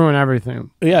 because he would ruin everything.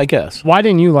 Yeah, I guess. Why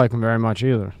didn't you like him very much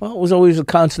either? Well, it was always a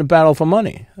constant battle for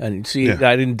money, and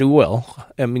I didn't do well.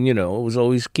 I mean, it was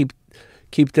always keep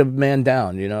the man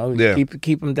down.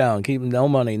 Keep him down. Keep him no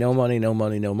money.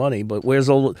 But where's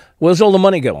all the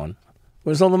money going?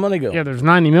 Where's all the money going? Yeah, there's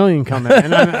 $90 million coming.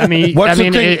 And I mean,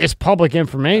 it's public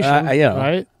information,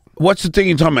 right? What's the thing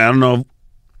you're talking about? I don't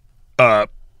know.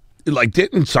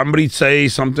 Didn't somebody say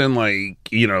something like,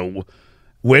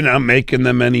 we're not making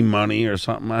them any money or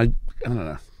something? I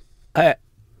don't know.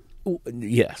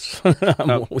 Yes.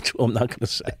 Which I'm not going to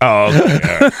say. Oh,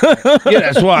 okay. Yeah,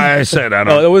 that's why I said I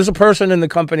don't. There was a person in the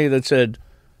company that said,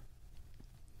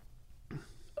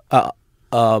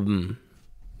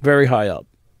 very high up,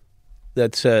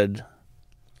 that said,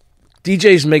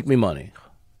 DJs make me money.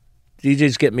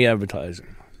 DJs get me advertising.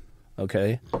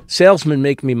 Okay? Salesmen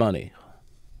make me money.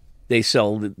 They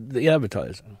sell the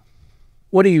advertising.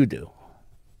 What do?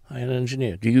 I'm an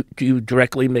engineer. Do you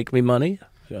directly make me money?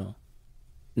 So,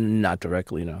 not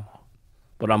directly, no.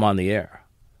 But I'm on the air.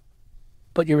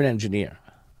 But you're an engineer.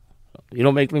 You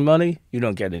don't make me money, you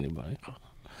don't get any money.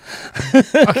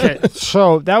 Okay,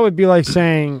 so that would be like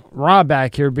saying Rob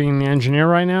back here being the engineer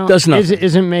right now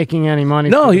isn't making any money.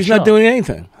 No, he's not doing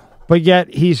anything. But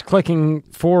yet he's clicking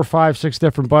 4, 5, 6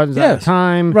 different buttons at a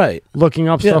time. Right. Looking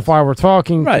up stuff while we're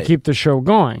talking to keep the show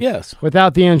going. Yes.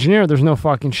 Without the engineer, there's no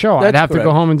fucking show. I'd have to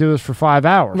go home and do this for 5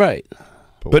 hours. Right.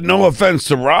 But no offense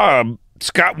to Rob,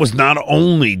 Scott was not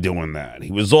only doing that.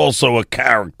 He was also a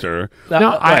character.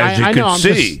 No, as you could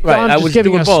see. I was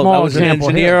doing both. I was an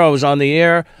engineer. Here. I was on the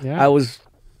air. Yeah. I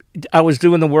was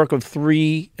doing the work of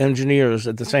 3 engineers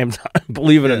at the same time,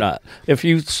 believe it or not. If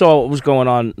you saw what was going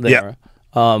on there.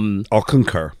 I'll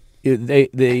concur.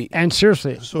 And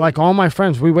seriously, like all my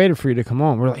friends, we waited for you to come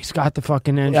on. We're like, Scott the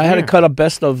fucking engineer. I had to cut a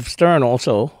best of Stern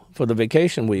also for the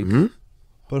vacation week. Mm-hmm.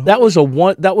 But that was a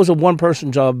one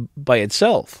person job by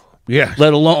itself. Yeah.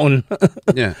 Let alone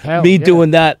me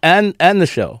doing that and the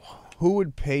show. Who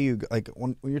would pay you? Like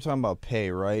when you're talking about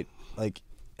pay, right? Like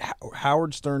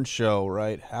Howard Stern show,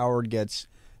 right? Howard gets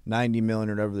 $90 million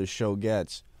or whatever the show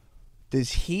gets.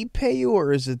 Does he pay you,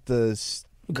 or is it the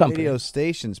radio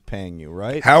stations paying you?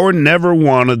 Right. Howard never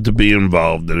wanted to be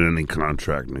involved in any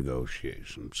contract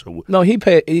negotiation. So no, he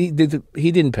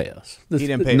didn't pay us. He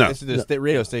didn't pay. No. This is the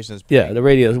radio stations. Yeah, the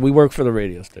radios. We work for the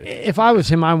radio station. If I was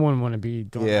him, I wouldn't want to be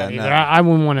doing that either. No. I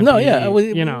wouldn't want to. No, be, yeah,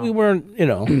 we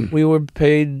weren't. We were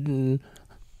paid. And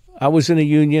I was in a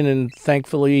union, and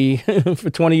thankfully, for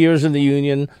 20 years in the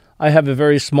union, I have a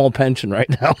very small pension right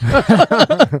now.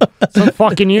 It's a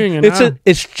fucking union.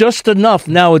 It's just enough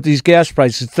now with these gas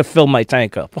prices to fill my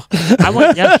tank up. I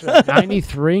went yesterday.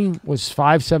 93 was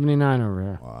 $5.79 over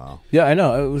here. Wow. Yeah, I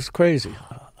know. It was crazy.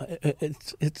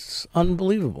 It's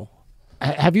unbelievable.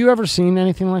 Have you ever seen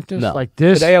anything like this? No. Like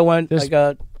this? Today I went. I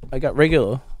got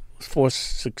regular. It was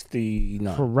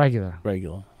 $4.69 for regular.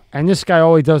 Regular. And this guy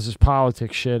all he does is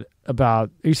politics shit about.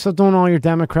 Are you still doing all your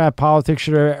Democrat politics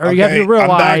shit? Or okay, you have to realize.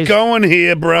 I'm not going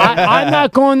here, bro. I'm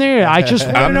not going there. I just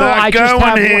want to know. I'm not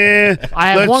going here.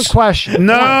 I have one question.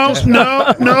 No.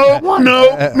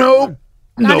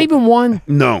 Not even one?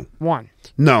 No. One.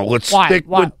 No, let's Why? stick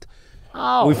with...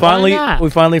 Oh, we finally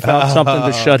found something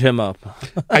to shut him up.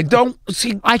 I don't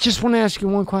see... I just want to ask you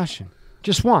one question.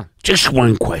 Just one. Just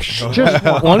one question. Just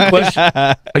one question.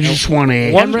 I just want to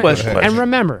ask one question. And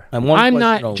remember, I'm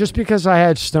not, just because I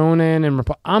had Stone in, and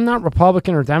I'm not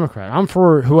Republican or Democrat. I'm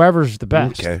for whoever's the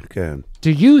best. Okay, good. Do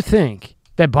you think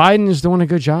that Biden is doing a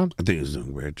good job? I think he's doing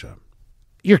a great job.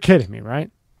 You're kidding me,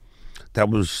 right? That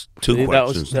was two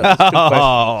questions. That was two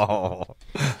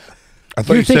questions. I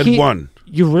thought you said one.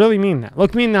 You really mean that?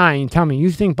 Look me in the eye and tell me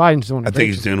you think Biden's doing a great job. I think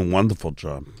he's doing a wonderful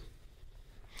job.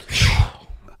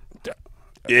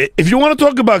 If you want to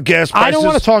talk about gas prices... I don't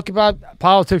want to talk about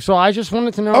politics, so I just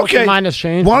wanted to know if your mind has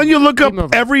changed. Why don't you look up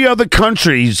every other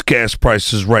country's gas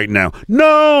prices right now?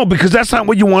 No, because that's not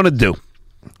what you want to do.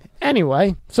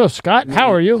 Anyway, so Scott,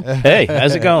 how are you? Hey,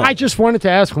 how's it going? I just wanted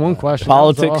to ask one question.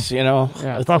 Politics, Yeah,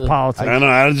 fuck politics. I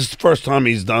know. This is the first time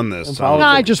he's done this. No,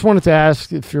 I just wanted to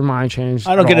ask if your mind changed.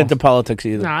 I don't get into politics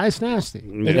either. Nah, it's nasty.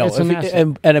 It's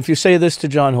nasty. And if you say this to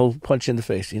John, he'll punch you in the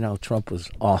face. Trump was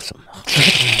awesome.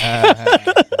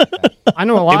 I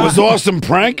know a lot. It was awesome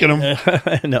pranking him.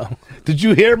 No. Did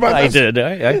you hear about this? I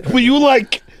did. Were you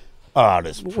like,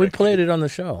 this we played it on the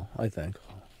show, I think.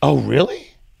 Oh, really?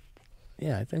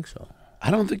 Yeah, I think so.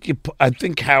 I don't think I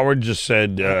think Howard just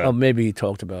said... maybe he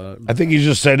talked about it. I think he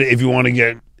just said, if you want to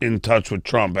get in touch with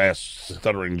Trump, ask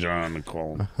Stuttering John to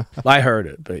call him. I heard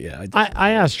it, but yeah.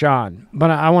 I asked John, but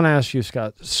I want to ask you,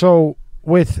 Scott. So,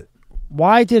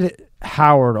 why did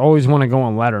Howard always want to go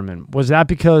on Letterman? Was that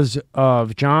because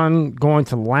of John going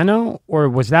to Leno, or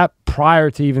was that prior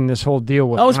to even this whole deal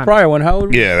with That was Leno? Prior when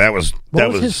Howard... Yeah, that was...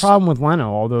 What was his problem with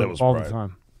Leno all the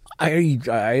time? I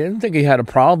didn't think he had a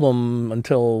problem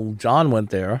until John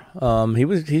went there.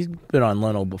 He's been on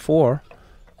Leno before.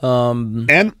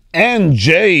 And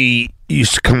Jay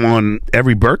used to come on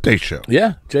every birthday show.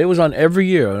 Yeah, Jay was on every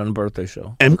year on a birthday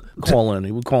show. And he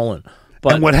would call in.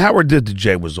 But and what Howard did to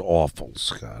Jay was awful,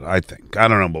 Scott, I think. I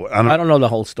don't know, but I don't know the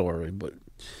whole story, but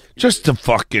just to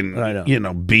fucking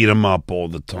beat him up all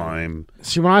the time.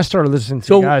 See, when I started listening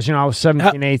to you guys, I was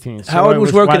 17, 18. So Howard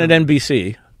was working at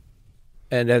NBC.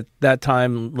 And at that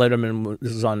time, Letterman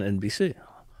was on NBC,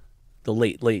 the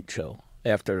late show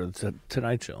after the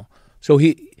Tonight Show. So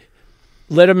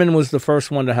Letterman was the first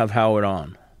one to have Howard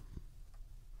on,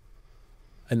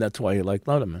 and that's why he liked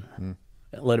Letterman.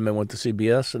 Letterman went to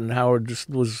CBS, and Howard just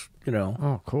was,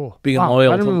 oh, cool, being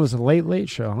loyal. Letterman was a late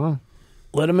show, huh?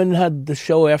 Letterman had the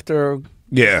show after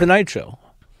Tonight Show.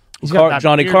 He's got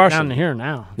Johnny Carson down here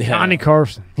now. Yeah. Johnny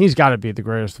Carson, he's got to be the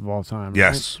greatest of all time.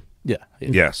 Yes. Right? Yeah.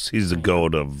 Yes, he's the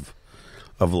goat of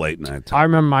late night time. I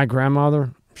remember my grandmother,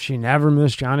 she never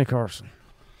missed Johnny Carson.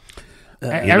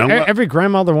 Every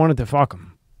grandmother wanted to fuck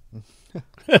him.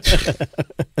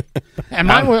 And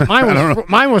mine was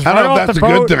right off the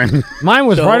boat. Good thing. Mine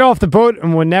was right off the boat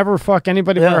and would never fuck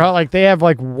anybody. Like they have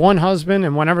like one husband,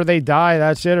 and whenever they die,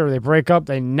 that's it, or they break up,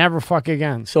 they never fuck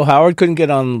again. So Howard couldn't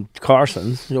get on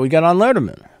Carson, so he got on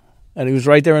Letterman, and he was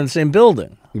right there in the same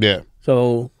building. Yeah.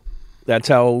 So that's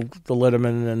how the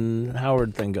Letterman and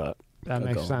Howard thing got. That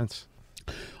makes sense.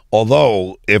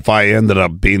 Although, if I ended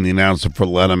up being the announcer for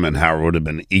Letterman, Howard would have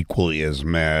been equally as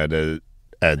mad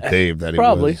at Dave that he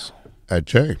was at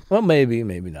Jay. Well, maybe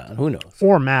not. Who knows?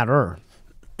 Or madder.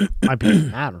 Might be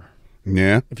madder.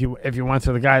 Yeah. If you went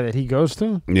to the guy that he goes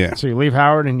to. Yeah. So you leave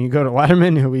Howard and you go to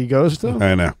Letterman, who he goes to.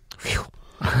 I know.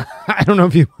 I don't know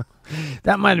if you.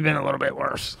 That might have been a little bit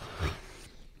worse.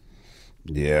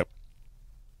 Yep.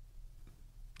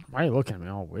 Why are you looking at me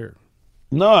all weird?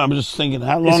 No, I'm just thinking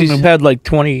how long. He's had like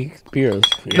 20 beers.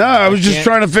 No, I was just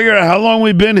trying to figure out how long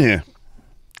we've been here.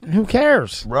 Who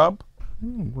cares? Rob?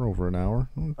 We're over an hour.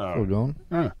 We're going.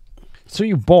 So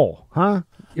you bowl, huh?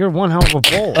 You're one hell of a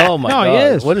bowler. Oh my God! He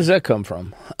is. Where does that come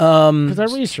from? Because I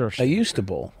researched. I used to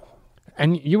bowl,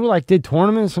 and you did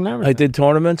tournaments and everything. I did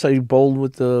tournaments. I bowled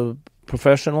with the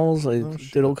professionals. I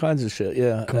did all kinds of shit.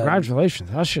 Yeah.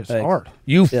 Congratulations! That shit's hard.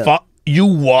 You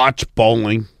watch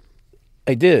bowling?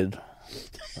 I did.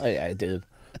 I did,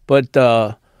 but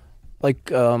no,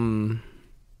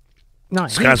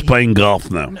 Scott's playing golf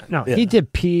now. No, he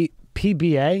did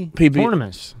PBA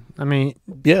tournaments. I mean,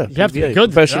 yeah, you have to be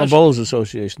good. Professional Bowlers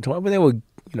Association tournament. But they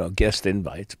were, guest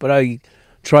invites. But I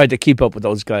tried to keep up with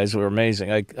those guys who were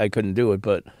amazing. I couldn't do it,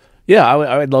 but yeah,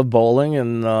 I love bowling.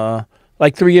 And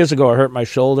like 3 years ago, I hurt my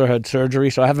shoulder, had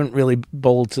surgery, so I haven't really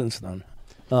bowled since then.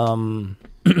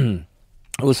 It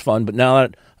was fun, but now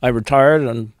that I retired,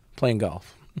 I'm playing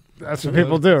golf. That's what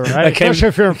people do, right? I came, Especially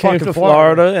if you're in came fucking to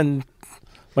Florida, and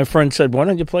my friend said, "Why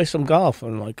don't you play some golf?"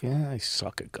 I'm like, "Yeah, I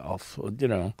suck at golf."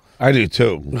 I do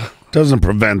too. Doesn't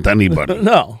prevent anybody.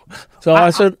 No. So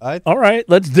I said, "All right,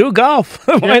 let's do golf.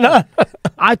 Why not?"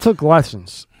 I took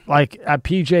lessons, like at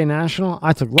PJ National.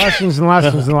 I took lessons and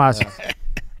lessons and lessons.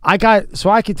 I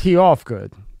could tee off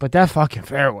good, but that fucking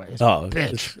fairway is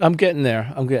bitch. I'm getting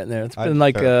there. It's been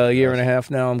like a year and a half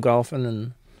now. I'm golfing,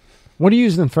 and what are you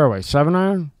using in fairway?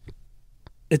 7-iron?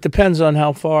 It depends on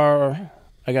how far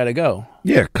I got to go.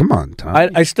 Yeah, come on, Tom.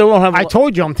 I still don't have. I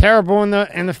told you I'm terrible in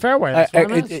the fairway. That's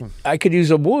I could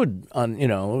use a wood on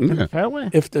the fairway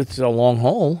if it's a long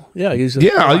hole. Yeah, I'll use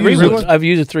it. I've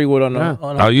used a 3-wood on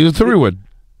I'll use a 3-wood.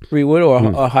 3-wood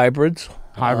or hybrids.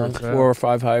 4 or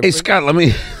 5 hybrids. Hey Scott, let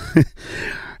me.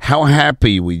 How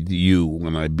happy were you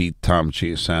when I beat Tom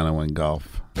Chiasano in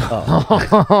golf?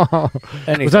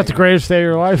 Was that the greatest day of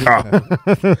your life?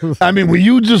 I mean, were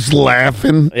you just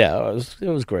laughing? Yeah, it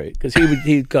was great because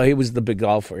he was the big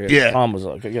golfer. Yeah, Tom was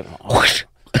like,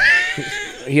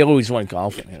 he always went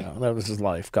golfing. That was his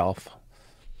life, golf.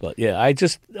 But yeah,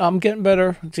 I'm getting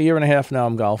better. It's a year and a half now.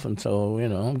 I'm golfing, so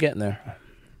I'm getting there.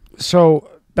 So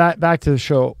back to the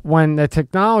show. When the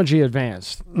technology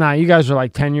advanced, now you guys are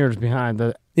like 10 years behind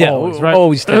the. Yeah,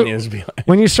 always 10 years behind.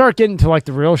 When you start getting to like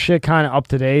the real shit, kind of up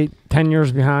to date, 10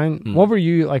 years behind, what were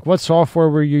you like? What software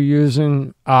were you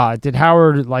using? Did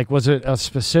Howard was it a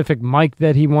specific mic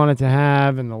that he wanted to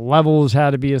have, and the levels had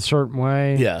to be a certain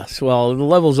way? Yes, well, the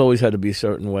levels always had to be a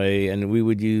certain way, and we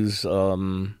would use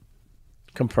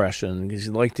compression because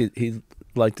he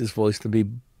liked his voice to be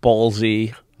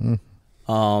ballsy.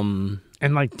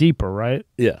 And deeper, right?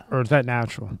 Yeah. Or is that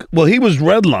natural? Well, he was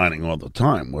redlining all the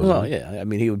time, wasn't he? Yeah. I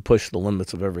mean, he would push the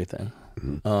limits of everything,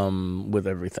 with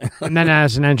everything. And then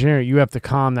as an engineer, you have to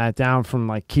calm that down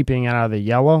from keeping it out of the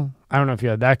yellow. I don't know if you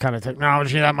had that kind of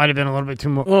technology. That might have been a little bit too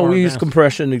much. Well, we used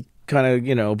compression to kind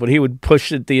of, but he would push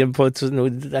the inputs and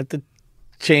we'd have to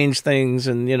change things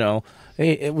and,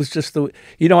 it was just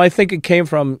I think it came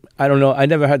from, I don't know, I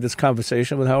never had this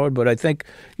conversation with Howard, but I think,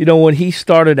 when he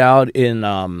started out in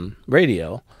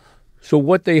radio, so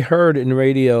what they heard in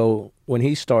radio when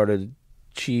he started,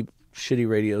 cheap, shitty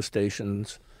radio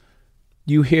stations,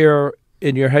 you hear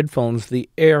in your headphones the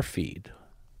air feed,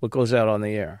 what goes out on the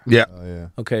air. Yeah. Oh, yeah.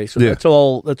 Okay, so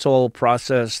that's all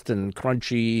processed and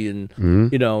crunchy and,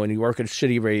 and you work at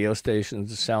shitty radio stations,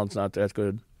 the sound's not that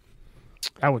good.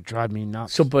 That would drive me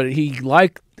nuts. So, but he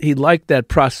liked that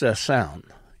processed sound,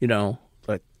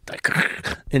 like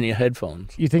in your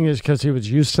headphones. You think it's because he was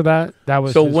used to that? That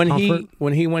was so his when comfort?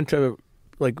 when he went to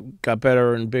got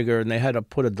better and bigger, and they had to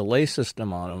put a delay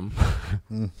system on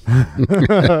him.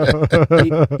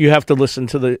 You have to listen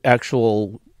to the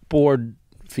actual board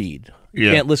feed.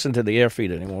 You can't listen to the air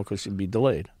feed anymore because you'd be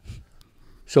delayed.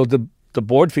 So the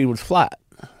board feed was flat.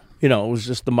 It was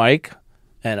just the mic,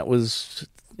 and it was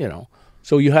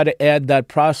So you had to add that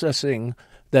processing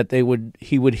that he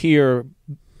would hear,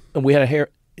 and we had to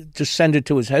just send it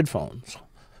to his headphones,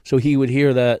 so he would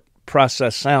hear that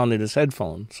processed sound in his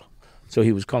headphones, so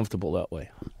he was comfortable that way.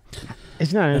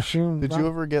 Isn't that interesting? Did you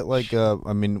ever get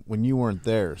when you weren't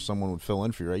there, someone would fill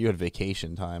in for you, right? You had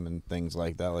vacation time and things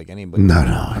like that, like anybody. No.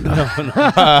 I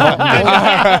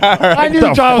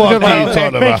knew John was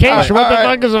going to vacation. What the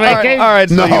fuck is a vacation? All right,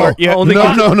 so no.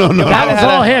 That was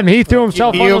all him. He threw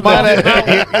himself on you might have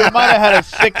had a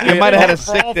sick. You might have had a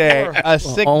sick day.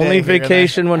 Only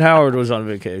vacation when Howard was on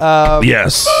vacation.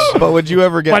 Yes, but would you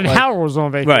ever get when Howard was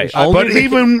on vacation? Right. But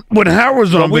even when Howard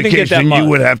was on vacation, you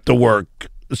would have to work.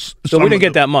 So we didn't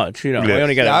get that much, We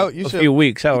only got a few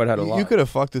weeks. Howard had a lot. You could have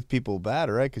fucked with people bad,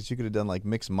 right? Because you could have done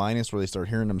mix minus where they start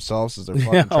hearing themselves as they're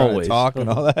fucking trying to talk and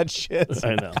all that shit.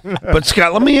 I know. But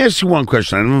Scott, let me ask you one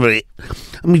question. Let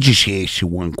me just ask you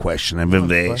one question. I've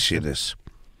never asked you this.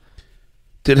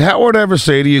 Did Howard ever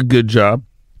say to you, "Good job"?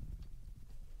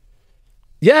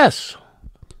 Yes.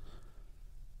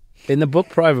 In the book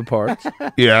Private Parts,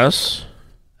 Yes.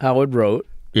 Howard wrote,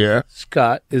 Yeah.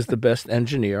 Scott is the best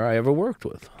engineer I ever worked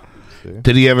with.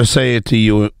 Did he ever say it to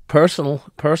you?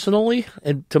 Personally,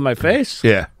 and to my face?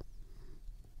 Yeah.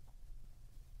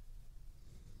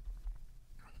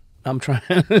 I'm trying.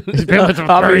 He's been with him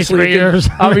 33 years.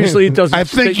 Obviously, it doesn't. I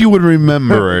think you would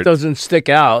remember It it. doesn't stick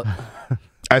out.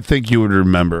 I think you would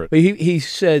remember it. But he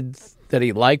said that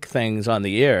he liked things on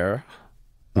the air.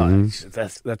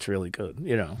 That's really good,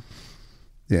 you know.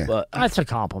 Yeah. But That's a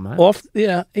compliment.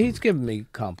 he's given me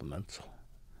compliments.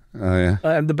 Oh, yeah.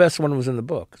 And the best one was in the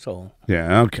book. So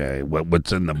Yeah, okay.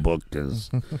 What's in the book is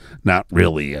not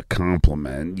really a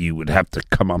compliment. You would have to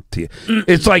come up to you.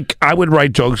 It's like I would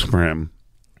write jokes for him,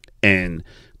 and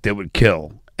they would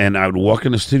kill. And I would walk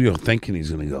in the studio thinking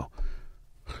he's going to go,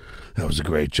 that was a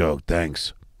great joke,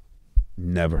 thanks.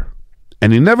 Never.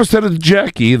 And he never said it to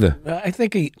Jack either. I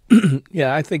think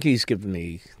I think he's given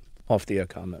me off the air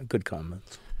good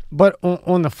comments. But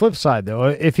on the flip side, though,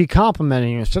 if he complimented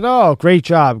you and said, "Oh, great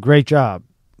job,"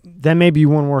 then maybe you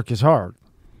won't work as hard.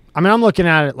 I mean, I'm looking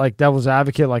at it like devil's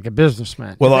advocate, like a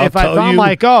businessman. Well, if I'm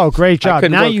like, "Oh, great job,"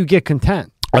 now you get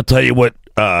content. I'll tell you what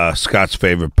Scott's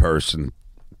favorite person,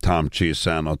 Tom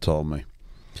Chiasano, told me.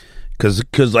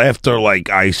 Because after, like,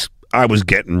 I was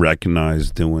getting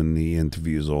recognized doing the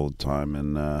interviews all the time,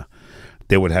 and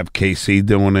they would have KC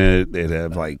doing it. They'd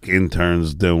have, like,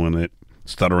 interns doing it,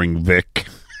 Stuttering Vic.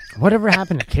 Whatever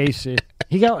happened to Casey?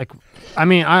 He got like, I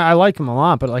mean, I like him a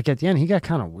lot, but like at the end, he got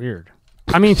kind of weird.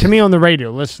 I mean, to me on the radio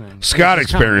listening, Scott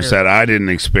experienced that. I didn't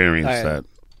experience that.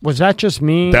 Was that just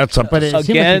me? That's a, but it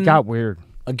seemed like it got weird.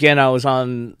 Again, I was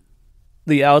on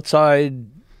the outside,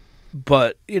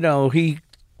 but you know,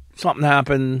 something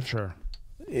happened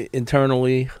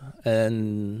internally,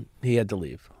 and he had to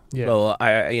leave. Yeah. So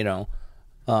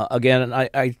again,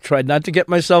 I tried not to get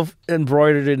myself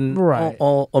embroidered in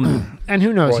and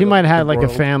who knows? He might have had like a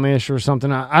family issue or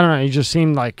something. I don't know. He just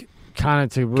seemed like kind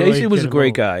of to really Casey was a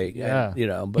great little, guy. Yeah, you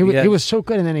know, but he was so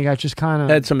good, and then he got just kind of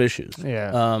had some issues.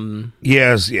 Yeah.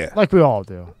 Yes, yeah. Like we all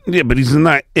do. Yeah, but he's a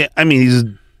nice. I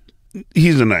mean,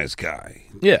 he's a nice guy.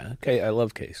 Yeah. Okay, I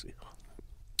love Casey.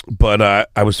 But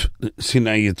I was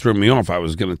now you threw me off. I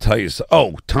was going to tell you.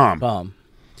 Tom.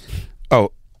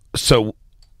 Oh, so.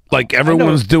 Like,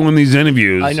 everyone's doing these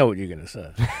interviews. I know what you're going to say.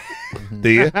 Do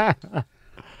you?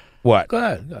 What? Go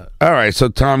ahead. All right, so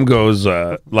Tom goes,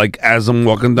 like, as I'm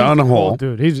walking down the hall. Oh,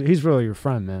 dude, he's really your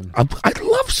friend, man. I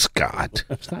love Scott.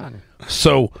 Scott.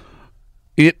 So,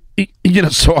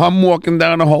 so I'm walking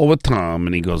down the hall with Tom,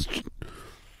 and he goes,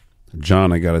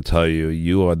 John, I got to tell you,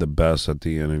 you are the best at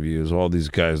the interviews. All these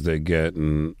guys they get,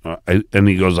 and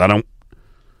he goes,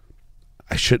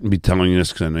 I shouldn't be telling you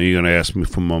this because I know you're going to ask me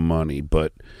for more money,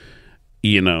 but,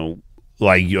 you know,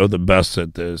 like, you're the best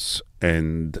at this,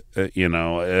 and,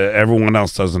 everyone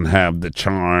else doesn't have the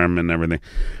charm and everything.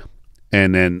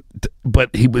 And then,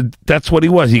 but that's what he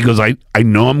was. He goes, I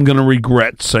know I'm going to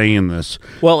regret saying this.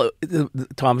 Well,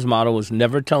 Tom's motto was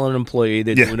never tell an employee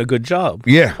they're doing a good job.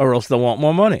 Yeah. Or else they'll want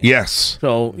more money. Yes.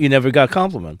 So you never got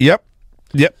compliments.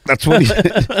 Yep, that's what he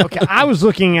Okay, I was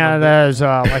looking at it as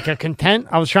like a content.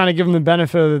 I was trying to give him the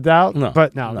benefit of the doubt,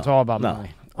 but it's all about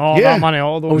money. About money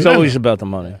all the way. It was always about the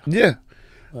money. Yeah.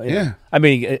 Yeah. I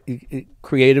mean,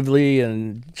 creatively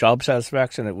and job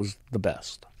satisfaction, it was the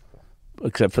best,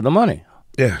 except for the money.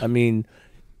 Yeah. I mean,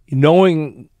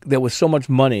 knowing there was so much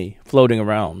money floating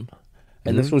around,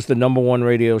 and this was the #1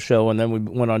 radio show, and then we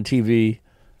went on TV,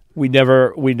 we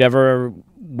never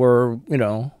were,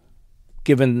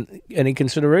 given any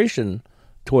consideration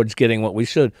towards getting what we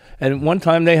should. And one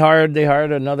time they hired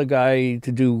another guy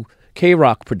to do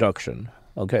K-Rock production,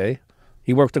 okay?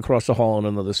 He worked across the hall in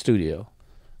another studio.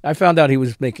 I found out he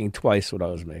was making twice what I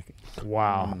was making.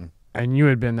 Wow. And you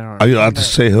had been there. Are you allowed to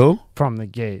say who? From the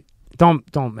gate. Don't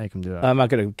make him do that. I'm not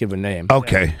going to give a name.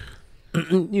 Okay.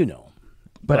 You know.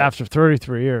 But after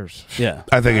 33 years. Yeah.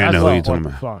 I think I know who you're talking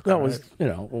about. Fuck, that was,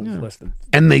 less than.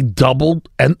 And they doubled,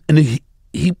 and he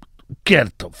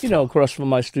get the fuck. Across from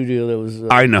my studio there was.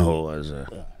 I know who it was.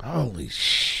 Holy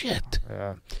shit.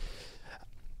 Yeah.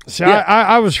 See,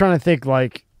 I was trying to think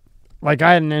like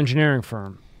I had an engineering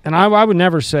firm. And I would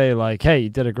never say, like, hey, you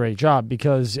did a great job,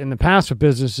 because in the past with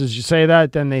businesses, you say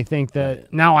that, then they think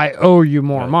that now I owe you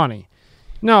more money.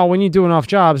 No, when you do enough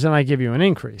jobs, then I give you an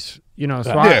increase.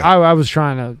 So I was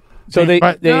trying to. So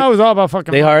it was all about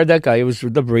fucking. They hired that guy. He was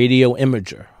the radio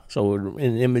imager. So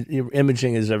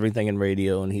imaging is everything in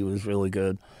radio, and he was really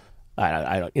good.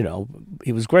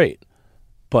 He was great,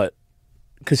 but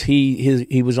because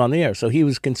he was on the air, so he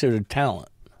was considered talent.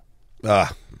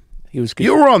 You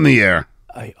were on the air.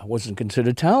 I wasn't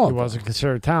considered talent. He wasn't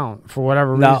considered talent for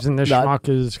whatever reason. This schmuck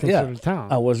is considered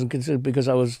talent. I wasn't considered because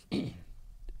I was.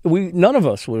 None of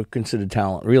us were considered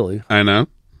talent, really. I know.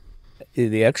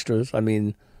 The extras. I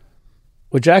mean,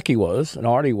 well, Jackie was, and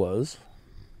Artie was,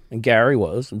 and Gary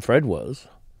was, and Fred was.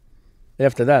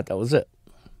 After that was it.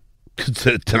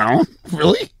 Considered talent?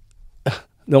 Really?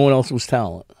 No one else was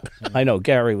talent. I know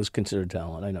Gary was considered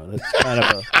talent. I know that's kind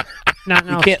of a.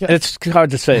 No, it's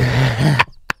hard to say.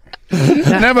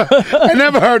 I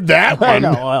never heard that one. I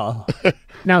know. Well.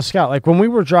 Now, Scott, like when we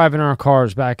were driving our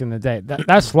cars back in the day,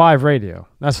 that's live radio.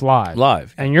 That's live.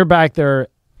 Live. And you're back there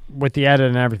with the edit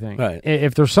and everything. Right.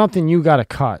 If there's something you got to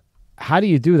cut, how do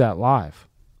you do that live?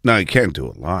 No, you can't do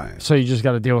it live. So you just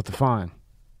got to deal with the fine.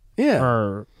 Yeah.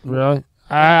 Or really?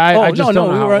 I just don't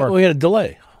know how it works. We had a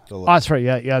delay. Oh, that's right.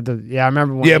 Yeah, I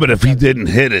remember. When but if he didn't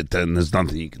hit it, then there's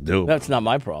nothing you can do. That's not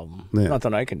my problem. Yeah.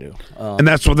 Nothing I can do. And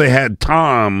that's what they had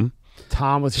Tom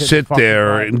was sit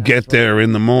there and get there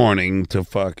in the morning to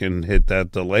fucking hit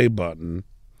that delay button.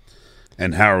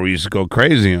 And Howard used to go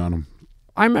crazy on him.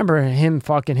 I remember him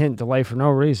fucking hitting delay for no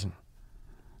reason.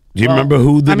 Do you remember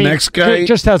who the next guy?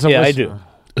 Just as a listener. I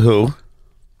do. Who?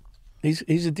 He's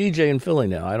a DJ in Philly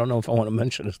now. I don't know if I want to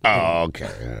mention his name. Oh,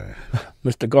 okay.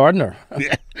 Mr. Gardner.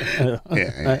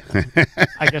 Yeah.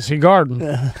 I guess he gardened.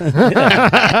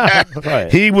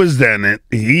 Right. He was then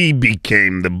he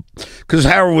became because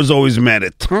Howard was always mad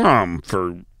at Tom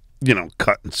for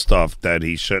cutting stuff that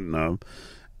he shouldn't have,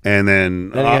 and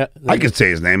then I could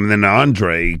say his name, and then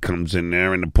Andre comes in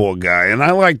there, and the poor guy, and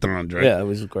I liked Andre. Yeah, it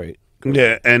was great.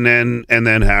 Yeah, and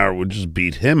then Howard would just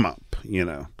beat him up,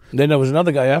 Then there was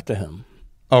another guy after him.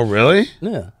 Oh, really?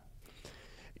 Yeah.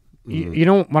 You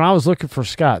know, when I was looking for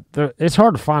Scott, it's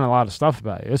hard to find a lot of stuff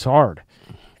about you. It's hard.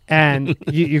 And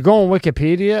you go on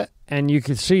Wikipedia, and you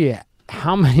can see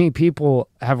how many people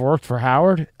have worked for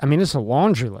Howard. I mean, it's a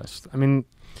laundry list. I mean,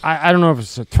 I don't know if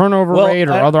it's a turnover rate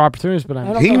or other opportunities,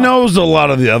 but he knows a lot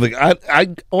of the other.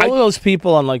 All of those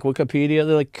people on like Wikipedia,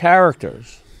 they're like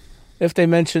characters. If they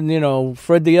mention,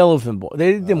 Fred the Elephant Boy,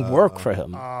 they didn't work for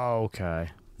him. Oh, okay.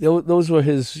 Those were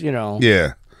his,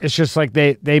 Yeah. It's just like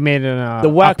they made an the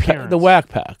whack appearance.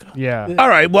 pack. Yeah. All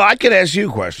right. Well, I could ask you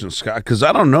a question, Scott, because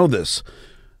I don't know this.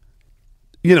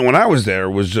 When I was there,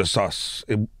 it was just us.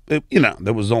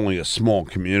 There was only a small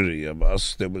community of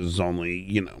us. There was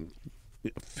only,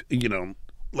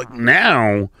 like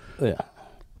now. Yeah.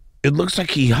 It looks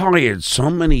like he hired so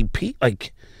many people,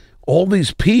 like all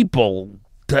these people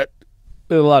that.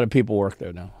 A lot of people work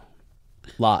there now.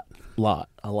 A lot.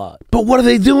 But what are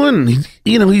they doing?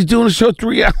 He's doing a show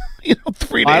 3 hours,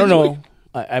 3 days. I don't know.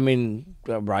 I mean,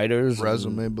 writers,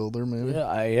 Resume builder, maybe.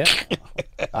 Yeah,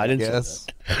 I didn't guess.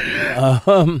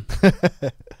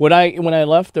 When I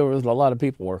left, there was a lot of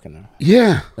people working there.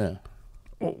 Yeah. Yeah.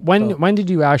 When did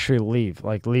you actually leave?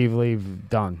 Like leave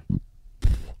done?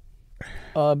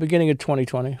 Beginning of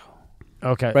 2020.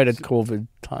 Okay. Right at COVID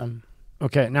time.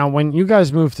 Okay. Now, when you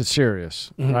guys moved to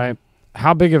Sirius, right?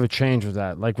 How big of a change was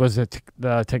that? Like, was it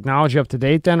the technology up to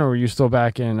date then, or were you still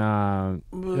back in?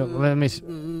 Let me.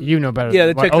 You know better. Yeah,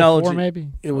 the technology. 04 maybe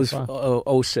it was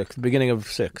 06, beginning of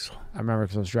 6. I remember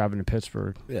because I was driving to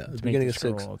Pittsburgh. Yeah, the beginning of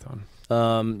 6. All the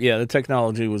time. Yeah, the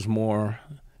technology was more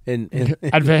in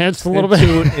advanced a little bit,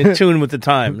 in tune with the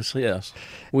times. Yes,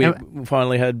 we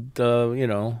finally had Pro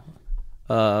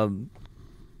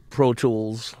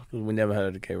Tools. We never had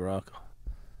it at K-Rock.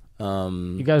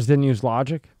 You guys didn't use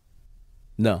Logic?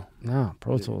 No,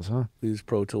 Pro Tools, huh? We used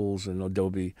Pro Tools and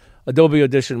Adobe. Adobe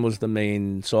Audition was the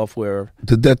main software.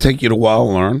 Did that take you a while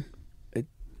to learn?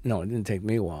 No, it didn't take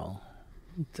me a while.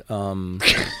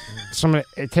 Somebody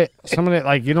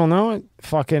like you don't know it.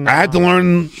 Fucking. I had to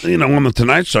learn, on the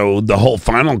Tonight Show, the whole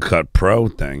Final Cut Pro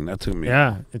thing. That took me.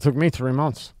 Yeah, it took me 3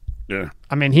 months. Yeah.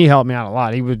 I mean, he helped me out a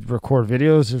lot. He would record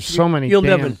videos. There's so many. You'll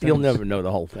never know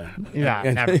the whole thing. Yeah,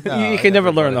 never. You can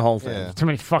never learn the whole thing. Yeah. Too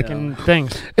many fucking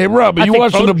things. Hey, Rob, are you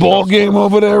watching the ball game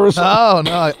over there or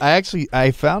something? No.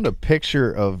 I found a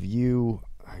picture of you.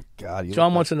 God,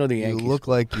 John wants to know the Yankees. You look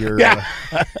like you're.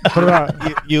 Put it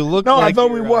out. You look. No, like I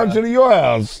thought we watched it at your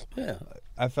house. Yeah.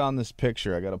 I found this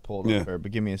picture. I got to pull it up there,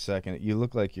 but give me a second. You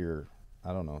look like you're.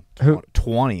 I don't know,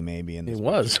 20 maybe in this. It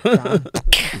was.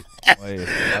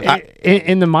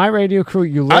 In the My Radio crew,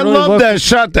 you I literally love that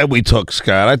shot that we took,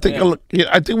 Scott. I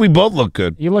think we both look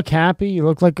good. You look happy. You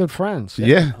look like good friends.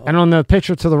 Yeah. And on the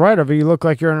picture to the right of it, you look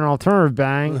like you're in an alternative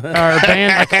band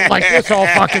like this all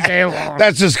fucking day long.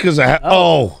 That's just because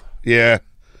yeah,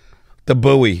 the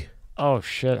buoy. Oh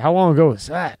shit! How long ago was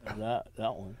that? That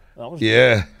one. That was.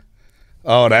 Yeah.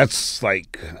 Oh, that's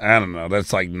like, I don't know.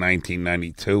 That's like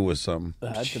 1992 or something.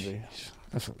 It had to be.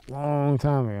 That's a long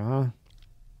time ago, huh?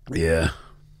 Yeah.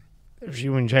 There's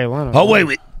you and Jay Leno. Oh,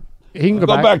 wait. He can Go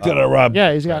back to that, Rob.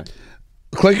 Yeah, he's got.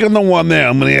 Click on the one there.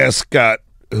 I'm going to ask Scott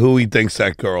who he thinks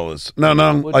that girl is. No,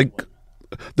 like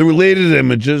the related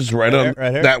images right on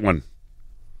here? that one.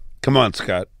 Come on,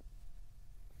 Scott.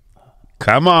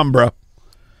 Come on, bro.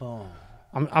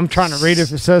 I'm trying to read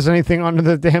if it says anything under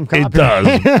the damn copy. It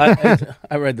does.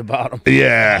 I read the bottom.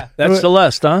 Yeah. That's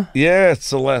Celeste, huh? Yeah, it's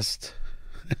Celeste.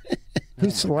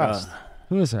 Who's Celeste?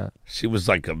 Who is that? She was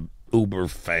like a Uber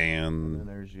fan. And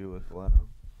there's you with Leno.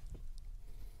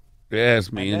 Yeah,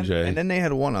 it's me and Jay. And then they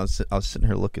had one. I was sitting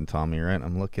here looking, Tommy. Right,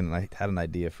 I'm looking, and I had an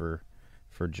idea for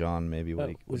John. Maybe what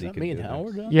he was he that could me do and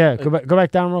Howard? next. Yeah, go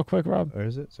back down real quick, Rob. Where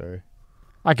is it? Sorry.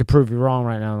 I could prove you wrong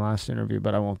right now in the last interview,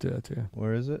 but I won't do that to you.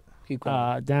 Where is it? Keep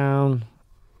going. Down,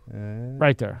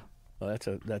 right there, Oh,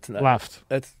 that's not left.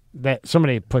 That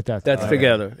somebody put that. That's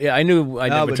together. Yeah, I knew. I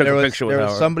never took a picture with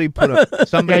Howard. Somebody put a.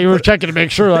 Yeah, you were checking to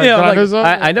make sure. Like, yeah,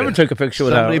 I never took a picture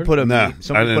with somebody Howard. put a No,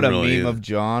 somebody put a really meme either. of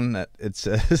John that it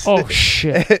says. Oh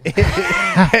shit! John,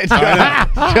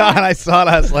 I saw it.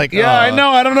 I was like, Yeah, I know.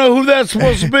 I don't know who that's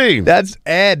supposed to be. That's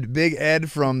Ed, Big Ed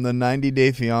from the 90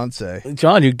 Day Fiance.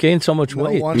 John, you gained so much No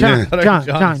weight. wonder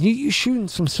John, you shooting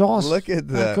some sauce? Look at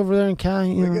that. Back over there in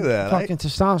Cali. Look at that. Fucking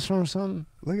testosterone or something.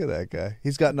 Look at that guy.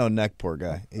 He's got no neck, poor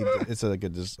guy. It's like a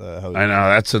just. I know,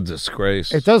 that's a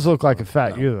disgrace. It does look like a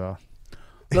fat you though.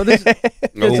 No, there's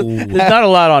not a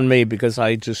lot on me because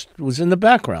I just was in the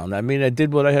background. I mean, I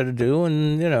did what I had to do,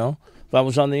 and if I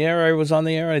was on the air, I was on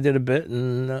the air. I did a bit,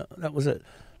 and that was it.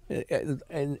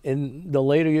 And in the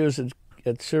later years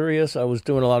at Sirius, I was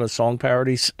doing a lot of song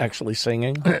parodies, actually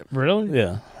singing. Really?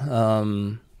 Yeah.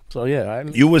 So yeah,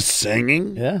 You were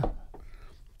singing? yeah.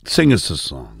 Sing us a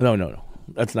song. No.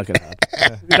 That's not going to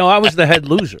happen. I was the head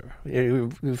loser.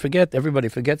 You forget. Everybody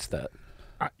forgets that.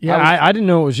 Yeah, I didn't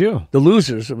know it was you. The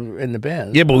losers were in the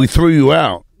band. Yeah, but we threw you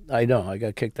out. I know. I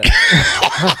got kicked out.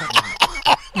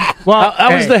 Well,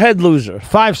 I was the head loser.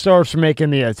 5 stars for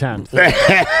making the attempt. But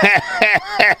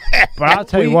I'll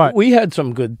tell you what. We had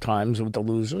some good times with the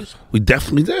losers. We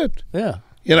definitely did. Yeah.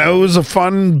 It was a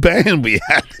fun band we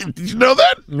had. Did you know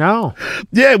that? No.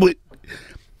 Yeah,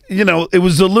 it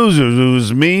was the losers. It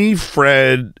was me,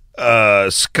 Fred,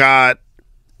 Scott,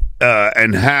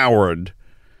 and Howard.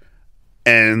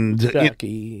 And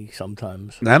Jackie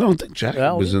sometimes. I don't think Jackie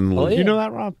was in the losers. Yeah. You know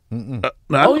that, Rob?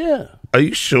 Oh, yeah. Are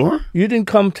you sure? You didn't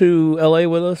come to L.A.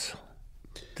 with us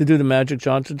to do the Magic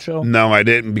Johnson show? No, I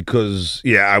didn't because,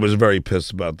 I was very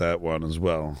pissed about that one as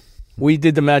well. We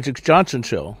did the Magic Johnson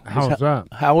show. How was that?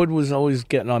 Howard was always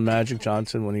getting on Magic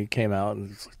Johnson when he came out. And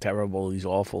it's terrible. He's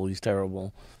awful. He's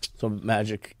terrible. So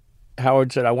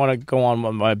Howard said, I want to go on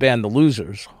with my band, The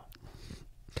Losers.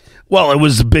 Well, it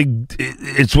was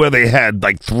it's where they had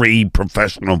like 3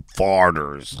 professional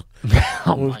farters.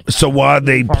 So while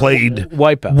they played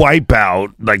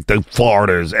Wipeout, like the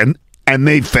farters, and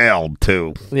they failed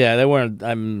too. Yeah, they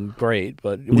weren't great,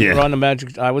 but we were on the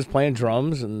Magic. I was playing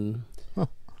drums, and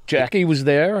Jackie was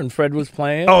there, and Fred was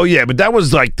playing. Oh, yeah, but that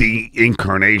was like the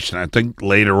incarnation. I think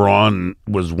later on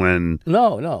was when...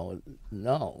 No.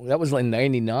 That was like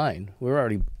 99.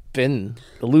 The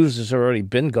Losers had already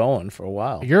been going for a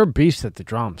while. You're a beast at the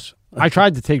drums. I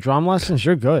tried to take drum lessons.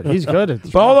 You're good. He's good at the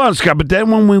But hold on, Scott. But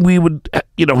then when we would,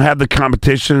 have the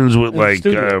competitions with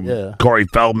Corey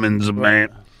Feldman's a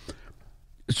man.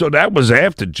 So that was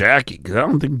after Jackie. 'Cause I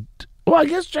don't think... Well, I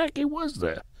guess Jackie was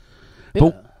there.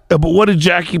 Yeah. But what did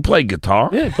Jackie play? Guitar?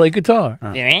 Yeah, he played guitar.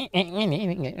 Yeah.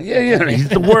 He's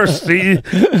the worst.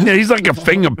 He's like a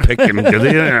finger picking.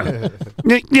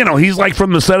 He's like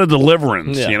from the set of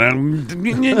Deliverance. Yeah.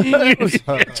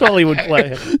 That's all he would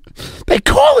play. They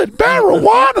call it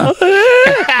marijuana.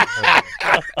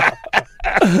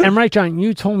 And right, John,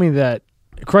 you told me that.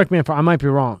 Correct me if I might be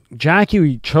wrong.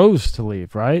 Jackie chose to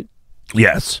leave, right?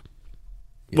 Yes.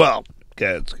 Well,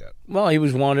 Scott. Well, he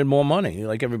wanted more money,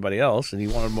 like everybody else, and he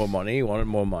wanted more money,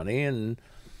 and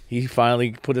he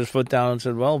finally put his foot down and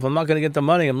said, well, if I'm not going to get the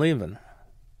money, I'm leaving,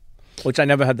 which I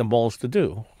never had the balls to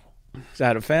do. 'Cause I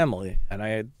had a family, and I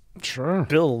had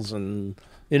bills, and,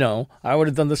 I would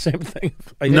have done the same thing.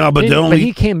 But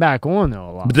he came back on, though,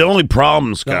 a lot. But the only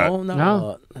problem, Scott...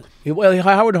 No.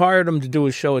 Howard hired him to do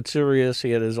a show at Sirius. He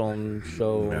had his own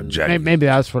show. Maybe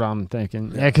that's what I'm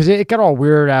thinking. Yeah, because it got all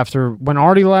weird after when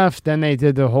Artie left. Then they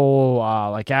did the whole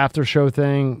after show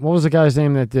thing. What was the guy's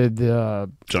name that did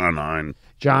John Hine.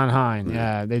 John Hine.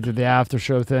 Yeah, they did the after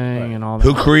show thing and all that.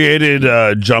 Who created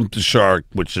Jump the Shark,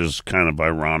 which is kind of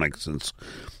ironic since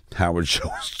Howard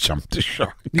shows Jump the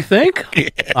Shark. You think? Yeah.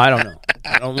 I don't know.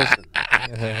 I don't listen.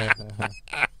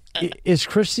 Is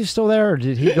Christie still there, or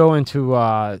did he go into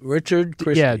Richard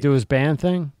Christie. Yeah, do his band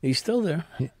thing? He's still there.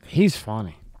 He's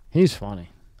funny. He's funny.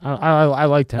 I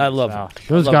liked him. I love him.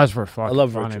 Those guys were fucking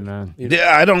funny, Richard. man.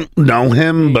 Yeah, I don't know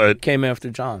him, but Came after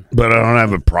John. but I don't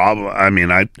have a problem. I mean,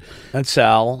 And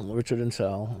Sal, Richard and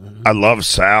Sal. I love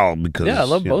Sal because Yeah, I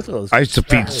love both of those. I used to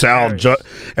feed Sal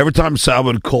every time Sal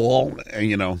would call,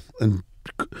 and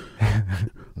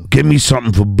give me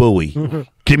something for Bowie,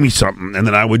 give me something, and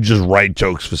then I would just write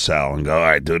jokes for Sal and go, all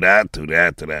right, do that,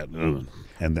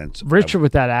 and then Richard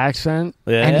with that accent.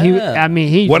 Yeah. And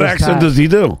he. What accent does he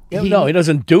do? No, he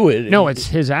doesn't do it. No, it's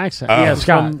his accent. Yeah, He's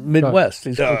from Midwest.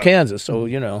 He's from Kansas, so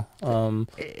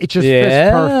it just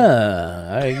fits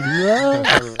perfect.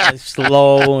 I love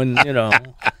slow and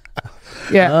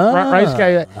Yeah, Rice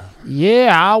guy.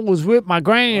 Yeah, I was with my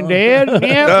granddad.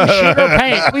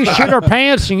 Yeah, we shit our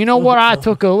pants, and you know what? I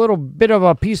took a little bit of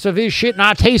a piece of his shit, and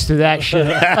I tasted that shit.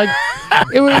 Like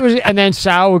it was, and then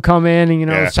Sal would come in,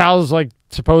 and Sal's like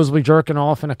supposedly jerking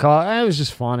off in a car. It was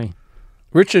just funny.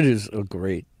 Richard is a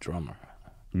great drummer.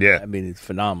 Yeah, I mean, he's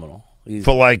phenomenal.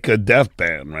 For like a death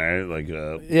band, right? Like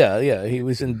yeah. He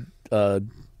was in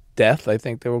Death, I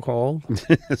think they were called.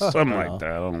 Something like that.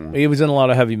 I don't know. He was in a lot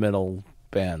of heavy metal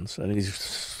bands, and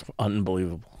he's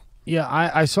unbelievable. Yeah,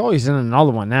 I saw he's in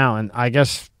another one now, and I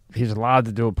guess he's allowed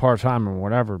to do it part-time or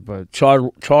whatever, but...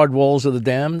 Charred Walls of the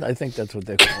Damned, I think that's what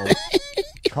they call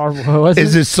it.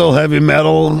 Is it still heavy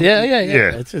metal? Yeah.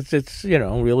 It's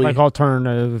really... Like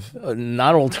alternative...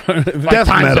 not alternative. Death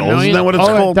metal, isn't that what it's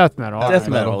called? Death metal. Death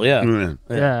metal, yeah.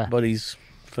 Yeah. But he's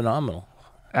phenomenal.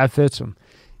 That fits him.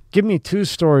 Give me 2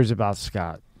 stories about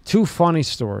Scott. 2 funny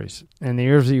stories. In the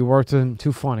years that you worked with him,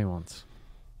 2 funny ones.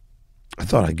 I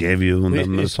thought I gave you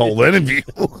in this whole interview.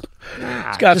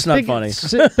 Scott's not funny.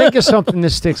 Think of something that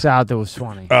sticks out that was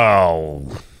funny. Oh,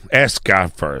 ask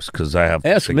Scott first, because I have to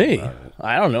Ask think me. about it.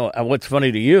 I don't know what's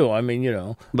funny to you. I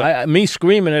mean, me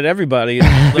screaming at everybody.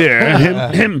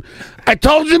 Yeah, him. I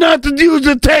told you not to use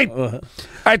the tape.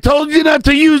 I told you not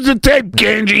to use the tape,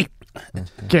 Ganji.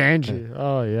 Ganji.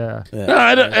 Oh, yeah.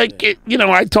 No,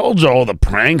 I told you all the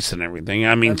pranks and everything.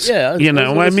 I mean,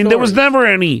 there was never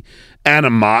any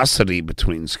animosity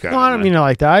between Scott. No, I don't mean it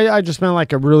like that. I just meant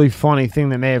like a really funny thing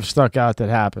that may have stuck out that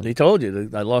happened. He told you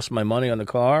that I lost my money on the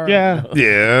car. Yeah.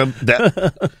 Yeah.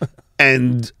 That,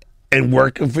 and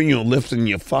working for you, lifting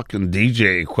your fucking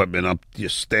DJ equipment up your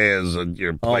stairs at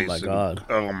your place. Oh, my God.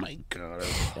 Oh, my God.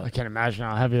 I can't imagine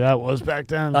how heavy that was back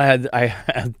then. I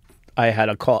had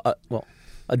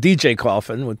a DJ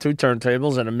coffin with 2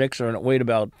 turntables and a mixer, and it weighed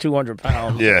about 200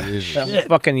 pounds. Yeah. I'm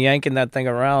fucking yanking that thing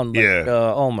around. Like, Yeah.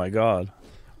 Oh my God.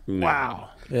 Wow.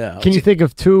 Yeah. Can you think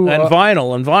of 2? And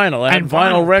vinyl. I had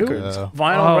vinyl records. too?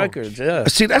 Vinyl Oh. records, yeah.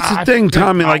 See, that's the thing,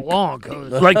 Tommy. Like long.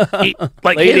 like Late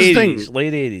his 80s. thing.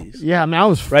 Late 80s. Yeah, I mean, I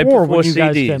was 4 Right when before you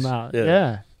guys CDs. came out. Yeah.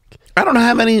 Yeah. I don't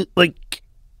have any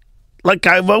like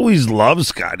I've always loved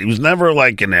Scott. He was never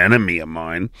like an enemy of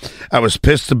mine. I was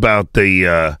pissed about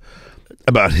the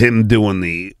about him doing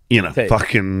the Tape.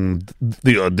 fucking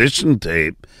the audition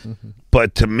tape.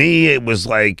 But to me it was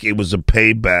like it was a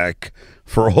payback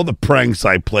for all the pranks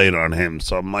I played on him.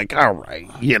 So I'm like, all right,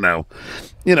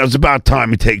 it's about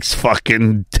time he takes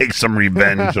some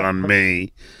revenge on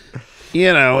me.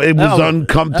 It was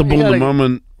uncomfortable in the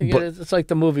moment. But It's like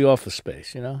the movie Office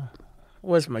Space,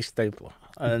 Where's my stapler?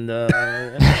 And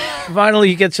finally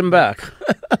he gets him back.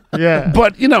 Yeah.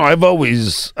 But I've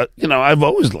always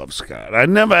loved Scott. I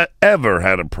never ever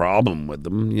had a problem with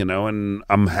him, and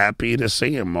I'm happy to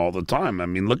see him all the time. I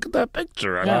mean, look at that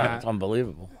picture. It's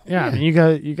unbelievable. Yeah, I mean,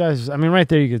 you guys. I mean, right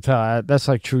there, you could tell that's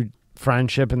like true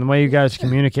friendship, and the way you guys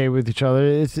communicate with each other.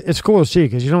 It's cool to see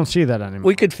because you don't see that anymore.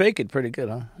 We could fake it pretty good,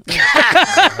 huh?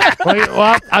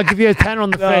 Well, I'll give you a 10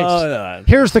 on the face. No.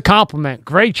 Here's the compliment.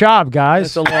 Great job, guys.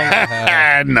 It's a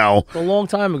long, No. a long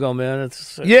time ago, man.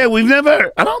 It's Yeah,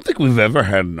 I don't think we've ever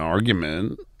had an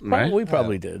argument, right? we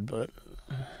probably did, but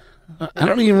I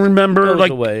don't even remember, goes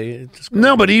like, away. It just goes no,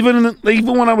 away. but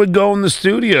even when I would go in the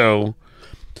studio,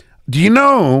 do you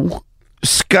know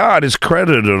Scott is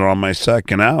credited on my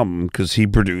second album because he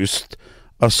produced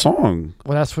a song.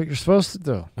 Well, that's what you're supposed to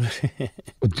do.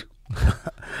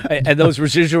 And those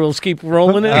residuals keep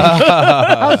rolling in.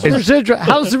 How's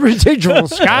the residual,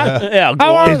 Scott? Yeah,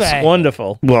 How are it's they?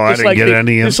 wonderful. Well, I didn't get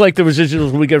any in- It's like the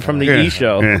residuals we get from the E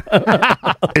Show. Yeah.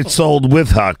 It's sold with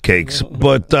hotcakes,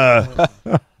 but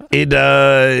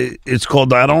it's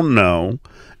called I Don't Know.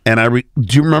 And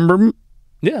do you remember?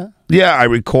 Yeah. Yeah, I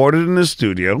recorded in the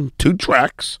studio 2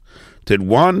 tracks, did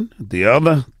one, the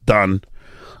other, done.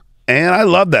 And I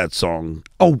love that song.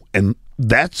 Oh, and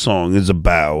that song is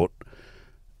about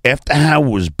after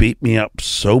Howard beat me up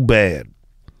so bad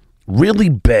really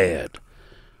bad,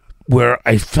 where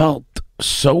I felt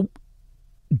so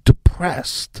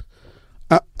depressed.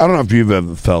 I don't know if you've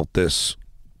ever felt this,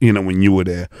 when you were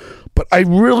there, but I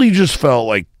really just felt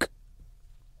like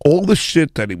all the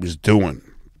shit that he was doing.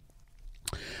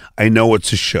 I know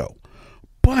it's a show,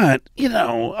 but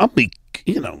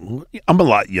I'm a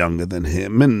lot younger than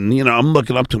him, and I'm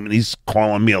looking up to him, and he's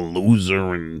calling me a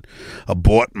loser and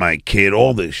abort my kid,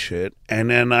 all this shit.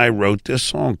 And then I wrote this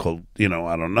song called, I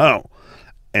don't know.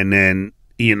 And then,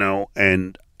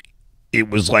 and it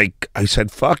was like I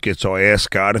said, fuck it. So I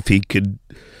asked God if he could,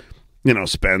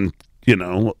 spend,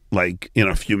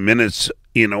 a few minutes,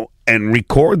 and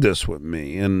record this with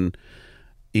me. And,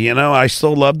 I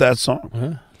still love that song.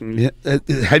 Uh-huh.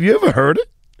 Have you ever heard it?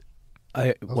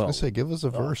 I was going to say, give us a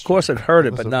verse. Of course, I've heard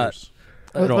it, but not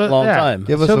in a long time.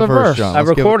 Give us a verse, John. I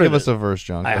recorded give us a verse,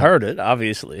 John. I heard it,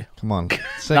 obviously. Come on.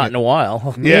 Not in a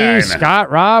while. Yeah,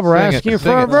 Scott, Rob, we're asking you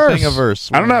for a verse. Sing a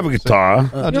verse. I don't have a guitar.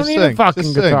 You don't need a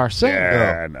fucking guitar. Sing.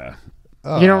 Yeah, I know.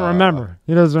 You don't remember.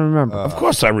 He doesn't remember. Of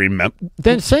course I remember.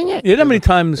 Then sing it. You know how many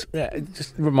times it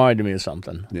just reminded me of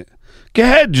something. Yeah. Go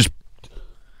ahead, just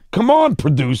come on,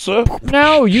 producer.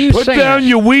 No, you put sing down it.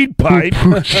 your weed pipe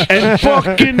and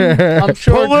fucking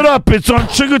pull it up. It's on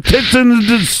Sugar Tits and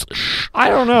I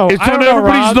don't know. It's on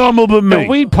everybody's normal but me. The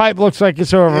weed pipe looks like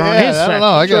it's over on his I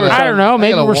side. don't know. I don't know.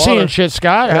 Maybe we're seeing shit,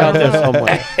 Scott. Out there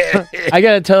somewhere. I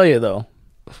got to tell you, though,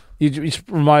 you just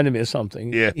reminded me of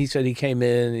something. Yeah. He said he came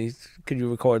in. Could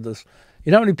you record this?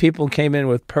 You know how many people came in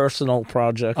with personal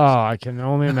projects? Oh, I can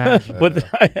only imagine. What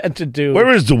I had to do. Where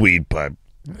is the weed pipe?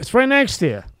 It's right next to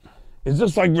you. Is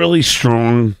this like really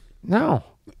strong? No.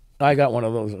 I got one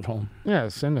of those at home. Yeah,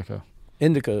 it's Indica.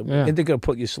 Indica. Yeah. Indica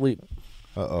put you to sleep.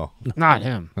 Uh-oh. Not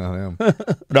him. Not him.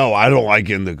 No, I don't like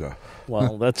indica.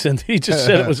 Well, that's in. He just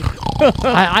said it was.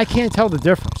 I can't tell the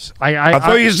difference. I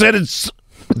thought you said it's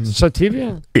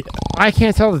sativa? I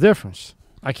can't tell the difference.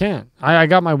 I can't. I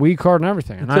got my weed card and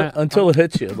everything. And until it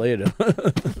hits you later.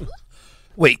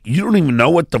 Wait, you don't even know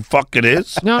what the fuck it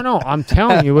is? No, I'm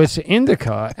telling you, it's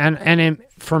indica, and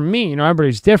for me,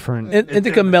 everybody's different.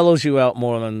 Indica mellows you out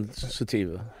more than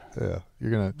sativa. Yeah,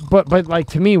 you're gonna. But like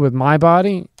to me, with my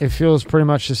body, it feels pretty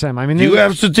much the same. I mean, Do you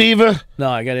have sativa?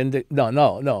 No, I got indica.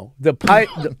 No. The pipe,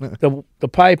 the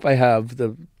pipe I have,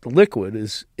 the liquid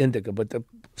is indica, but the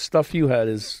stuff you had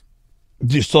is.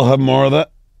 Do you still have more of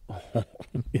that?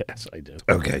 Yes, I do.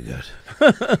 Okay, good.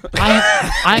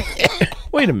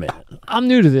 Wait a minute. I'm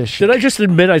new to this shit. Did I just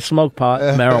admit I smoke pot,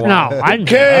 marijuana? No, I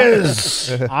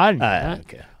didn't. I didn't.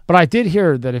 Okay. But I did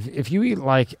hear that if you eat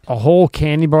like a whole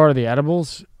candy bar of the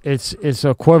edibles, it's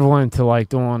equivalent to like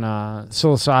doing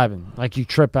psilocybin. Like you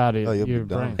trip out of your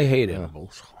brain. I hate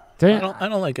edibles. I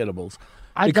don't like edibles.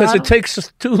 Because it takes us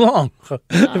too long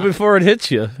before it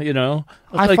hits you,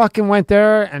 I fucking went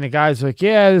there, and the guy's like,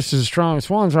 yeah, this is the strongest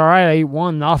one's all right. I ate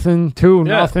 1, nothing, 2,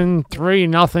 nothing, 3,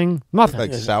 nothing.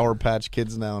 Like Sour Patch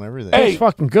Kids now and everything. It's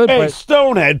fucking good. Hey, but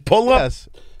Stonehead, pull up. Yes.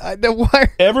 I know why.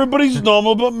 Everybody's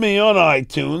normal but me on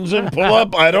iTunes and pull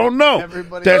up. I don't know.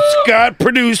 That Scott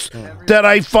produced that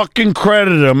I fucking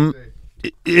credit him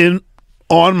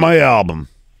on my album.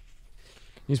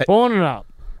 He's pulling it up.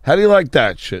 How do you like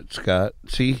that shit, Scott?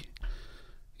 See?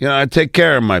 I take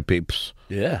care of my peeps.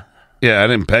 Yeah. Yeah, I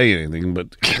didn't pay anything,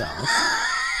 but...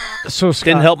 So Scott,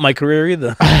 didn't help my career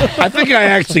either. I think I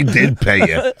actually did pay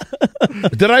you.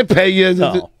 Did I pay you?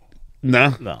 No.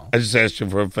 No? I just asked you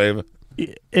for a favor.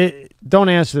 Don't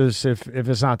answer this if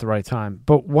it's not the right time.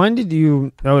 But when did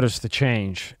you notice the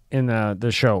change in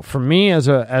the show? For me, as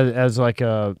like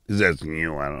a... He's asking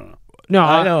you, I don't know. No,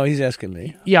 I know he's asking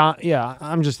me. Yeah.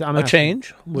 I'm a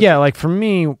change. Yeah, like for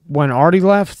me, when Artie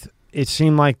left, it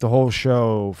seemed like the whole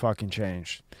show fucking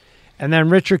changed, and then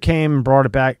Richard came and brought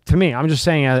it back to me. I'm just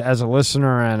saying, as a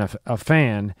listener and a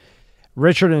fan,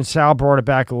 Richard and Sal brought it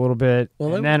back a little bit,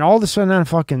 and then all of a sudden, out of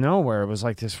fucking nowhere, it was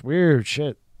like this weird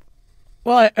shit.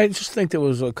 Well, I just think there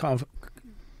was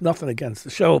nothing against the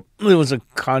show. It was a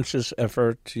conscious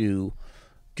effort to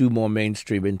do more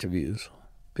mainstream interviews.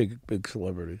 Big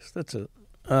celebrities. That's it.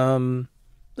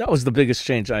 That was the biggest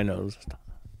change I noticed.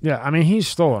 Yeah, I mean, he's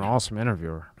still an awesome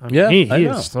interviewer. I mean, yeah, he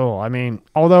is still. I mean,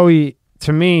 although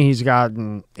to me, he's not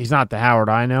the Howard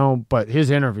I know, but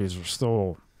his interviews are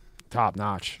still top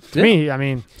notch. To me, I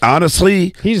mean,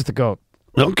 honestly, he's the GOAT.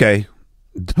 Okay.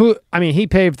 He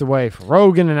paved the way for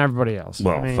Rogan and everybody else.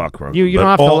 Well, fuck Rogan. You don't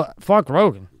have to fuck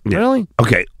Rogan. Yeah. Really?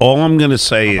 Okay. All I'm gonna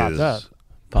say is that?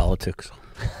 Politics.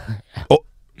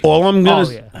 All I'm gonna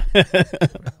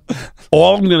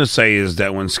say is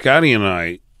that when Scotty and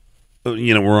I,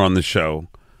 were on the show,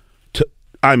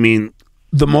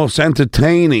 the most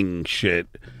entertaining shit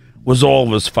was all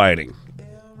of us fighting.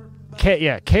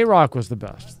 K-Rock was the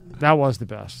best. That was the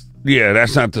best. Yeah,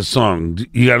 that's not the song.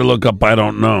 You got to look up I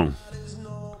Don't Know.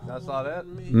 That's not it?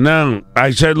 No,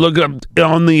 I said look up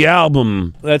on the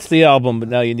album. That's the album, but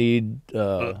now you need...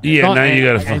 now you got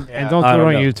to... And don't do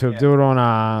it on YouTube. Do it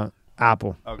on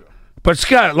Apple. Okay. But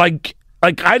Scott, like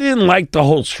I didn't like the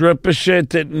whole stripper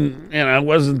shit. I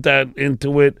wasn't that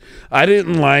into it. I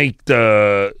didn't like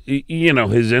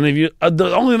his interview.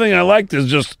 The only thing I liked is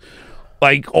just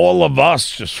like all of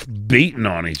us just beating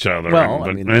on each other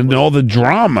and all the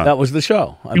drama. That was the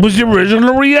show. It was the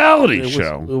original reality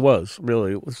show. It was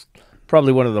really. It was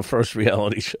probably one of the first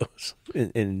reality shows.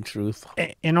 In truth,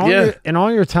 in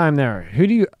all your time there, who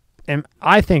do you? And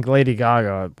I think Lady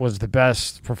Gaga was the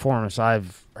best performance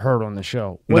I've heard on the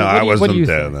show. I wasn't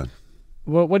there then.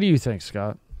 What do you think,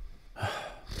 Scott?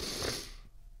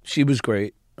 She was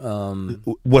great.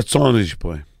 What song did you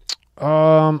play?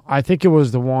 I think it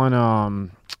was the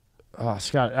one.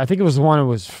 Scott, I think it was the one that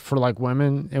was for like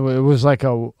women. It was like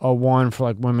a one for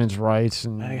like women's rights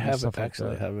and stuff like that.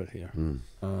 I have it here.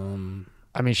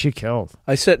 I mean, she killed.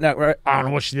 I was sitting right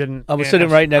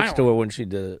next to her when she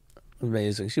did it.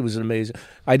 Amazing. She was amazing.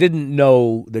 I didn't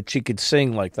know that she could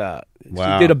sing like that.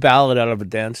 Wow. She did a ballad out of a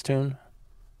dance tune.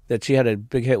 That she had a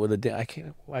big hit with I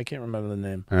can't remember the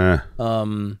name.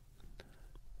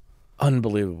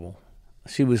 Unbelievable.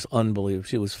 She was unbelievable.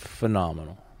 She was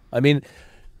phenomenal. I mean,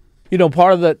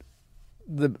 part of that,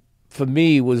 for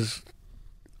me was,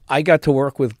 I got to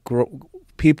work with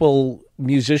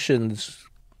musicians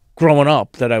growing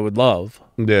up that I would love.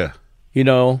 Yeah.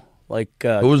 Like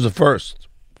who was the first?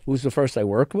 Who was the first I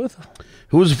worked with?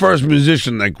 Who was the first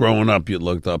musician that growing up you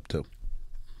looked up to?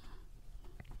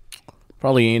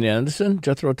 Probably Ian Anderson,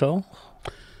 Jethro Tull.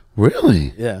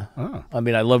 Really? Yeah. Oh. I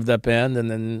mean, I loved that band, and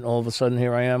then all of a sudden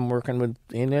here I am working with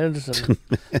Ian Anderson.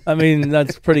 I mean,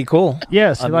 that's pretty cool.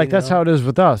 Yes, that's how it is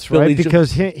with us, right?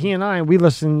 Because he and I, we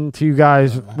listened to you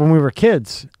guys when we were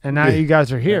kids, and now you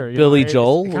guys are here. Billy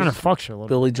Joel. It kind of fucks you a little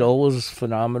Billy Joel was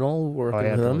phenomenal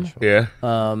working with him. Yeah.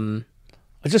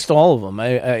 Just all of them.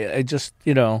 I just,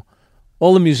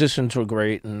 all the musicians were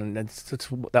great, and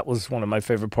that was one of my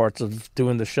favorite parts of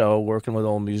doing the show, working with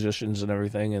all musicians and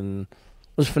everything, and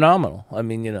it was phenomenal. I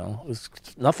mean, it was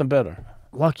nothing better.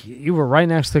 Lucky. You were right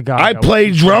next to God. I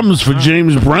played drums for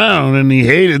James Brown, and he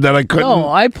hated that I couldn't. No,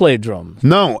 I played drums.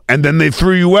 No, and then they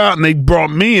threw you out, and they brought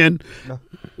me in. No.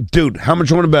 Dude, how much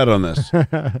you want to bet on this?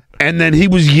 And then he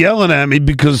was yelling at me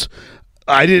because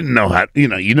I didn't know how,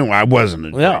 I wasn't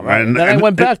a drummer. Right. And then I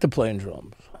went back to playing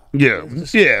drums. Yeah. That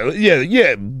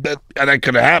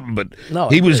could have happened, but no,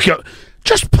 he was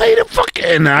just play the fucking,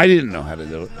 and I didn't know how to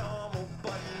do it.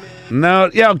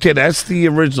 No, okay, that's the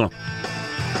original.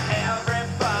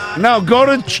 Now go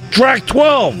to track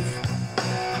 12.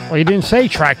 Well, you didn't say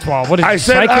track 12. What did I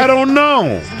said? I don't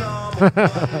know.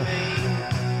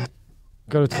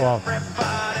 Go to 12.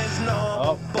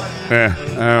 Yeah,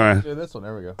 all right. Do this one.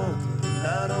 There we go.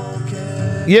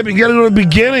 Yeah, but you got to go to the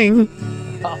beginning.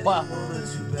 Oh, wow.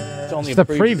 It's the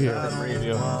preview.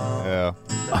 Yeah.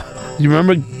 You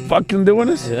remember fucking doing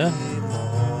this? Yeah.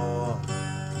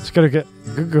 It's good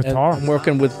guitar. And I'm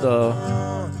working with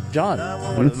John,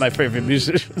 one of my favorite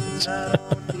musicians.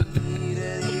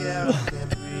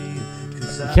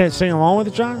 You can't sing along with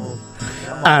it, John?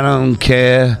 I don't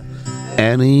care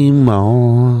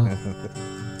anymore.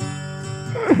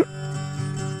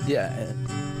 Yeah.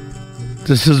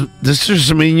 This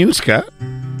is me and you, Scott.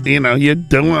 You're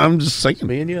doing. I'm just singing.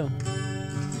 Me and you.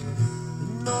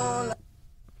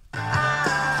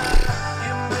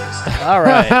 All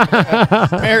right.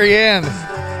 Mary Ann.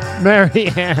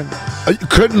 You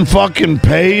couldn't fucking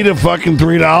pay the fucking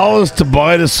 $3 to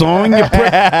buy the song. You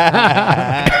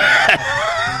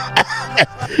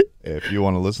If you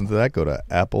want to listen to that, go to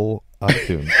Apple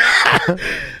iTunes.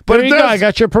 But there you go. I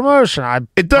got your promotion.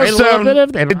 It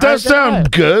does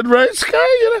sound good, right,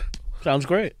 Scott? Sounds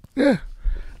great. Yeah.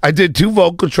 I did 2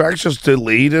 vocal tracks, just the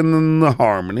lead and then the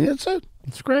harmony. That's it.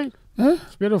 It's great. Huh?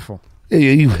 It's beautiful. Yeah,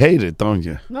 you hate it, don't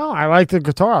you? No, I like the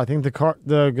guitar. I think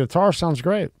the guitar sounds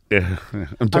great. Yeah.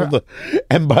 And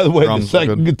by the way, the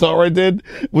second guitar I did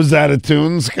was out of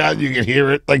tune, Scott. You can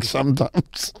hear it like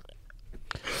sometimes.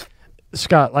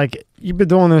 Scott, like, you've been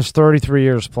doing this 33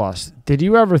 years plus. Did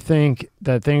you ever think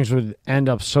that things would end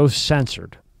up so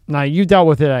censored? Now, you dealt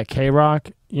with it at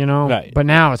K-Rock, right. But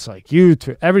now it's like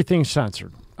YouTube, everything's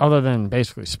censored, other than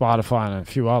basically Spotify and a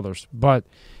few others. But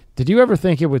did you ever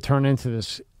think it would turn into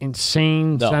this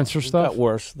insane censor stuff? It got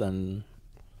worse than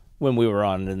when we were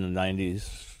on in the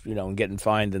 90s, and getting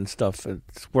fined and stuff.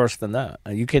 It's worse than that.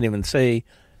 You can't even say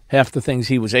half the things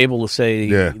he was able to say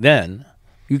then.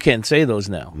 You can't say those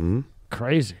now. Mm-hmm.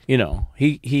 crazy. You know,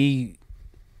 he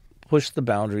pushed the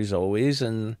boundaries always,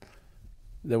 and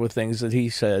there were things that he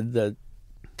said that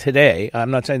today, I'm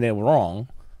not saying they were wrong,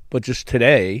 but just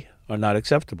today are not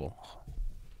acceptable.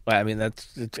 I mean,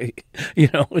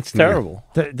 it's terrible.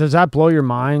 Does that blow your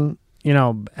mind? You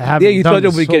know, you thought it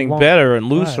would be getting better and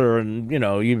looser, right. And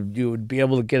you would be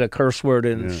able to get a curse word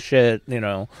in shit.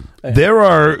 There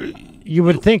are. You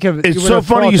would think of. It's so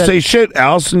funny you say shit.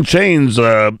 Alice in Chains.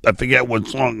 I forget what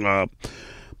song.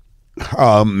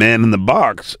 Man in the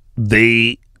Box.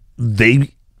 They bleep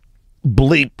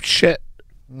shit.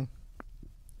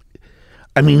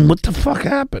 I mean, what the fuck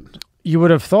happened? You would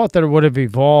have thought that it would have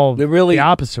evolved the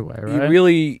opposite way, right? You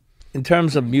really, in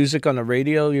terms of music on the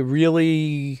radio,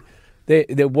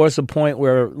 there was a point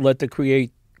where let the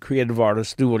creative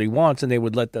artist do what he wants, and they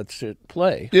would let that shit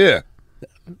play. Yeah.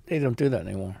 They don't do that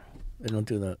anymore. They don't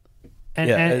do that.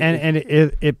 And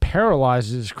it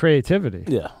paralyzes creativity.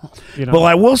 Yeah. Well,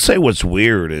 I will say what's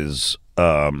weird is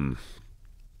Dire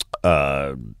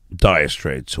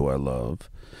Straits, who I love.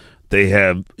 They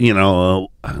have,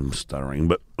 I'm stuttering,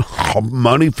 but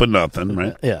Money for Nothing,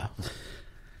 right? Yeah.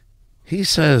 He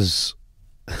says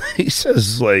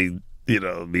like,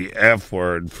 the F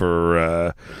word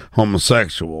for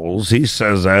homosexuals. He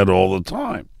says that all the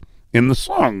time in the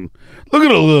song. Look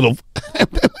at a little.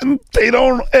 They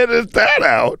don't edit that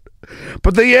out,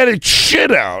 but they edit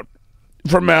shit out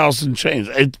from Alice in Chains.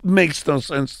 It makes no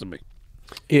sense to me.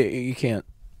 You can't.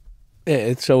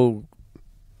 It's so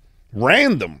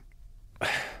random.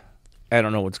 I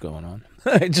don't know what's going on.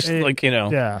 I just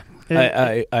Yeah.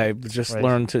 I just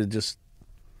learned to just.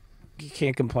 You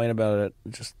can't complain about it.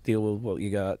 Just deal with what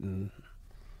you got and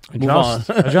move on.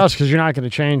 Adjust because you're not going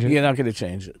to change it. You're not going to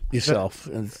change it yourself.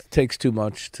 And it takes too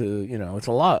much to, it's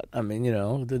a lot. I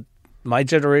mean, my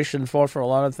generation fought for a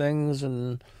lot of things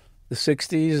in the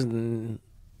 60s, and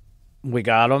we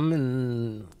got them,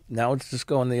 and now it's just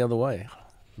going the other way.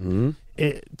 Mm-hmm.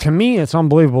 To me, it's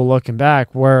unbelievable looking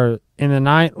back where in the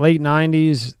late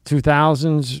 90s,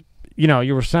 2000s,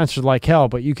 you were censored like hell,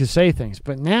 but you could say things.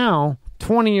 But now,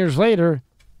 20 years later,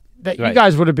 that you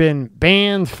guys would have been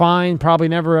banned, fined, probably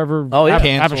never ever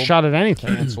have a shot at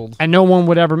anything. Canceled. And no one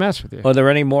would ever mess with you. Are there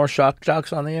any more shock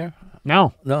jocks on the air?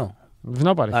 No. There's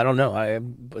nobody. I don't know.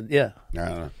 But yeah.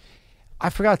 I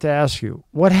forgot to ask you,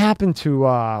 what happened to,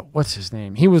 what's his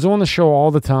name? He was on the show all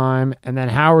the time, and then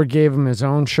Howard gave him his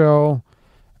own show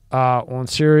on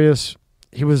Sirius.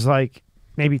 He was like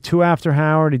maybe 2 after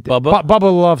Howard. Bubba?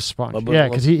 Bubba Love Sponge.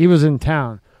 Because he was in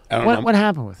town. What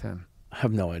happened with him? I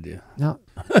have no idea. No.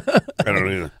 I don't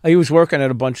either. He was working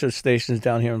at a bunch of stations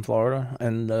down here in Florida,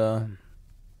 and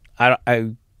I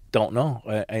don't know.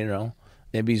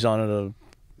 Maybe he's on an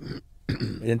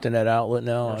internet outlet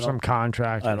now. Or some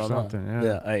contract or something.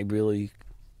 Know. Yeah,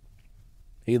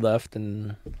 he left.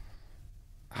 And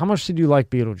how much did you like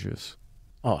Beetlejuice?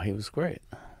 Oh, he was great.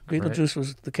 Beetlejuice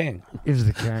was the king. He was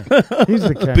the king. He's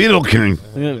the king. Beetle King.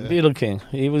 Yeah, Beetle King.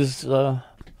 He was...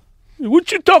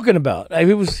 what you talking about?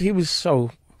 He was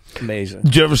so amazing.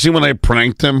 Did you ever see when I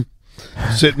pranked him,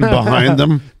 sitting behind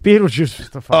him? Beetlejuice was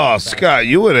the fun. Oh, Scott,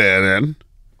 you were there then.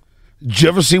 Did you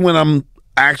ever see when I'm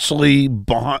actually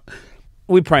behind?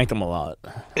 We pranked him a lot.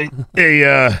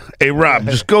 Hey, Rob,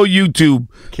 just go YouTube.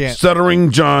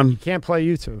 Stuttering John. You can't play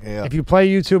YouTube. Yeah. If you play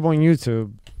YouTube on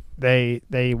YouTube, they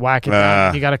whack it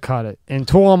down. You got to cut it and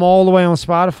tool them all the way on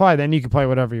Spotify. Then you can play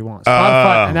whatever you want.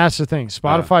 Spotify, and that's the thing.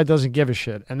 Spotify doesn't give a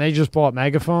shit, and they just bought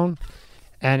Megaphone,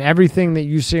 and everything that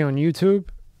you see on YouTube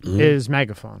is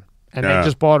Megaphone, and they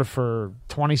just bought it for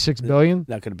 $26 billion.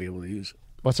 Not going to be able to use it.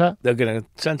 What's that? They're going to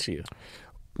censor you.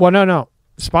 Well, no.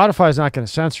 Spotify's not going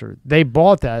to censor it. They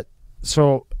bought that,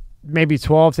 so maybe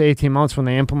 12 to 18 months when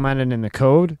they implement it in the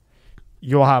code,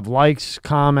 you'll have likes,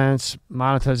 comments,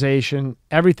 monetization.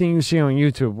 Everything you see on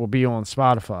YouTube will be on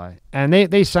Spotify. And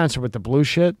they censor with the blue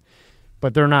shit,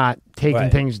 but they're not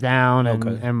taking things down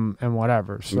and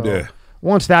whatever. So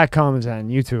once that comes in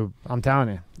YouTube, I'm telling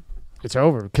you, it's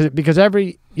over. Because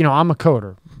every, I'm a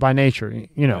coder by nature,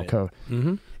 code.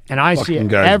 Mm-hmm. And I see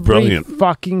it every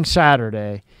fucking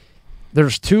Saturday.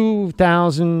 There's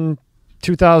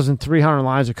 2,300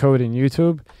 lines of code in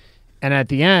YouTube. And at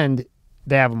the end,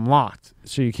 they have them locked,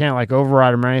 so you can't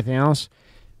override them or anything else.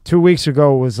 2 weeks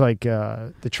ago was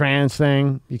the trans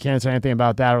thing. You can't say anything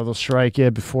about that or they'll strike you.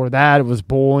 Before that, it was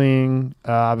bullying.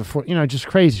 Before just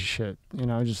crazy shit.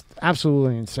 Just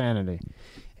absolutely insanity.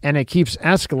 And it keeps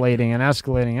escalating and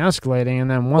escalating,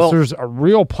 and then once there's a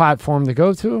real platform to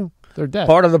go to, they're dead.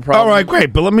 Part of the problem. All right,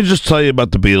 great. But let me just tell you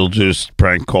about the Beetlejuice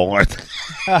prank call.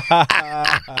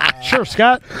 Sure,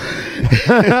 Scott.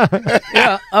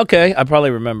 Yeah, okay. I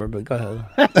probably remember, but go ahead.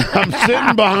 I'm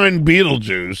sitting behind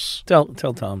Beetlejuice. Tell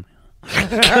Tom.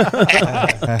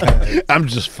 I'm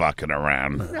just fucking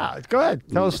around. No, go ahead.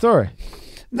 Tell a story.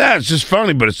 Nah, it's just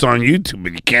funny, but it's on YouTube,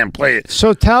 and you can't play it.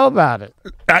 So tell about it.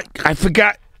 I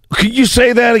forgot. Could you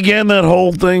say that again, that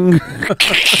whole thing?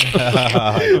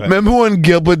 Remember when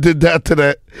Gilbert did that to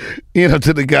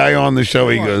the guy on the show?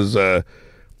 He goes,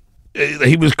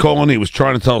 he was calling, he was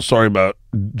trying to tell a story about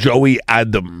Joey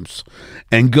Adams.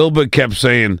 And Gilbert kept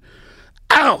saying,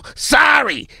 "Oh,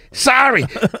 sorry.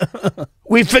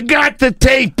 We forgot to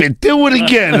tape it. Do it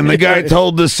again." And the guy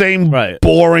told the same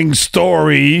boring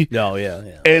story. Oh,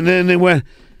 yeah. And then they went,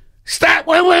 "Stop,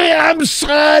 wait, I'm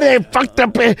sorry, I fucked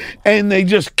up." And they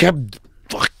just kept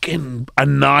fucking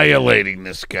annihilating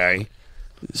this guy.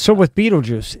 So with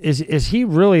Beetlejuice, is he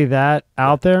really that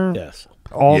out there? Yes.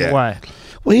 All the way.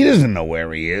 Well, he doesn't know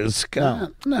where he is.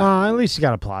 God, no. Well, at least you got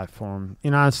to apply for him.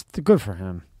 You know, it's good for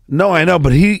him. No, I know,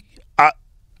 but he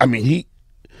probably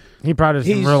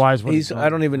doesn't realize what he's doing. I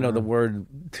don't even know the word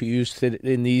to use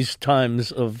in these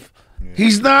times of.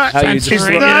 He's not. How you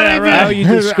describe How do you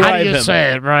him.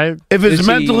 say it, right? If it's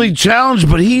mentally challenged,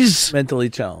 but he's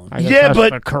mentally challenged. I guess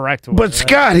that's the correct way, but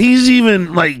Scott, he's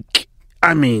even like.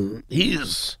 I mean,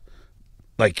 he's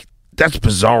like that's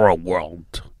Bizarro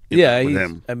World. Yeah, with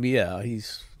him. I mean, yeah,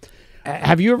 he's.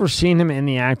 Have you ever seen him in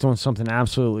the act on something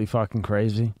absolutely fucking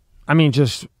crazy? I mean,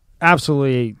 just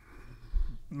absolutely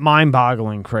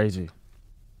mind-boggling crazy.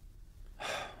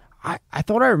 I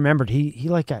thought I remembered he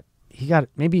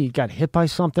got hit by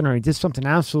something or he did something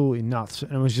absolutely nuts,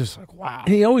 and it was just like, wow.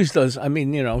 He always does. I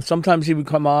mean, you know, sometimes he would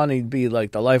come on, he'd be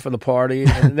like the life of the party,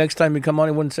 and the next time he'd come on,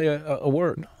 he wouldn't say a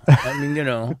word. I mean, you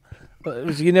know,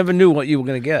 you never knew what you were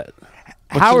going to get.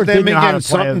 Howard didn't know how to play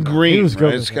something it. Green. He was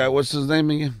good. Right, Scott, what's his name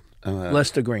again?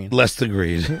 Lester Green. Lester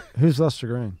Green. Who's Lester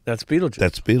Green? That's Beetlejuice.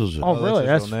 That's Beetlejuice. Oh, really?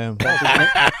 That's That's his name.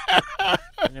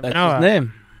 That's his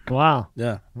name. Wow.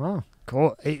 Yeah. Wow.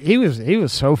 Cool. He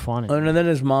was so funny. And then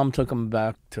his mom took him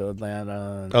back to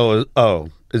Atlanta.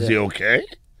 Is he okay?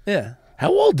 Yeah. How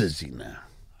old is he now?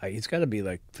 He's got to be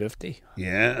like 50.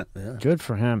 Yeah. Good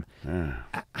for him.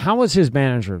 How was his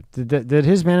manager? Did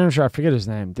his manager, I forget his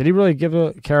name, did he really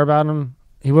care about him?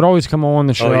 He would always come on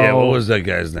the show. Oh, yeah. What was that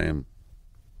guy's name?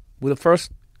 Well, the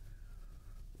first,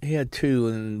 he had two,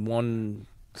 and one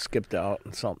skipped out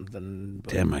and something.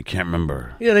 But, Damn, I can't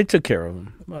remember. yeah, they took care of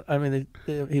him. But, I mean,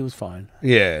 he was fine.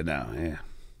 Yeah, no, yeah.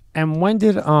 And when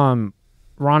did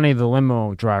Ronnie the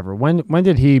limo driver, when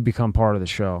did he become part of the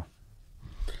show?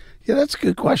 Yeah, that's a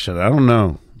good question. I don't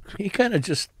know. He kind of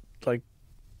just, like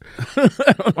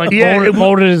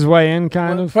molded his way in,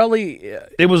 kind of? Probably.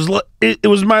 It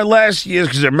was my last year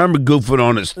because I remember goofing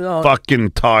on his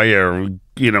fucking tire,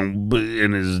 you know,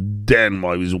 in his den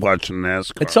while he was watching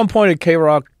NASCAR. At some point at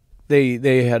K-Rock,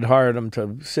 they had hired him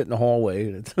to sit in the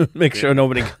hallway to make sure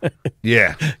nobody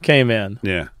came in.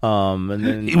 Yeah. And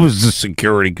then He was the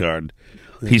security guard.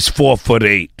 He's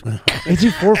 4'8". Is he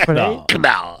 4'8"?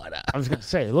 No. I was gonna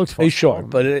say he looks. He's short,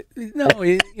 but he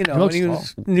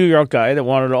was a New York guy that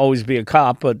wanted to always be a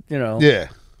cop, but Yeah.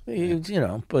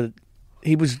 but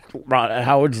he was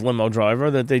Howard's limo driver.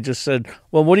 That they just said,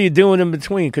 "Well, what are you doing in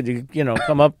between? Could you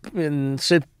come up and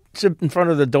sit in front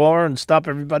of the door and stop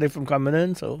everybody from coming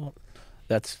in?" So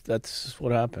that's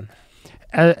what happened.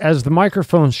 As the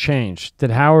microphones changed,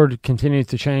 did Howard continue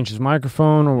to change his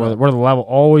microphone, or were the level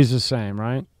always the same?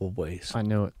 Right? Always. I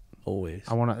knew it. Always.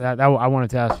 I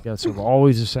wanted to ask you. So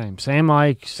always the same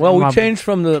mic. We changed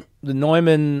from the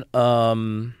Neumann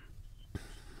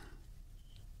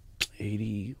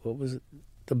 80. What was it?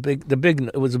 The big.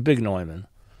 It was a big Neumann,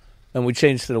 and we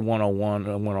changed to the 101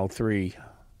 and 103,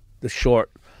 the short,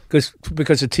 because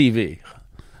of TV.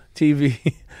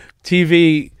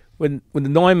 When the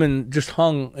Neumann just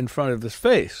hung in front of his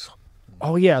face.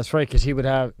 Oh yeah, that's right. Because he would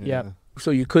have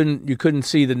So you couldn't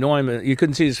see the Neumann. You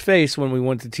couldn't see his face when we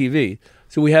went to TV.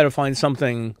 So we had to find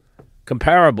something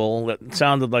comparable that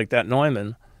sounded like that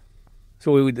Neumann.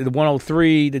 So we did the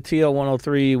 103. The TL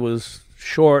 103 was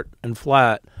short and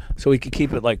flat, so we could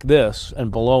keep it like this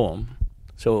and below him,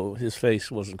 so his face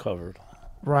wasn't covered.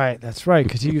 Right, that's right.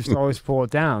 Because he used to always pull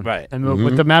it down. Right, and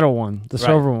with the metal one, the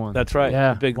silver one. That's right.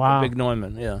 Yeah, the big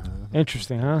Neumann. Yeah,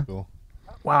 interesting, huh? Cool.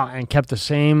 Wow, and kept the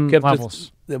same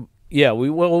levels. Yeah, we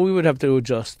would have to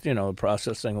adjust, the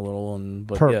processing a little,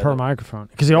 per microphone,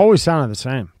 because he always sounded the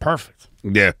same. Perfect.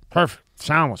 Yeah, perfect.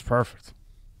 Sound was perfect.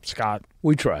 Scott,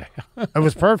 we try. It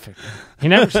was perfect. He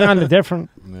never sounded different.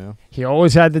 Yeah. He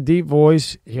always had the deep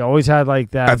voice. He always had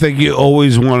like that. I think he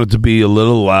always wanted to be a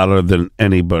little louder than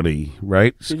anybody,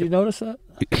 right? Did you notice that?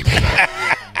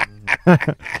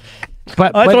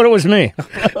 But I thought it was me.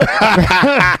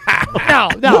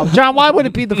 No, John. Why would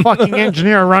it be the fucking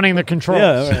engineer running the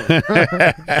controls? Yeah,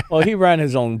 right. Well, he ran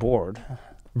his own board.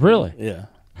 Really? Yeah.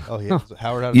 Oh, yeah.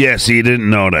 Howard. Yes, he didn't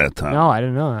know that, Tom. No, I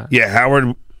didn't know that. Yeah,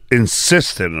 Howard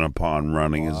insisted upon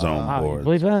running his own Wow, you board.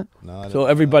 believe that? No,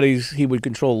 So he would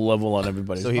control the level on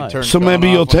everybody's mic. So maybe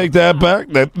you'll take that back.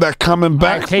 That coming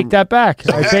back. I take that back.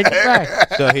 I take it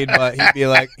back. So he'd be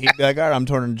like, all right, I'm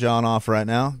turning John off right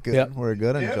now. Good, Yep. we're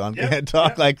good, and John can't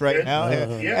talk like right now, and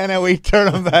then we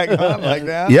turn him back on like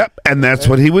that. Yep, and that's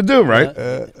what he would do, right?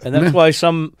 And that's why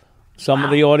some of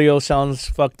the audio sounds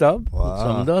fucked up,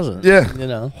 some doesn't. Yeah. You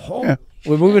know. Yeah.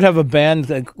 We would have a band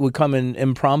that would come in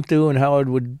impromptu, and Howard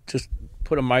would just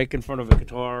put a mic in front of a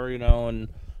guitar, you know, and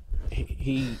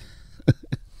he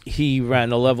ran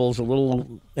the levels a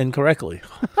little incorrectly.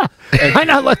 Why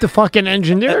not let the fucking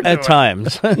engineer do At it?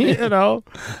 times. You know.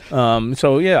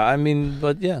 So yeah, I mean,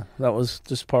 but yeah, that was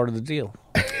just part of the deal.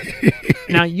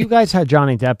 Now you guys had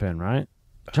Johnny Depp in, right?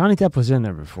 Johnny Depp was in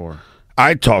there before.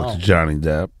 I talked to Johnny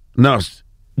Depp. No,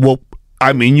 well,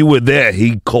 I mean, you were there.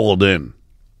 He called in.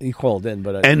 He called in,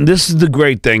 but And this is the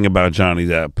great thing about Johnny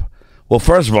Depp. Well,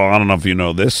 first of all, I don't know if you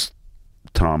know this,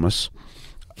 Thomas.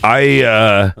 When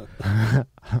I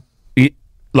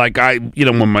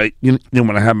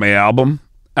had my album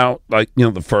out,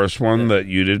 the first one that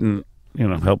you didn't,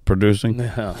 help producing in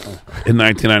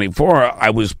 1994, I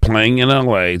was playing in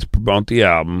LA to promote the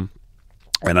album,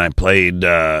 and I played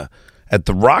at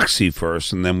the Roxy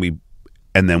first, and then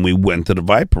we went to the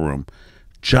Viper Room.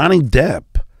 Johnny Depp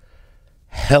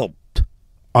helped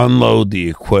unload the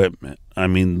equipment. I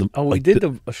mean, we did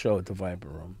a show at the Viper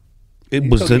Room. It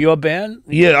was your band.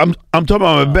 Yeah, I'm talking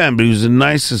about my band, but he was the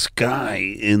nicest guy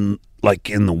in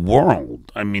the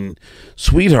world. I mean,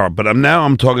 sweetheart. But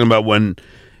I'm talking about when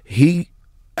he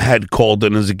had called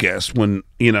in as a guest on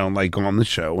the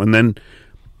show, and then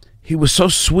he was so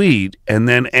sweet. And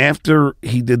then after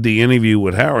he did the interview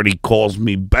with Howard, he calls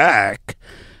me back,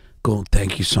 going,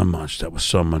 "Thank you so much. That was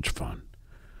so much fun."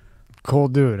 Cool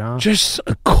dude, huh? Just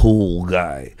a cool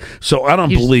guy. So I don't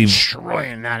He's believe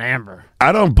destroying that Amber.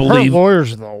 I don't believe her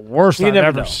lawyers are the worst I've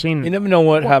ever know. seen. You never know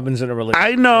what happens in a relationship.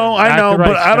 I know, Right,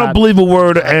 but I don't Scott. believe a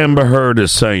word Amber Heard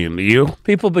is saying. Do you?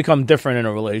 People become different in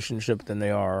a relationship than they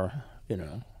are,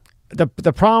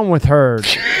 The problem with her,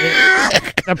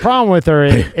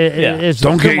 is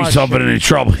Don't too get much yourself in shit. any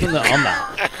trouble. No, I'm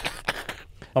not.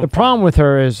 The problem with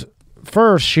her is,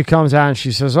 first she comes out and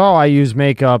she says, "Oh, I use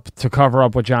makeup to cover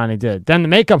up what Johnny did." Then the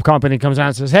makeup company comes out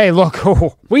and says, "Hey, look,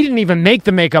 we didn't even make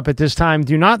the makeup at this time.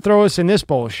 Do not throw us in this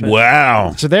bullshit."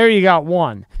 Wow. So there you got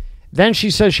one. Then she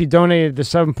says she donated the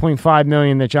 $7.5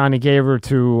 million that Johnny gave her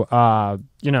to,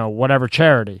 whatever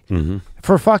charity. Mm-hmm.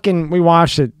 For fucking, we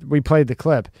watched it. We played the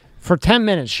clip. For 10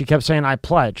 minutes, she kept saying, "I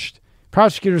pledged."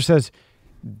 Prosecutor says,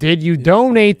 "Did you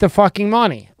donate the fucking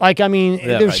money?" Did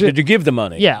you give the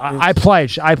money? Yeah, I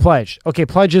pledged. Okay,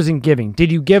 pledge isn't giving.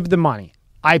 Did you give the money?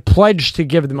 I pledged to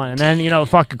give the money. And then, the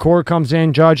fucking court comes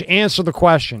in, judge, answer the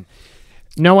question.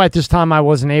 No, at this time I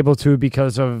wasn't able to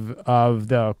because of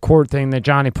the court thing that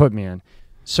Johnny put me in.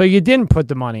 So you didn't put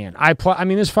the money in.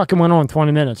 This fucking went on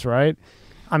 20 minutes, right?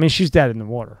 I mean, she's dead in the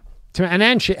water. And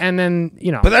then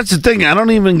But that's the thing. I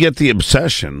don't even get the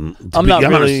obsession. I'm not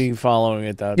really following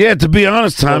it that. Yeah, to be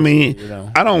honest, Tommy,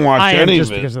 I don't watch I am any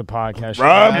just of it. because of the podcast.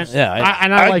 Rob?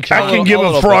 I can give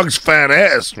a frog's fat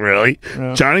ass, really.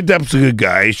 Yeah. Johnny Depp's a good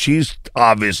guy. She's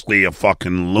obviously a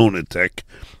fucking lunatic.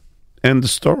 End the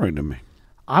story to me.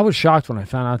 I was shocked when I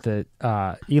found out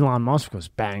that Elon Musk was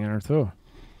banging her too.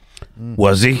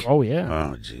 Was he? Oh,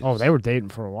 yeah. Oh, geez. Oh, they were dating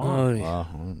for a while. Oh, yeah. Wow.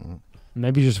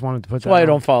 Maybe you just wanted to put That's that why I on.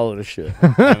 don't follow the shit.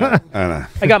 I know.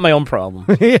 I got my own problem.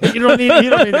 you don't need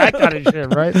that kind of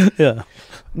shit, right? Yeah.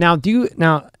 Now,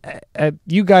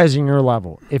 you guys in your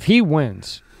level, if he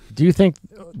wins, do you think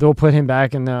they'll put him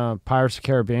back in the Pirates of the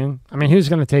Caribbean? I mean, who's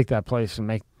going to take that place and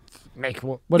make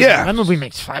what? Yeah. That movie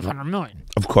makes $500 million.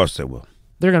 Of course they will.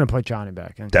 They're going to put Johnny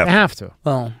back in. Definitely. They have to.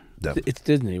 Well, Definitely. it's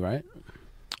Disney, right?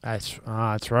 That's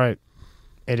right.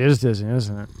 It is Disney,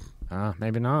 isn't it?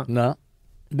 Maybe not. No,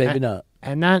 maybe not.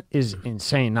 And that is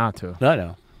insane not to. I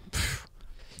know.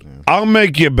 I'll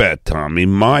make you a bet, Tommy.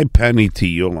 My penny to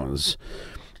yours.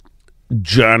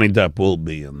 Johnny Depp will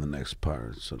be in the next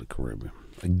Pirates of the Caribbean.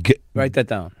 Write that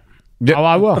down. Yeah. Oh,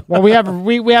 I will. Well, we have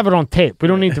it on tape. We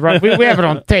don't need to write. We have it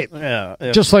on tape. Yeah.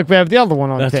 Just like we have the other one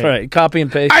on That's tape. right. Copy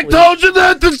and paste. I told you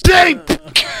that the tape.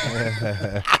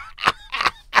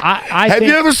 Have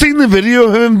you ever seen the video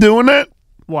of him doing that?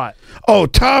 What? Oh,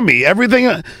 Tommy, everything,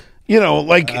 after you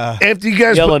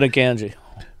guys Yell at Ganji.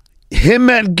 him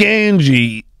at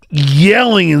Ganji,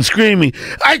 yelling and screaming,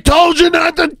 "I told you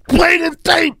not to play the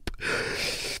tape!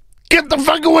 Get the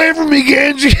fuck away from me,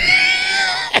 Ganji!"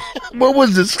 What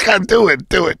was this? Scott, do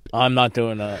it. I'm not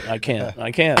doing that. I can't.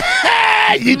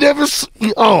 You never...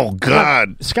 Oh,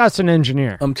 God. Scott's an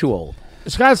engineer. I'm too old.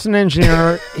 Scott's an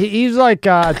engineer. He's like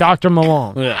Dr.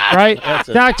 Malone, right?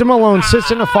 Dr. Malone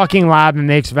sits in a fucking lab and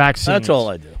makes vaccines. That's all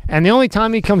I do. And the only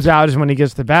time he comes out is when he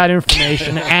gets the bad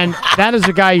information, and that is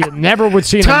a guy you never would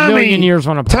see in a million years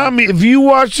on a podcast. Tommy, if you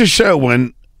watch the show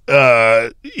when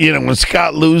when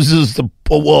Scott loses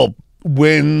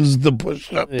wins the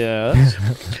push-up,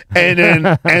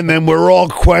 and then we're all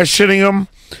questioning him.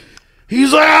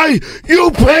 He's like, you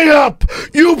pay up,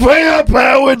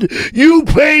 Howard, you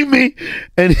pay me,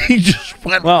 and he just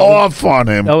went off on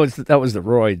him. That was the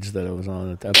roids that I was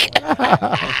on at that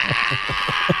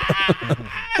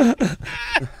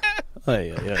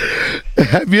point.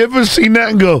 Have you ever seen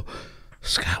that and go,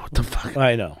 Scott, what the fuck?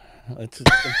 I know, it's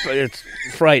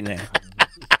frightening,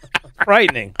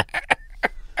 frightening.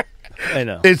 I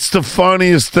know. It's the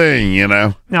funniest thing, you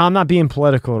know. No, I'm not being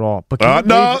political at all. But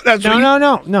no.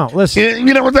 Listen,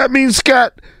 you know what that means,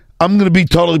 Scott? I'm going to be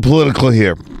totally political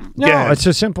here. No, it's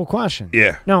a simple question.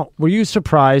 Yeah. No, were you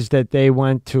surprised that they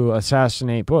went to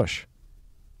assassinate Bush?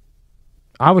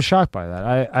 I was shocked by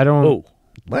that. I don't. Oh,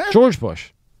 what? George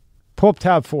Bush. Pull up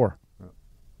tab 4.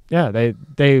 Yeah,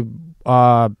 they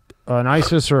an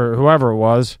ISIS or whoever it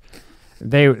was.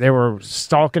 They were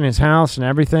stalking his house and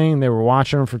everything. They were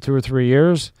watching him for 2 or 3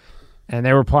 years, and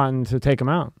they were plotting to take him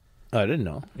out. I didn't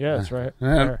know. Yeah, that's right.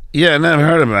 I never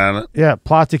heard about it. Yeah,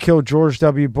 plot to kill George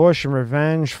W. Bush in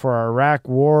revenge for Iraq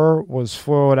war was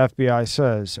for what FBI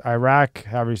says. Iraq,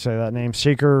 however you say that name,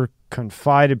 seeker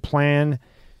confided plan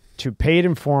to paid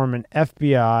inform an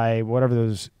FBI, whatever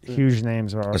those huge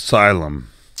names are. Asylum.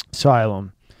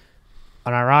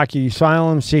 An Iraqi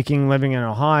asylum seeking living in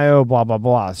Ohio, blah, blah,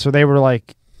 blah. So they were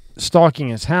like stalking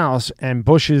his house, and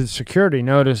Bush's security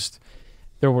noticed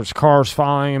there was cars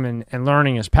following him and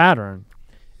learning his pattern.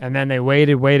 And then they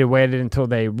waited until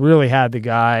they really had the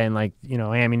guy and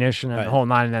ammunition and the whole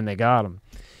nine, and then they got him.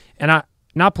 And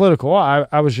not political.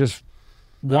 I was just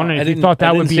wondering if you thought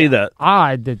that would be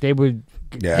odd that they would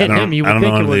hit him. You would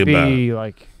think it would be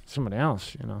like somebody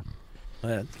else, you know.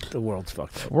 The world's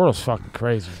fucked up. The world's fucking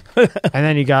crazy. And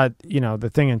then you got, the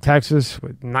thing in Texas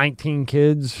with 19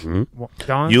 kids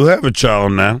done. You have a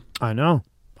child now. I know.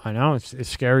 It's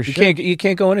scary shit. You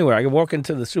can't go anywhere. I can walk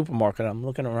into the supermarket. I'm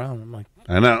looking around. I'm like,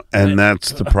 I know. And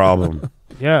that's the problem.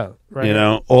 Yeah.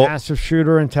 Right. Massive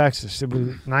shooter in Texas. It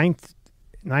was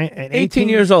 18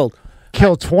 years old.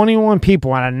 Killed 21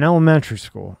 people at an elementary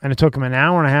school. And it took him an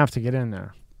hour and a half to get in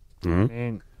there.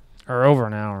 Mm-hmm. Or over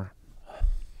an hour.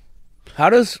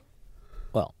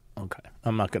 Okay.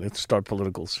 I'm not going to start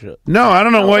political shit. No, I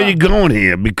don't know why you're going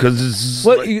here, because it's...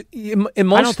 Well, in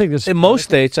most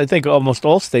states, I think almost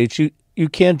all states, you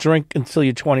can't drink until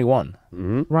you're 21.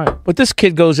 Mm-hmm. Right. But this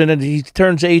kid goes in and he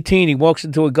turns 18, he walks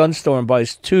into a gun store and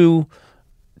buys two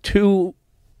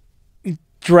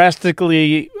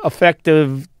drastically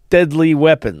effective, deadly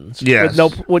weapons. Yes.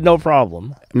 With no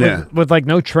problem. Yeah. With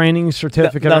no training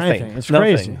certificate or anything. It's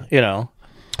crazy.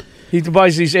 He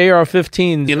buys these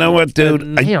AR-15s. You know what, dude?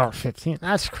 AR-15.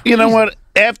 That's crazy. You know what?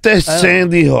 After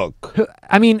Sandy Hook.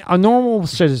 I mean, a normal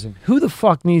citizen, who the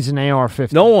fuck needs an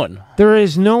AR-15? No one. There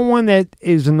is no one that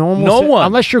is a normal No one.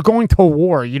 Unless you're going to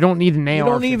war. You don't need an AR-15. You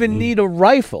don't even need a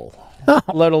rifle,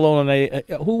 let alone an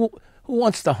AR. Who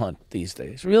wants to hunt these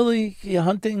days? Really? You're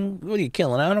hunting? What are you,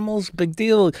 killing animals? Big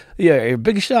deal? Yeah, you're a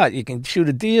big shot. You can shoot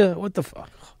a deer. What the fuck?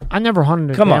 I never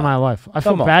hunted a day in my life. I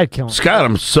feel bad killing. Scott,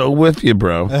 I'm so with you,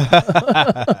 bro.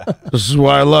 This is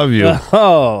why I love you.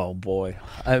 Oh, boy.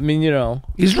 I mean,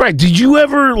 He's right. Did you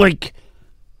ever,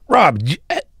 Rob,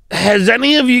 has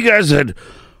any of you guys said,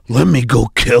 let me go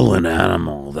kill an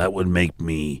animal? That would make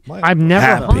me I've never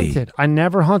happy. hunted. I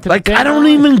never hunted. I don't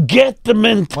even get the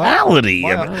mentality.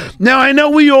 Now, I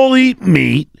know we all eat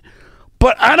meat.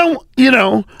 But I don't,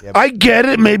 I get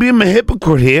it. Maybe I'm a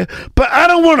hypocrite here, but I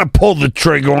don't want to pull the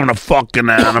trigger on a fucking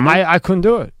animal. I couldn't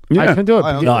do it. Yeah. I couldn't do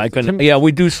it. No, I couldn't. Yeah,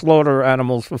 we do slaughter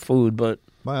animals for food, but...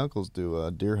 My uncles do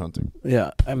deer hunting.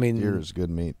 Yeah, I mean... Deer is good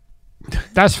meat.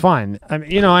 That's fine. I mean,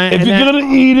 if you're going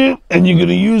to eat it and you're going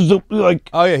to use the,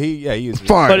 Oh, yeah, he uses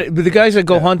fine. But the guys that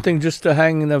go hunting just to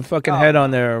hang the fucking head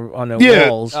on their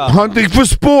walls... hunting for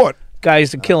sport.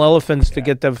 Guys that kill elephants to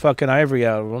get the fucking ivory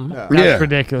out of them. That's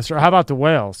ridiculous. Or how about the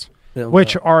whales,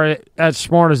 which are as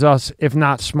smart as us, if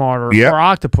not smarter, or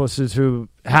octopuses who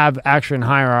have actually a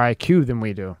higher IQ than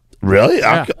we do. Really?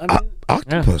 Yeah.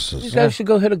 Octopuses. You guys should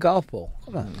go hit a golf ball.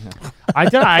 Come on. I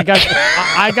did. I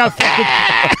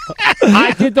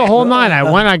did the whole nine.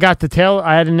 I got the tailor.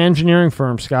 I had an engineering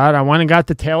firm, Scott. I went and got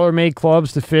the tailor-made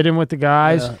clubs to fit in with the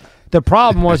guys. Yeah. The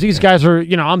problem was these guys are,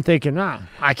 I'm thinking,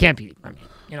 I can't be.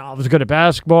 I was good at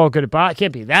basketball, good at I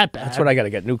can't be that bad. That's when I got to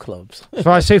get new clubs. So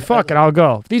I say, fuck it, I'll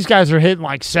go. These guys are hitting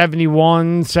like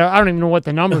 71, so I don't even know what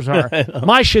the numbers are.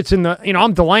 My shit's in the,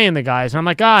 I'm delaying the guys. And I'm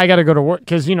like, I got to go to work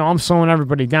because, I'm slowing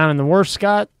everybody down. And the worst,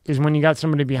 Scott, is when you got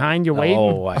somebody behind you waiting.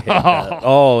 Oh, I hate that.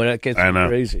 Oh, that gets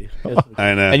crazy.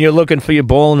 I know. And you're looking for your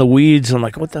ball in the weeds. I'm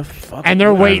like, what the fuck? And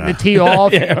they're waiting to tee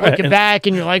off. And you're looking back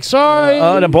and you're like, sorry.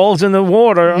 Oh, the ball's in the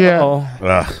water.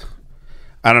 Yeah.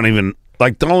 I don't even.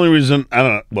 Like, the only reason,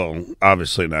 well,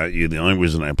 obviously not you. The only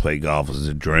reason I play golf is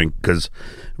to drink, because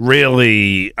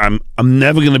really, I'm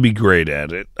never going to be great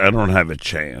at it. I don't have a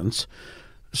chance.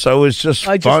 So it's just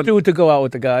fun. I just do it to go out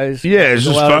with the guys. Yeah, it's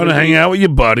just fun to hang out with your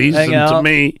buddies. Hang and out, to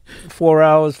me, 4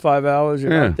 hours, 5 hours,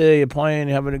 you're out there, you're playing,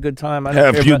 you're having a good time.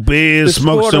 Have a few beers,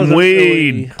 smoke some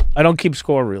weed. I don't keep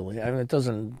score, really. It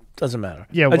doesn't matter.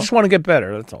 Yeah, I just want to get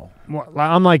better, that's all. Well,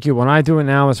 I'm like you. When I do it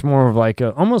now, it's more of like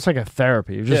almost like a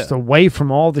therapy. You're just away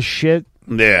from all the shit.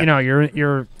 Yeah.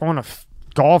 You're on a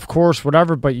golf course,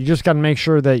 whatever, but you just got to make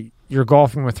sure that you're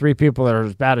golfing with 3 people that are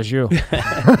as bad as you.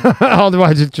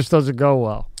 Otherwise, it just doesn't go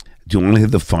well. Do you want to hear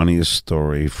the funniest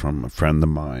story from a friend of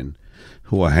mine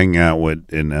who I hang out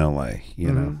with in L.A.,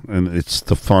 know? And it's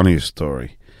the funniest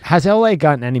story. Has L.A.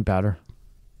 gotten any better?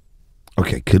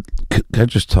 Okay, could I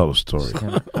just tell a story?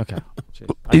 Okay.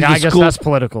 I guess that's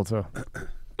political, too.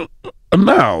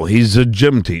 No, he's a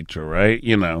gym teacher, right?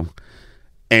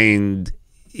 And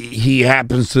he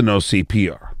happens to know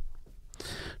CPR.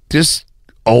 This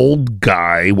old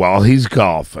guy, while he's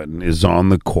golfing, is on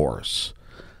the course.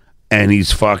 And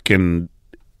he's fucking,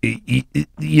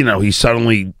 he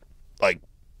suddenly, like,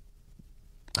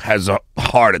 has a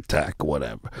heart attack or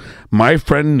whatever. My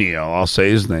friend Neil, I'll say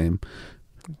his name,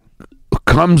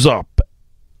 comes up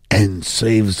and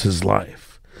saves his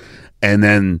life. And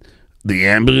then the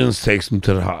ambulance takes him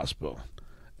to the hospital.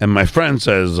 And my friend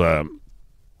says,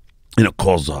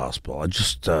 calls the hospital. I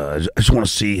just want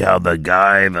to see how the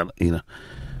guy that,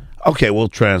 okay, we'll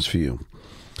transfer you.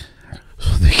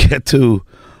 So they get to...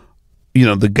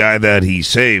 the guy that he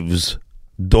saves,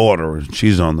 daughter, and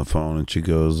she's on the phone, and she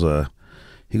goes,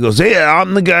 he goes, hey,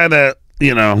 I'm the guy that,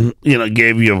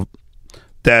 gave you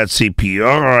dad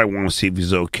CPR. I want to see if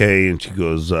he's okay. And she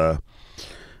goes,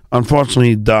 unfortunately,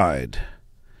 he died.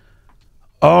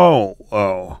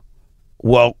 Oh,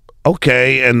 well,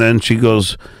 okay. And then she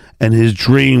goes, and his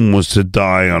dream was to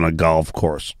die on a golf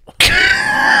course.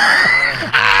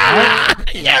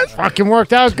 Yes, fucking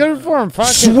worked out good for him.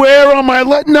 Swear on my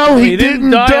no, he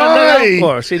didn't die. On the golf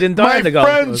course. He didn't die on the golf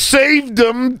course. My friend saved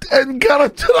him and got him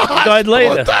to the hospital. Died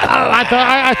later.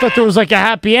 I thought there was like a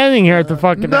happy ending here at the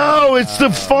fucking. No, it's the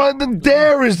fun.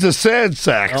 There is the sad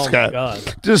sack, Scott. My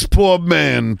God. This poor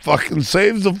man fucking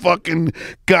saves the fucking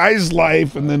guy's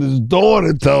life, and then his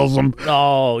daughter tells him,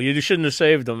 "No, you shouldn't have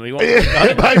saved him."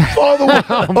 My father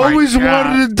always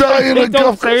wanted to die in a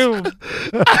golf course.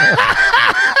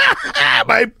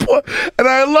 And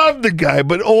I love the guy,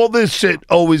 but all this shit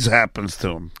always happens to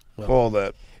him. All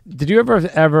that. Did you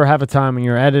ever have a time when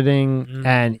you're editing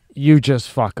and you just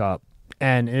fuck up,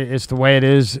 and it's the way it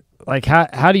is? Like,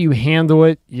 how do you handle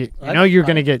it? You know you're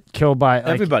going to get killed by...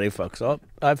 Everybody fucks up.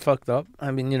 I've fucked up.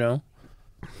 I mean, you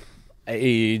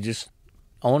just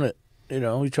own it.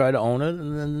 You try to own it,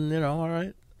 and then, all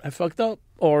right, I fucked up.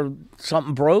 Or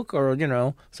something broke, or,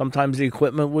 sometimes the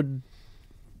equipment would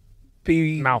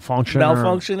be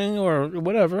malfunctioning or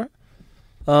whatever.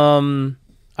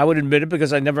 I would admit it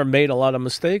because I never made a lot of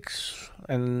mistakes.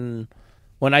 And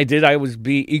when I did, I would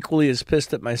be equally as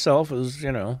pissed at myself as,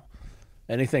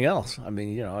 anything else. I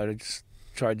mean, I just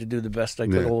tried to do the best I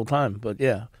could all the time. But,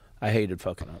 yeah, I hated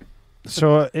fucking up.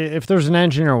 So if there's an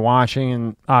engineer watching,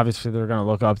 and obviously they're going to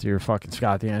look up to your fucking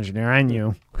Scott the engineer and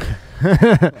you.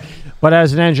 But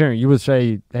as an engineer, you would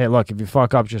say, hey, look, if you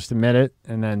fuck up, just admit it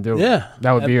and then do it.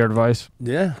 That would be your advice.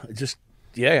 Yeah.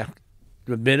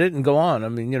 Admit it and go on. I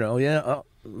mean,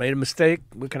 made a mistake.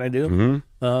 What can I do?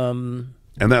 Mm-hmm.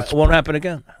 And it won't happen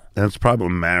again. That's probably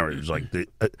marriage. Like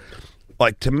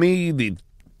to me, the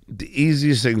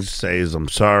easiest thing to say is, I'm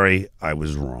sorry, I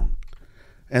was wrong.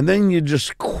 And then you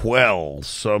just quell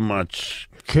so much.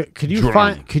 Could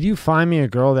you find me a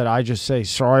girl that I just say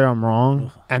sorry I'm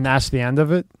wrong and that's the end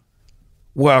of it?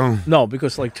 Well, no,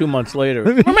 because like 2 months later,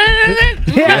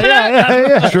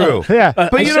 yeah, true, yeah.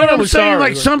 But you know what I'm saying?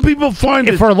 Like some people find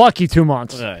if we're lucky 2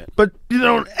 months, right. But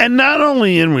and not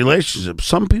only in relationships,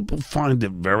 some people find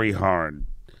it very hard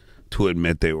to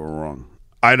admit they were wrong.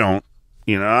 I don't.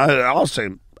 You know, I'll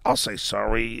say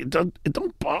sorry. It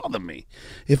don't bother me.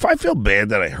 If I feel bad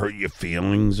that I hurt your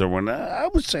feelings or whatnot, I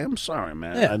would say I'm sorry,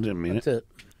 man. Yeah, I didn't mean that's it.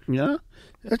 Yeah,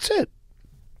 that's it.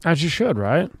 As you should,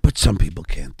 right? But some people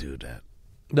can't do that.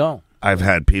 No. I've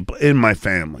had people in my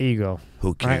family Ego.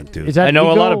 who can't do Is that. that I know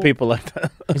ego? a lot of people like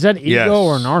that. Is that ego Yes.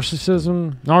 or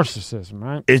narcissism? Narcissism,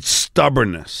 right? It's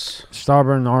stubbornness.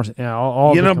 Stubborn, yeah,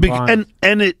 all You know, combined.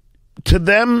 and it to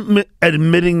them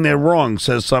admitting they're wrong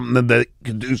says something that they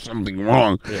can do something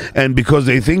wrong, and because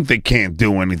they think they can't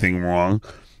do anything wrong,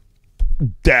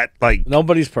 that like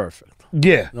Nobody's perfect.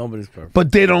 yeah, Nobody's perfect.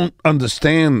 but they don't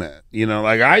understand that. You know,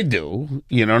 like I do.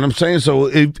 You know what I'm saying? So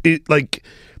it like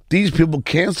these people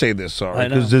can't say they're sorry I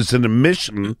know. because it's an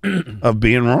admission of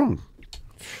being wrong.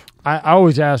 I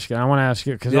always ask you. I want to ask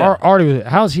you because Yeah. Artie,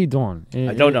 how's he doing?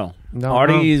 I don't know. No,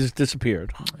 Artie's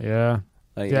disappeared. Yeah.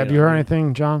 Like, Have you heard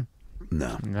anything, John?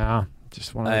 No. No.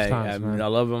 Just one of those times, I man. mean, I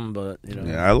love him, but you know,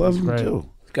 Yeah, I love him great. too.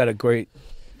 he's got a great,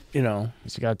 you know,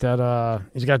 He's got that.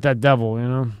 He's got that devil. You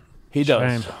know. he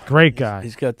does. Shame. Great guy.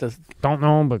 He's got the Don't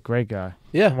know him, but great guy.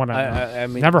 yeah. What I I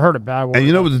mean, Never heard a bad word. And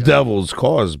you know what about the devil is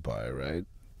caused by, right?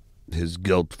 His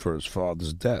guilt for his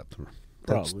father's death.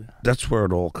 Probably. That's where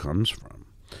it all comes from.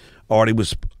 Artie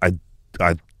was, I,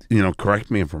 you know,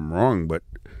 correct me if I'm wrong, but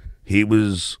he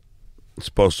was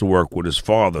supposed to work with his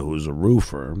father, who was a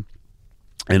roofer,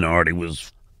 and Artie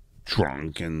was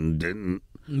drunk and didn't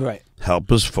right. help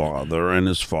his father, and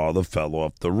his father fell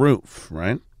off the roof,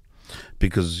 right?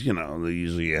 Because, you know, they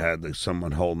usually had like,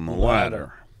 someone holding the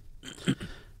ladder.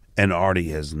 And Artie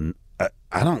has,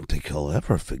 I don't think he'll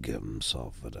ever forgive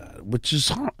himself for that, which is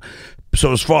hard.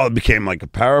 So his father became like a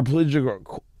paraplegic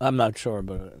or, I'm not sure,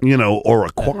 but you know, or a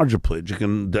quadriplegic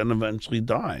and then eventually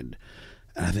died.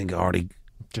 And I think Artie,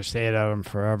 Just ate at him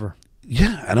forever.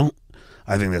 yeah,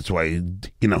 I think that's why,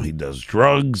 you know, he does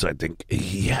drugs. I think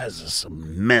he has this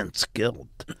immense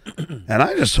guilt. And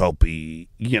I just hope he,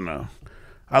 you know,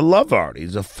 I love Artie.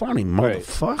 He's a funny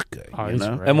motherfucker, Oh, you he's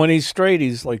know? great. and when he's straight,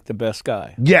 he's like the best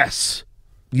guy. Yes.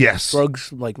 Yes.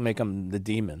 Drugs like make him the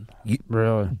demon.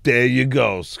 Really? There you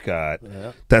go, Scott.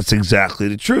 Yeah. That's exactly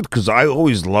the truth, because I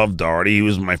always loved Artie. He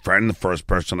was my friend, the first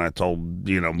person I told,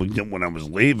 you know, when I was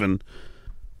leaving.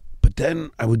 But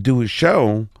then I would do his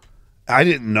show. I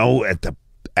didn't know at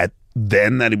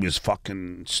then that he was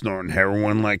fucking snorting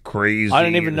heroin like crazy. I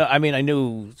didn't even know. I mean, I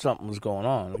knew something was going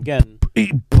on. Again,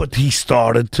 But he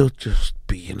started to just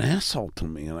be an asshole to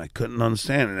me, and I couldn't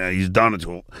understand it. Now, he's done it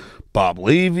to Bob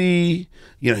Levy.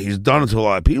 You know, he's done it to a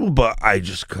lot of people, but I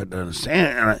just couldn't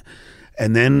understand it.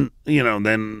 And then, you know,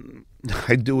 then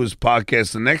I do his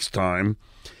podcast the next time.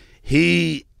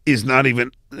 He is not even,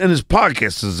 and his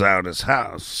podcast is out his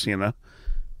house, you know.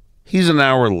 He's an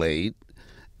hour late.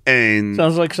 And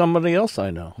sounds like somebody else I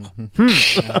know.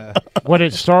 Would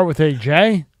it start with a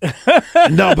J?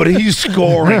 no, but he's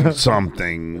scoring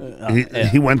something.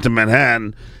 He went to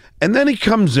Manhattan, and then he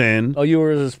comes in. Oh, you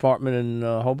were at his apartment in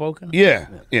Hoboken? Yeah.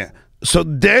 So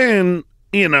then,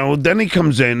 you know, then he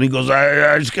comes in. He goes,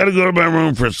 I just got to go to my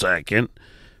room for a second.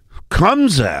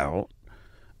 Comes out,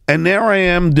 and there I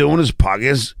am doing his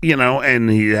podcast, you know, and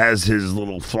he has his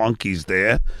little flunkies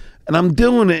there, and I'm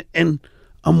doing it, and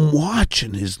I'm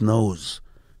watching his nose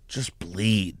just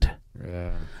bleed.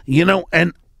 Yeah. You know,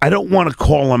 and I don't want to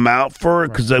call him out for it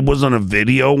because I wasn't a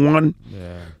video one.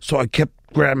 Yeah. So I kept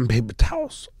grabbing paper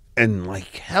towels and,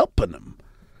 like, helping him.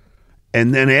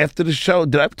 And then after the show,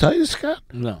 did I tell you, Scott?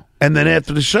 No. And then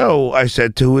after the show, I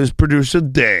said to his producer,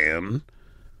 Dan,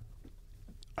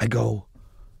 I go,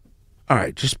 all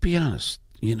right, just be honest.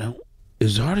 You know,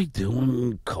 is Artie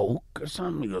doing coke or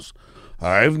something? He goes,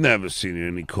 I've never seen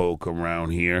any coke around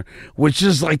here, which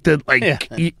is like the, like,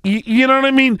 Yeah. you know what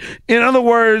I mean? In other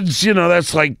words, you know,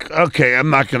 that's like, okay, I'm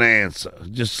not going to answer.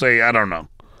 Just say, I don't know.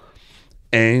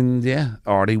 And yeah,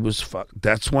 Artie was fucked.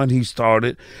 That's when he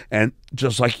started. And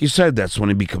just like you said, that's when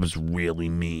he becomes really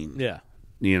mean. Yeah.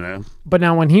 You know? But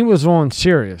now when he was on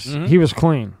Sirius, he was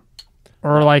clean.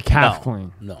 Or like half No.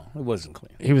 clean. No, it wasn't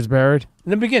clean. He was buried?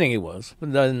 In the beginning, he was,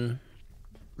 but then,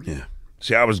 Yeah.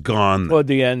 See, I was gone. well, at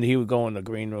the end, he would go in the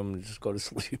green room and just go to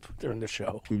sleep during the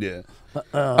show. Yeah.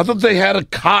 I thought they had a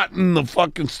cot in the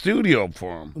fucking studio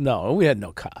for him. No, we had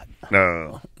no cot.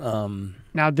 No.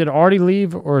 Now, did Artie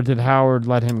leave or did Howard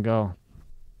let him go?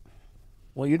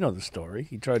 Well, you know the story.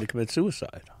 He tried to commit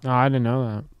suicide. No, I didn't know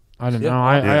that. I didn't Yeah.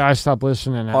 know. Yeah. I stopped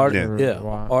listening Artie, after yeah. a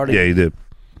while. Artie, Yeah, he did.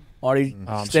 Artie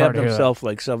Oh, I'm sorry stabbed to hear himself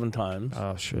like 7 times,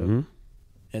 Oh, shit. Mm-hmm.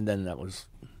 and then that was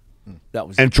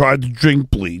And tried to drink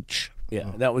bleach.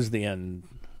 that was the end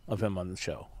of him on the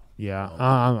show. Yeah,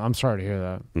 I'm sorry to hear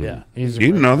that. Yeah. You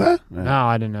didn't know that? No,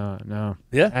 I didn't know it. No.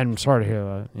 Yeah. And I'm sorry to hear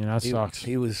that. That sucks.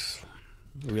 He was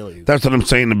really. That's what I'm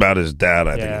saying about his dad.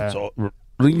 I think it's all.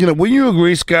 When you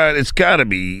agree, Scott, it's got to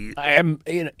be.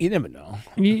 You never know.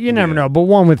 You never know, but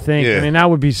one would think. Yeah. I mean, that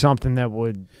would be something that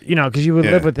would, because you would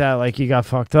live with that. Like, you got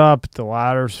fucked up, the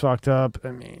ladder's fucked up. I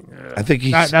mean, I think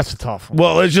that's a tough one.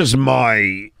 Well, it's just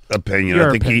my opinion. Your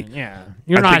I think opinion,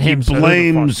 you're not him. He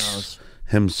blames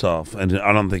himself, and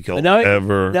I don't think he'll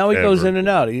ever. Now he goes in and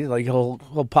out.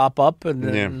 He'll pop up, and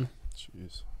then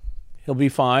he'll be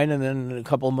fine, and then a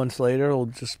couple of months later, he'll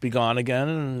just be gone again,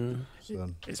 and.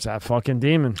 It's that fucking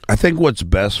demon. I think what's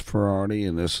best for Artie,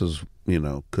 and this is,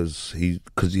 because he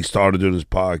started doing his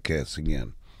podcast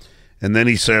again. And then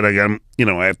he said, I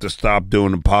have to stop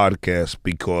doing the podcast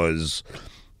because,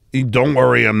 don't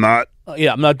worry, I'm not.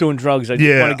 I'm not doing drugs. I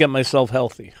just want to get myself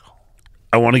healthy.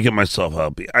 I want to get myself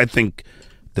healthy. I think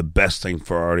the best thing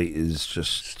for Artie is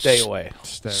just stay away.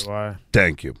 Stay away.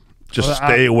 Thank you. Just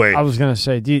stay away. I was going to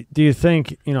say, do you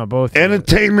think, both...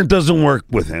 Entertainment doesn't work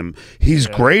with him. He's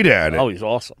great at it. Oh, he's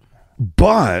awesome.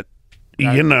 But,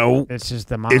 it's just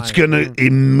the mind. It's going to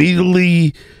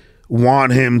immediately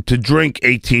want him to drink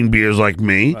 18 beers like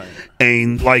me. Right.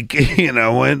 And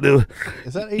and...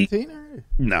 Is that 18 or?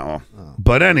 No. Oh.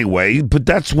 But anyway,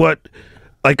 that's what...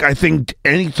 I think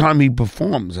anytime he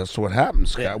performs, that's what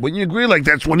happens, Scott. Yeah. When you agree,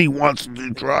 that's when he wants to do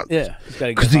drugs. Yeah.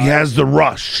 Because he has the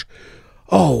rush.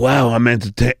 Oh, wow, I'm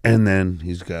entertained. And then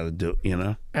he's got to do,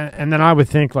 And then I would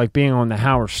think, being on the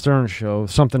Howard Stern show,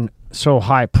 something so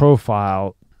high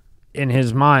profile in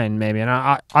his mind, maybe. And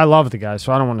I love the guy,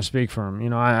 so I don't want to speak for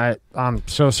him. I'm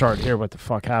so sorry to hear what the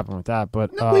fuck happened with that.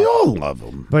 But we all love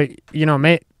him. But,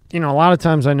 a lot of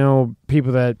times I know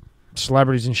people that,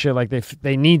 celebrities and shit,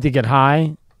 they need to get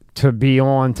high to be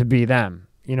on, to be them.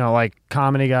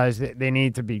 Comedy guys, they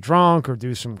need to be drunk or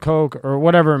do some coke or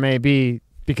whatever it may be,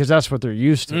 because that's what they're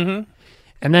used to. Mm-hmm.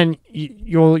 And then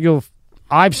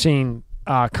I've seen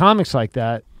comics like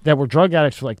that were drug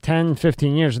addicts for 10,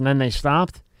 15 years, and then they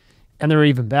stopped, and they're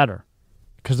even better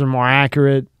because they're more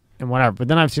accurate and whatever. But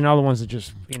then I've seen other ones that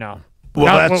just,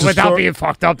 without being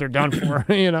fucked up, they're done for,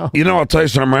 I'll tell you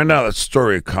something right now. That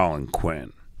story of Colin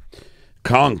Quinn.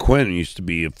 Colin Quinn used to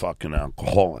be a fucking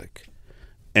alcoholic,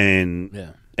 and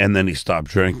then he stopped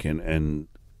drinking, and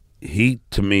he,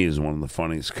 to me, is one of the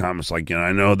funniest comics. I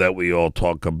know that we all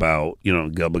talk about,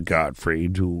 Gilbert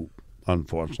Gottfried, who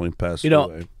unfortunately passed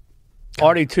away.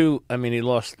 Artie, too, he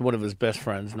lost one of his best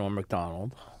friends, Norm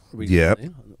Macdonald. Yeah.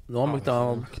 Norm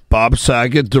Macdonald. Bob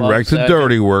Saget directed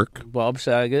Dirty Work. Bob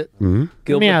Saget. Mm-hmm.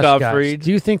 Gilbert Gottfried. Guys,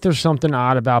 do you think there's something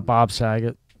odd about Bob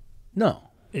Saget? No.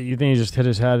 You think he just hit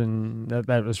his head and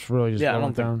that was really just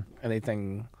going down? Think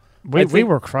anything... We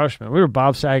were crushed, man. We were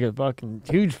Bob Saget fucking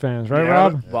huge fans, right,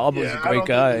 Rob? Bob was a great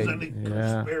guy. He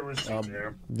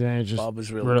just Bob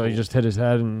was really cool. just hit his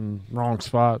head in wrong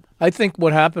spot. I think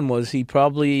what happened was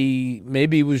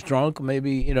maybe he was drunk,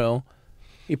 maybe,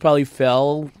 he probably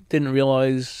fell, didn't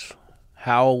realize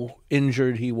how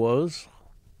injured he was,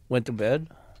 went to bed.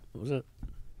 Was it?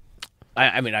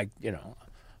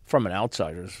 From an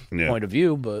outsider's point of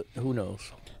view, but who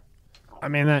knows?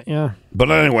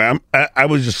 But anyway, I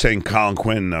was just saying Colin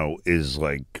Quinn, though, is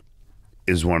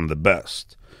one of the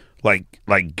best.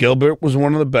 Like Gilbert was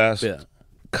one of the best. Yeah.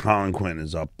 Colin Quinn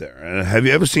is up there. And have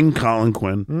you ever seen Colin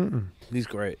Quinn? Mm-mm. He's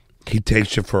great. He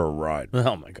takes you for a ride.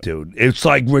 Oh, my God. Dude, it's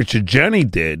like Richard Jeni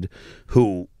did,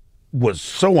 who was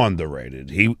so underrated.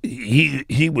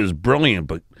 He was brilliant,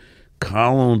 but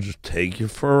Colin will just take you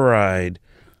for a ride,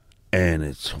 and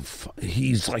it's so fun.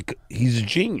 He's a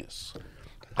genius.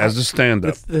 As a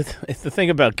stand-up. The thing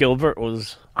about Gilbert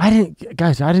was... I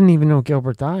didn't even know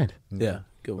Gilbert died. Yeah,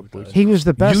 Gilbert died. He was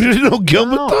the best. You didn't know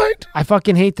Gilbert died? I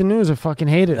fucking hate the news. I fucking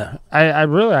hate it. Yeah.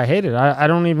 I hate it. I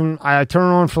don't even... I turn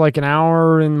it on for an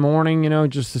hour in the morning,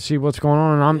 just to see what's going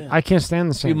on, and I can't stand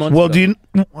the same. Well,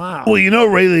 Wow. Well,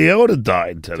 Ray Liotta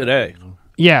died today.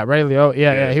 Yeah, Ray Liotta.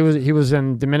 Yeah. He was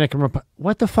in Dominican Republic.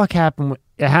 What the fuck happened?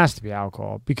 It has to be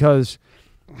alcohol, because...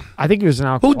 I think he was an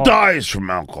alcohol. Who dies from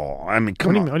alcohol?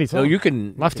 Come on. What do you think? You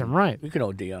can left and right. You can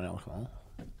OD on alcohol.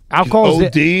 Alcohol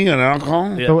OD on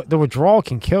alcohol? Yeah. The withdrawal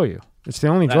can kill you. It's the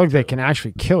only drug that can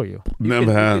actually kill you.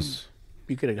 Never has.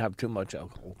 You could have too much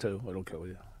alcohol too. It'll kill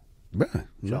you. Yeah.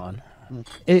 John.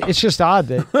 It's just odd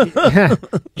that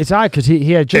it's odd because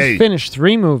he had just finished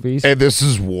 3 movies. Hey, this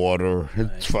is water.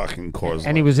 It's fucking cause.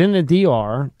 And he was in the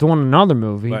DR doing another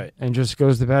movie, and just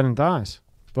goes to bed and dies.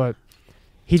 But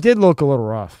he did look a little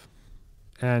rough,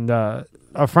 and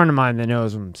a friend of mine that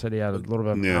knows him said he had a little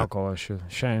bit of an alcohol issue.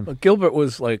 Shame. But Gilbert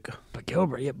was like,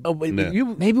 Gilbert, yeah. oh, wait,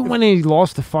 Maybe when he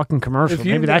lost the fucking commercial,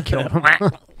 maybe that killed him.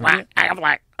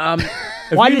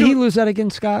 Why did he lose that again,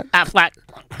 Scott?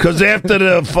 Because after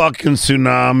the fucking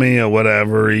tsunami or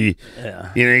whatever, he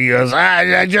goes,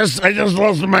 I just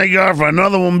lost my girlfriend.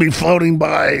 Another one be floating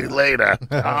by later.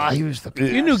 He was the.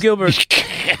 You knew Gilbert.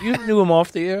 You knew him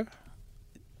off the air.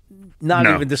 Not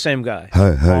even the same guy.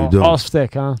 Hi, how you doing? All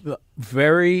stick, huh?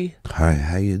 Very. Hi,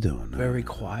 how you doing? Very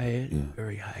quiet. Yeah.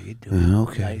 Very, how you doing?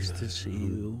 Okay. Nice to see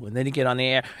you. And then you get on the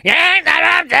air.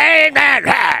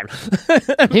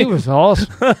 He was awesome.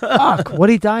 Fuck, what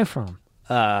did he die from?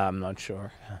 I'm not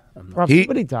sure. What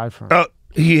did he die from?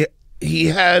 He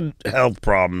had health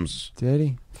problems. Did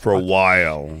he? For a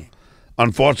while.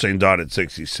 Unfortunately, he died at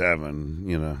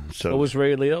 67, So What was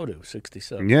Ray Liotta,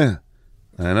 67? Yeah,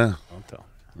 I know. Don't tell.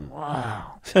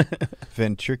 Wow.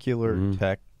 Ventricular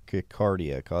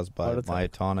tachycardia caused by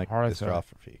myotonic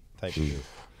dystrophy. Type 2.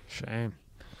 Shame.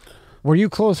 Were you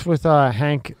close with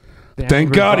Hank?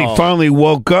 Thank God he finally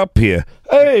woke up here.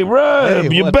 Hey,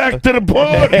 Rob, you're back to the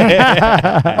party.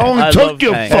 Only took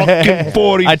you fucking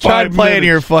 45 minutes. I tried playing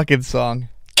your fucking song.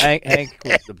 Hank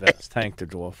was the best. Hank the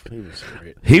Dwarf. He was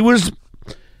great.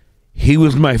 He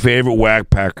was my favorite whack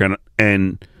packer,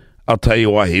 and I'll tell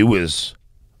you why. He was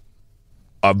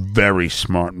a very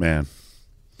smart man.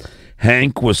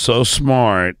 Hank was so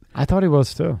smart. I thought he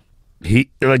was too.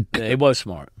 He was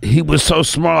smart. He was so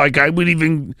smart. Like I would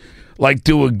even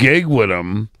do a gig with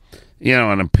him,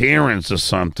 an appearance or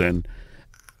something.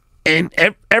 And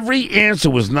every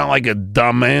answer was not like a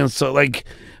dumb answer. Like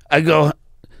I go,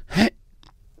 hey,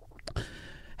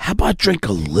 how about drink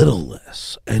a little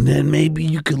less, and then maybe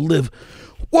you could live.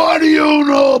 What do you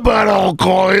know about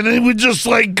alcohol? And he would just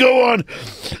go on,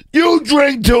 you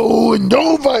drink too, and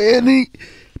don't buy any.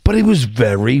 But he was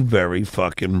very, very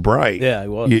fucking bright. Yeah, he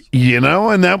was.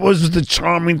 And that was the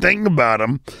charming thing about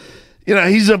him.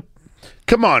 He's a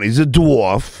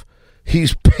dwarf.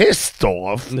 He's pissed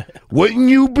off. Wouldn't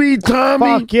you be,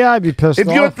 Tommy? Fuck yeah, I'd be pissed off.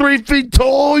 If you're 3 feet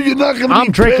tall, you're not going to be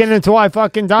I'm drinking pissed. until I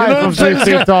fucking die from 3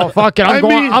 feet tall. Fuck it,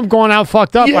 I'm going out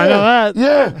fucked up. Yeah, I know that.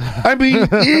 Yeah. I mean,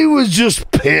 he was just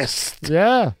pissed.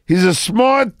 Yeah. He's a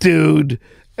smart dude,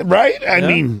 right? I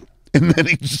mean, and then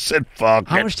he just said, fuck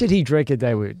How it. much did he drink a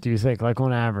day, do you think,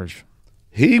 on average?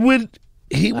 He would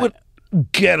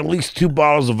get at least 2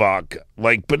 bottles of vodka,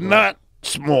 but not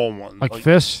small ones. Like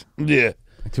fists? Yeah.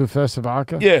 2 fists of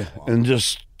vodka? Yeah, and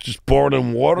just pour it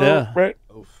in water, right?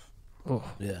 Oh,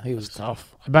 yeah, he was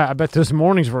tough. I bet those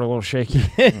mornings were a little shaky.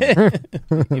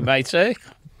 You might say.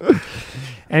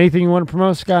 Anything you want to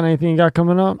promote, Scott? Anything you got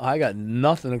coming up? I got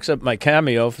nothing except my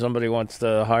Cameo. If somebody wants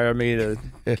to hire me to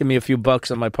give me a few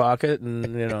bucks in my pocket,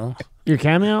 and Your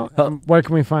Cameo? Where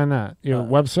can we find that? Your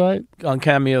website? On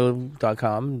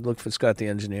Cameo.com. Look for Scott the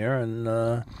Engineer,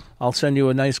 and I'll send you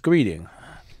a nice greeting.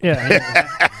 Yeah.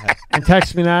 And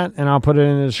text me that, and I'll put it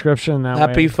in the description.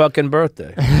 Happy fucking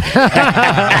birthday.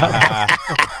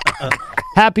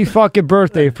 Happy fucking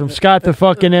birthday from Scott the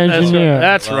fucking Engineer.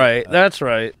 That's right. That's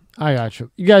right. I got you.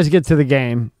 You guys get to the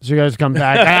game, so you guys come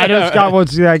back. I know Scott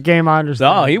wants to see that game. I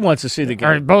understand. No, he wants to see the game.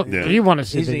 All right, both, you want to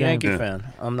see He's the game. He's a Yankee fan.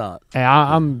 I'm not. Hey,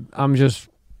 I'm just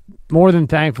more than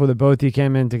thankful that both you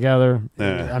came in together.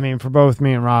 Yeah. I mean, for both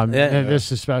me and Rob. Yeah.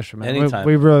 This is special, man. Anytime.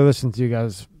 We really listen to you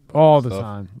guys all the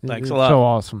time. Thanks It's a lot. So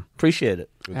awesome. Appreciate it.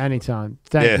 Anytime.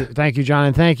 Thank you, John,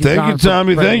 and thank you, Thank John, you,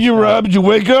 Tommy. for Thank you, Rob. Did you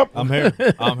wake up? I'm here.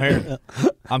 I'm And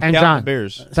counting John, the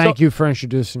beers. thank you for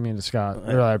introducing me to Scott.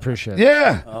 Really, I appreciate it.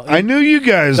 Yeah. I knew you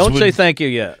guys Don't would. say thank you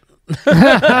yet.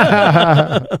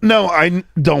 No,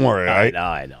 don't worry.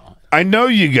 I know. I know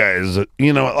you guys,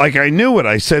 I knew it.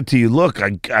 I said to you, look, he's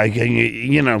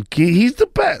the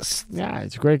best. Yeah,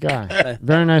 he's a great guy.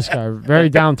 Very nice guy. Very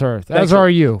down to earth. As you. are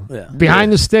you. Yeah.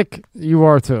 Behind the stick, you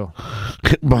are too.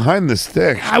 Behind the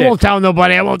stick. I won't tell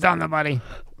nobody.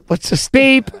 What's this?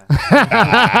 Beep.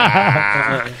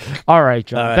 All right,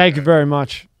 John. All right. Thank you very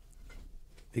much.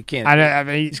 He can't. I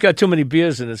mean, He's got too many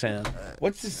beers in his hand.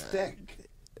 What's the stick?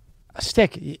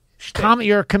 stick.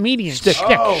 You're a comedian. Stick.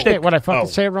 Stick. What I fucking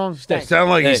say it wrong? Stick. Sound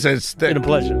like Hey, he said stick. It's been a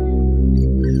pleasure.